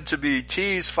by them to be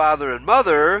T's father and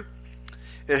mother,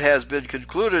 it has been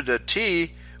concluded that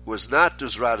T was not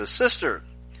Dusrata's sister.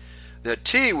 That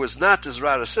T was not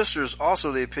Dusrata's sister is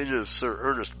also the opinion of Sir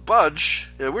Ernest Budge,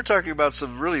 and we're talking about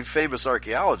some really famous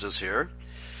archaeologists here.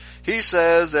 He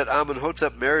says that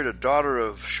Amenhotep married a daughter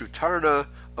of Shutarna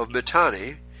of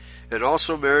Mitanni, and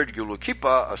also married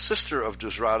Gulukipa, a sister of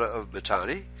Dusrata of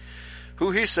Mitanni,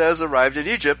 who he says arrived in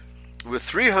Egypt with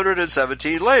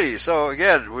 317 ladies. So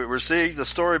again, we're seeing the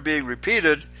story being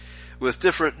repeated with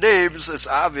different names. It's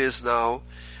obvious now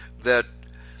that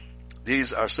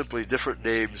these are simply different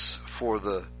names for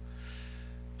the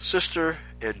sister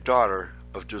and daughter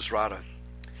of Dusrata.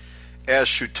 As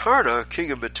Shutarna, king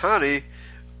of Mitanni,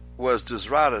 was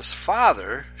Dusrata's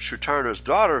father, Shutarna's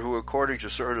daughter, who according to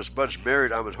Sir Ernest Budge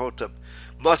married Amenhotep,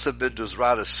 must have been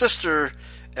Dusrata's sister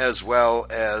as well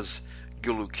as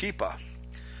Gulukipa.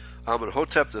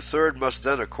 Amenhotep III must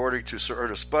then, according to Sir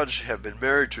Ernest Budge, have been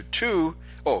married to two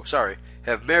of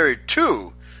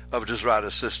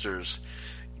Dusrata's sisters,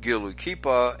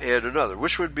 Gulukipa and another,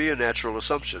 which would be a natural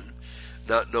assumption,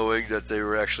 not knowing that they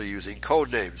were actually using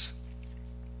code names.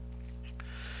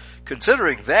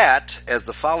 Considering that, as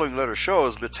the following letter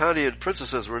shows, Mitannian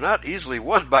princesses were not easily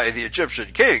won by the Egyptian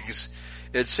kings,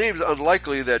 it seems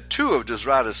unlikely that two of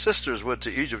Dusrata's sisters went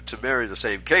to Egypt to marry the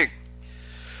same king.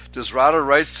 Dusrata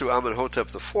writes to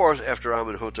Amenhotep IV after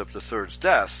Amenhotep III's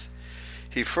death.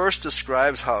 He first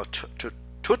describes how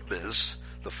Thutmose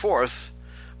IV,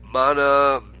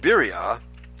 Manabiria,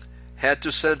 had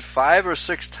to send 5 or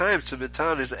 6 times to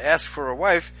Mitanni to ask for a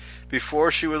wife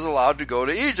before she was allowed to go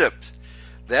to Egypt.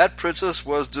 That princess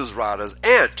was Dusrata's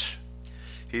aunt.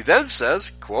 He then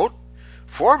says, quote,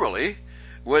 formerly,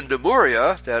 when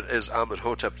Lemuria, that is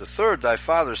Amenhotep III, thy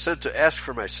father, sent to ask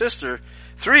for my sister,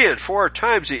 3 and 4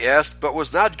 times he asked, but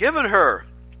was not given her.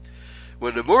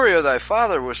 When Lemuria, thy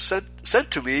father, was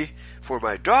sent to me for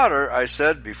my daughter, I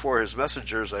said, before his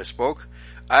messengers I spoke,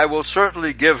 I will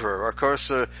certainly give her. Of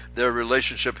course, their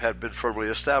relationship had been firmly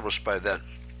established by then.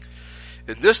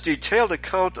 In this detailed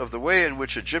account of the way in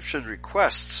which Egyptian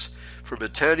requests for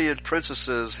Mitannian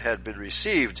princesses had been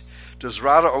received,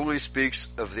 Dusrata only speaks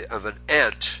of an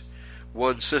aunt,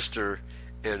 one sister,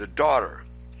 and a daughter.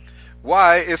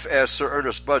 Why, if, as Sir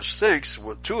Ernest Budge thinks,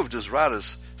 2 of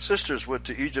Dusrata's sisters went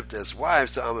to Egypt as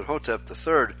wives to Amenhotep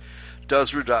III,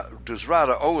 does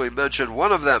Dusrata only mention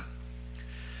one of them?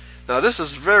 Now this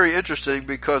is very interesting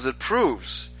because it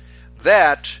proves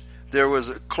that there was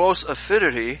a close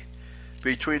affinity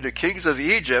between the kings of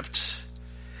Egypt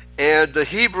and the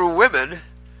Hebrew women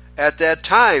at that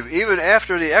time, even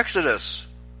after the Exodus.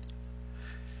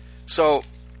 So,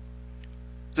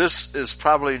 this is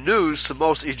probably news to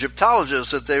most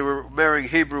Egyptologists that they were marrying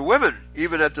Hebrew women,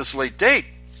 even at this late date.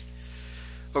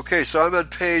 Okay, so I'm on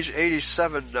page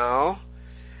 87 now,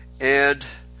 and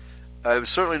I'm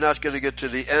certainly not going to get to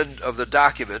the end of the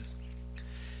document,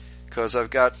 because I've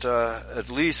got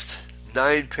at least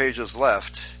 9 pages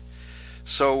left.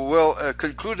 So we'll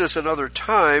conclude this another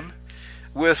time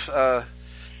with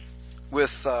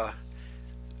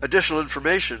additional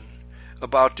information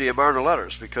about the Amarna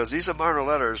letters, because these Amarna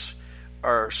letters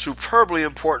are superbly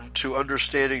important to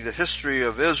understanding the history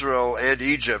of Israel and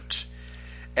Egypt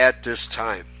at this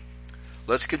time.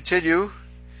 Let's continue.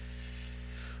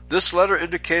 This letter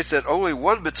indicates that only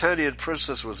one Mitannian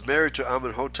princess was married to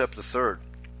Amenhotep III.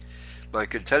 My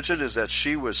contention is that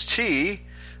she was T,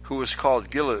 who was called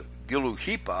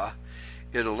Gulukipa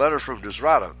in a letter from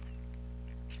Dusrata.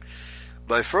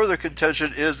 My further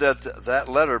contention is that that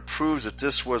letter proves that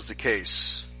this was the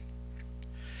case.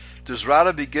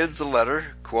 Dusrata begins the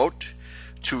letter, quote,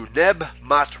 to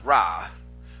Neb-Mat-Ra,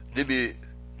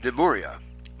 Lemuria,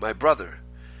 my brother,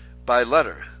 by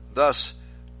letter, thus,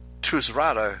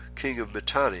 Dusrata, king of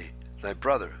Mitanni, thy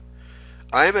brother.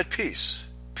 I am at peace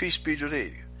be to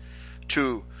thee.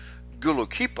 To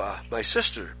Gulukipa, my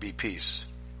sister, be peace.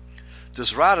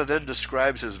 Dusrata then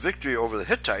describes his victory over the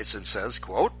Hittites and says,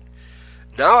 quote,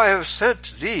 now I have sent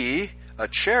thee a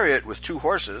chariot with 2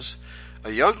 horses, a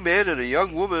young man and a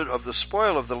young woman of the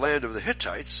spoil of the land of the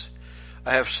Hittites.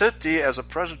 I have sent thee as a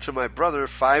present to my brother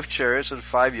 5 chariots and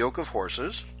 5 yoke of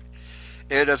horses,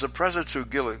 and as a present to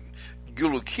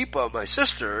Gulukipa, my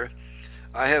sister,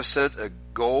 I have sent a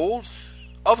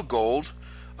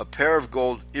pair of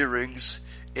gold earrings,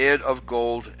 and of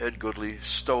gold and goodly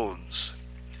stones.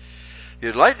 The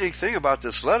enlightening thing about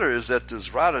this letter is that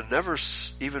Dusrata never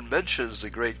even mentions the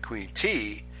great Queen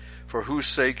T, for whose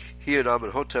sake he and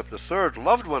Amenhotep III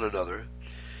loved one another,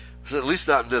 at least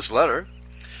not in this letter,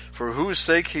 for whose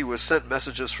sake he was sent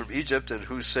messages from Egypt, and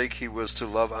whose sake he was to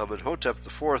love Amenhotep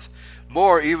IV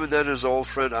more even than his old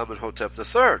friend Amenhotep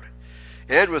III,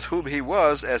 and with whom he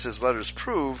was, as his letters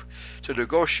prove, to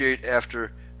negotiate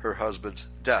after her husband's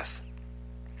death.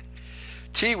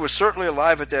 T was certainly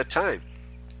alive at that time.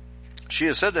 She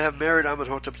is said to have married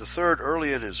Amenhotep III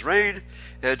early in his reign,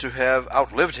 and to have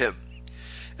outlived him.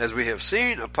 As we have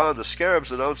seen, upon the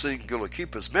scarabs announcing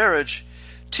Gilukhipa's marriage,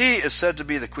 T is said to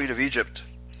be the queen of Egypt.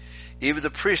 Even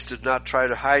the priests did not try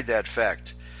to hide that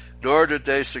fact, nor did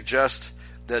they suggest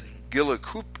that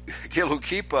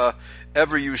Gilukhipa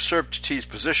ever usurped T's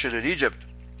position in Egypt.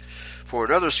 For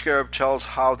another scarab tells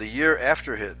how the year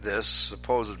after this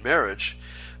supposed marriage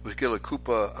with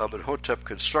Gilukhipa, Amenhotep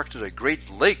constructed a great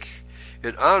lake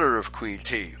in honor of Queen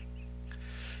T.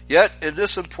 Yet, in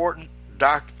this important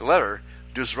letter,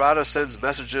 Dusrata sends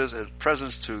messages and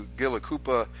presents to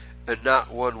Gilukhipa and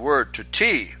not one word to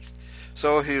T.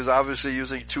 So he is obviously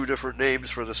using two different names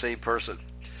for the same person.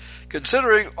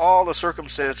 Considering all the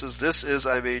circumstances, this is,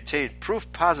 I maintain, proof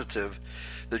positive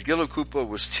that Gilukhipa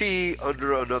was T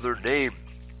under another name.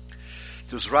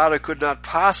 Dusrata could not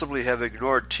possibly have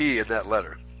ignored T in that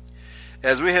letter.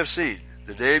 As we have seen,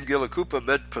 the name Gilukhipa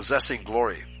meant possessing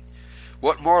glory.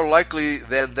 What more likely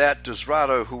than that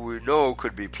Dusrata, who we know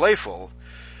could be playful,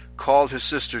 called his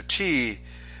sister T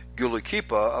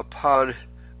Gilukhipa upon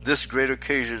this great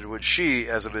occasion when she,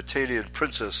 as a Mitannian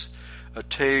princess,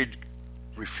 attained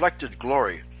reflected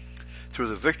glory through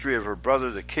the victory of her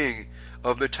brother, the king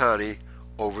of Mitanni,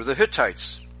 over the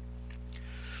Hittites.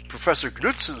 Professor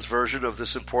Knudsen's version of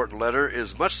this important letter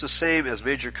is much the same as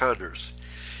Major Konder's.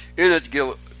 In it,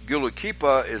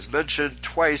 Gilukhipa is mentioned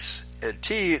twice and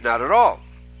T not at all.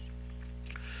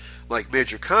 Like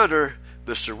Major Konder,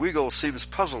 Mr. Weigel seems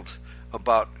puzzled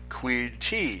about Queen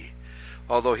T,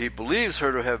 although he believes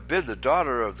her to have been the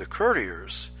daughter of the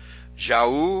courtiers,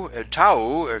 Jau and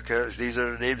Tau, because these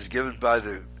are the names given by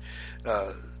the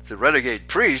renegade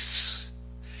priests,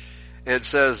 and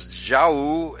says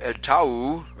Jau and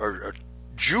Tau, or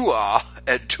Jua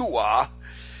and Tua,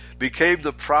 became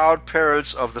the proud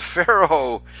parents of the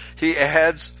Pharaoh. He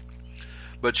adds,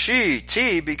 but she,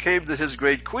 T, became his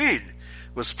great queen,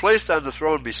 was placed on the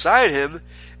throne beside him,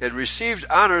 and received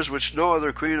honors which no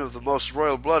other queen of the most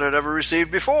royal blood had ever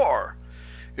received before.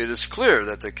 It is clear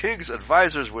that the king's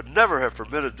advisers would never have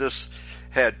permitted this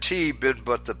had T been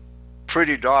but the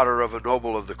pretty daughter of a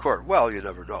noble of the court. Well, you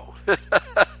never know.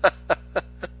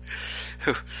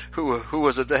 who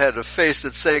was it that had a face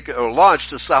that sank or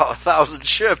launched 1,000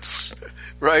 ships,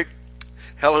 right?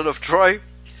 Helen of Troy?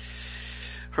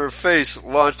 Her face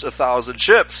launched 1,000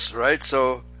 ships, right?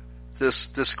 So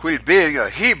this queen, being a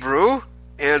Hebrew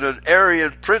and an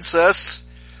Aryan princess,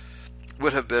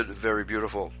 would have been very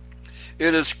beautiful.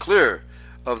 It is clear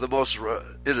that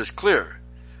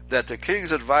the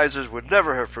king's advisers would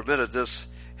never have permitted this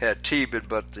had T been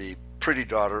but the pretty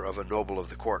daughter of a noble of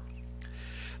the court.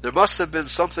 There must have been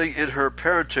something in her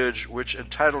parentage which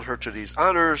entitled her to these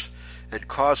honors and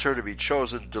caused her to be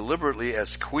chosen deliberately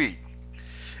as queen.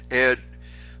 And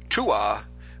Tua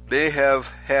may have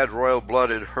had royal blood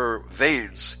in her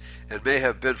veins, and may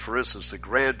have been, for instance, the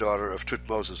granddaughter of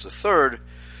Thutmose III,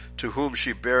 to whom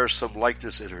she bears some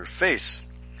likeness in her face.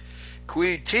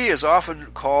 Queen T is often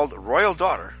called royal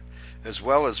daughter, as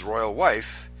well as royal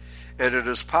wife, and it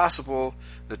is possible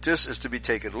that this is to be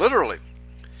taken literally.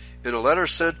 In a letter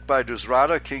sent by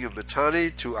Dusrata, king of Mitanni,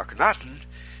 to Akhenaten,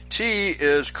 T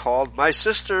is called my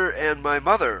sister and my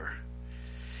mother.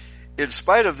 In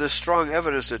spite of this strong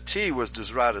evidence that T was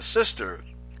Dusrata's sister,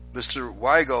 Mr.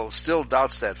 Weigel still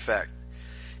doubts that fact.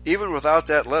 Even without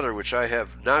that letter, which I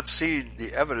have not seen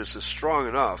the evidence is strong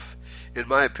enough, in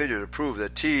my opinion, to prove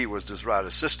that T was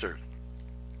Dusrata's sister.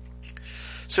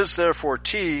 Since, therefore,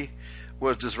 T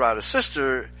was Dusrata's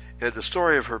sister, and the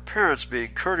story of her parents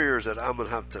being courtiers at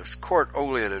Amenhotep's court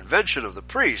only an invention of the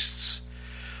priests,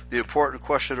 the important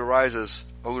question arises,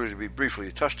 only to be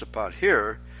briefly touched upon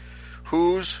here,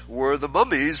 whose were the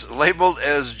mummies labeled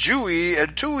as Jewy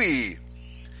and Tui?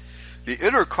 The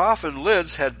inner coffin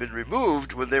lids had been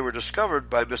removed when they were discovered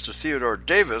by Mr. Theodore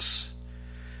Davis,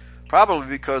 probably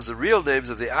because the real names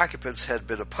of the occupants had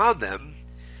been upon them.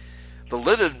 The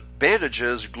linen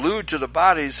bandages glued to the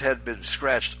bodies had been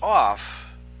scratched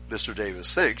off, Mr.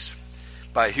 Davis thinks,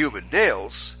 by human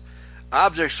nails.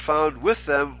 Objects found with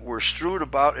them were strewn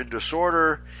about in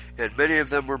disorder, and many of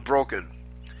them were broken.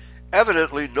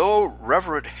 Evidently, no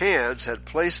reverent hands had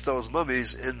placed those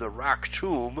mummies in the rock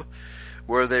tomb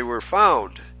where they were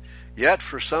found. Yet,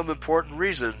 for some important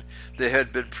reason, they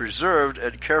had been preserved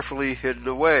and carefully hidden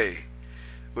away,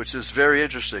 which is very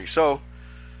interesting. So,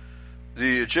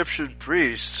 the Egyptian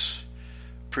priests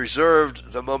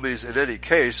preserved the mummies in any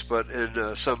case, but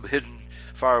in some hidden,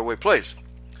 faraway place.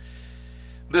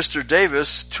 Mr.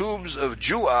 Davis, Tombs of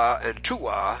Jua and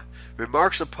Tuwa,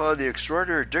 remarks upon the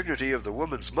extraordinary dignity of the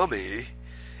woman's mummy,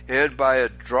 and by a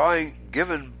drawing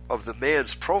given of the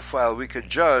man's profile we can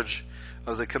judge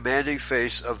of the commanding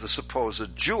face of the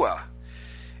supposed Jua.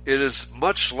 It is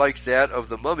much like that of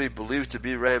the mummy believed to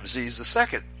be Ramses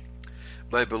II.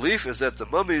 My belief is that the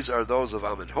mummies are those of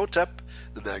Amenhotep,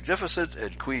 the Magnificent,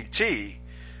 and Queen T,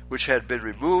 which had been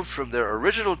removed from their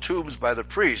original tombs by the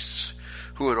priests,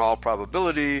 who in all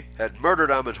probability had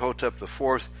murdered Amenhotep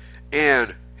IV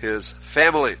and his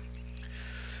family.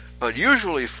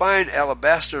 Unusually fine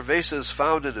alabaster vases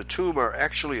found in a tomb are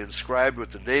actually inscribed with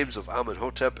the names of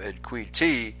Amenhotep and Queen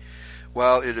T,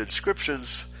 while in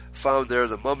inscriptions found there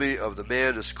the mummy of the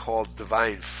man is called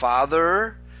Divine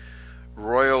Father,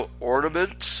 Royal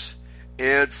Ornament,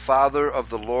 and Father of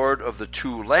the Lord of the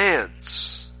Two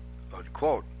Lands.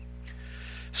 Unquote.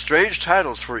 Strange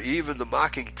titles for even the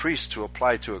mocking priest to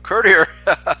apply to a courtier.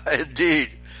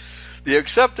 Indeed. The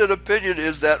accepted opinion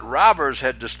is that robbers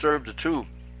had disturbed the tomb.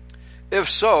 If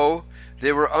so,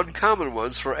 they were uncommon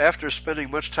ones, for after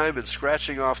spending much time in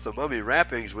scratching off the mummy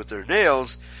wrappings with their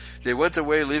nails, they went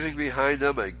away leaving behind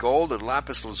them a gold and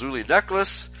lapis lazuli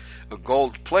necklace, a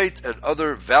gold plate, and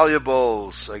other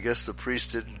valuables. I guess the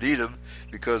priest didn't need them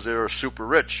because they were super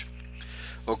rich.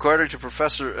 According to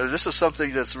Professor, and this is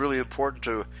something that's really important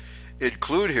to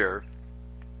include here,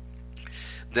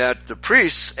 that the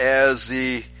priests, as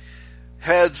the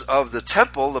heads of the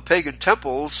temple, the pagan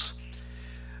temples,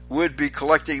 would be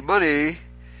collecting money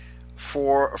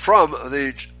from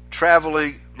the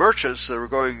traveling merchants that were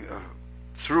going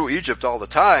through Egypt all the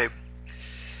time,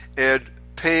 and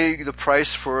paying the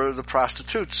price for the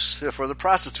prostitutes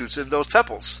in those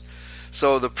temples.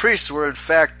 So the priests were in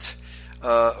fact,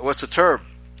 what's the term?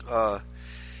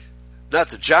 Not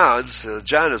the Johns.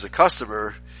 John is a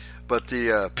customer, but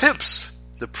the pimps.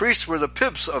 The priests were the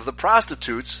pimps of the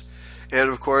prostitutes, and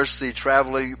of course the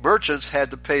traveling merchants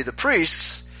had to pay the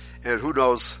priests, and who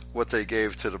knows what they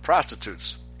gave to the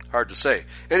prostitutes. Hard to say.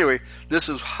 Anyway, this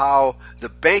is how the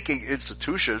banking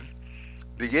institution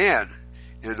began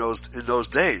in those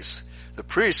days. The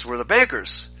priests were the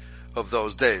bankers of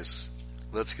those days.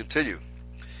 Let's continue.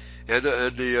 And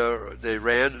they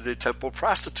ran the temple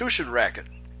prostitution racket.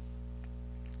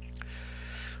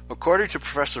 According to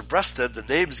Professor Breasted, the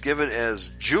names given as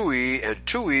Jui and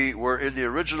Tui were in the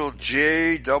original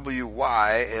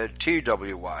JWY and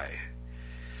TWY.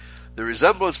 The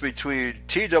resemblance between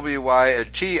TWY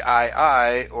and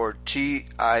TII or TEIE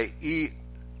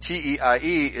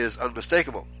is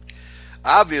unmistakable.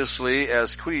 Obviously,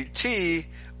 as Queen T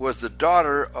was the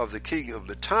daughter of the king of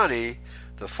Mitanni,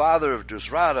 the father of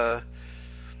Dusrata,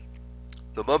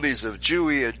 the mummies of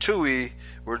Jui and Tui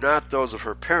were not those of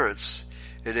her parents,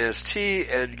 and as T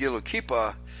and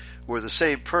Gilukipa were the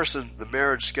same person, the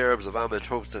marriage scarabs of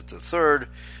Amenhotep III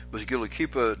with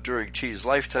Gilukipa during T's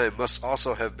lifetime must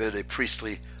also have been a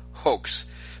priestly hoax.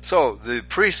 So the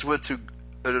priests went to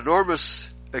an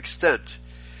enormous extent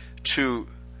to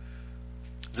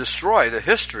destroy the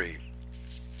history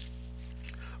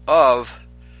of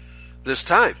this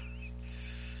time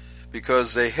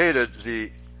because they hated the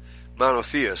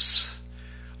monotheists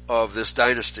of this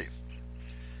dynasty.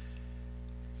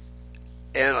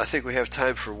 And I think we have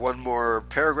time for one more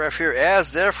paragraph here.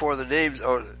 As therefore the names,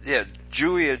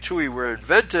 Jui and Tui were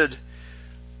invented.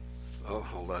 Oh,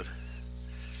 hold on.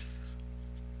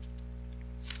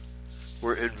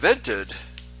 Were invented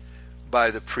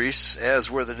by the priests, as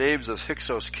were the names of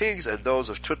Hyksos kings and those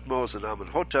of Thutmose and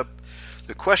Amenhotep.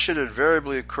 The question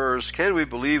invariably occurs, can we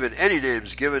believe in any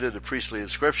names given in the priestly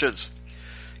inscriptions?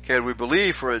 Can we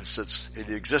believe, for instance, in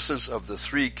the existence of the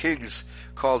three kings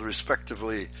called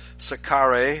respectively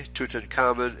Saqqara,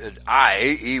 Tutankhamun, and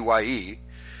Eye,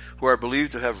 who are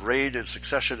believed to have reigned in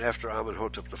succession after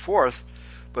Amenhotep IV,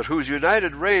 but whose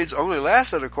united reigns only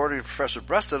lasted, according to Professor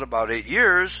Breasted, about 8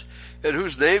 years, and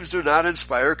whose names do not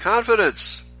inspire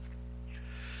confidence?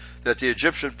 That the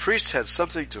Egyptian priests had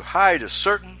something to hide is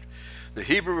certain. The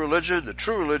Hebrew religion, the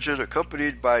true religion,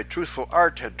 accompanied by truthful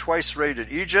art, had twice reigned in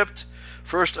Egypt,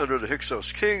 first under the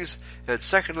Hyksos kings, and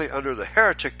secondly under the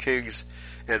heretic kings,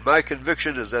 and my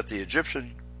conviction is that the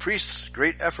Egyptian priests'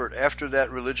 great effort after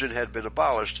that religion had been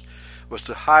abolished was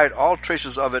to hide all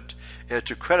traces of it and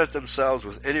to credit themselves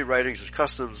with any writings and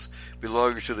customs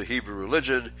belonging to the Hebrew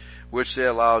religion, which they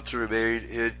allowed to remain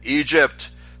in Egypt.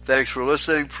 Thanks for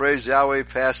listening. Praise Yahweh.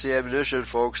 Pass the ammunition,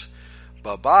 folks.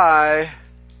 Bye-bye.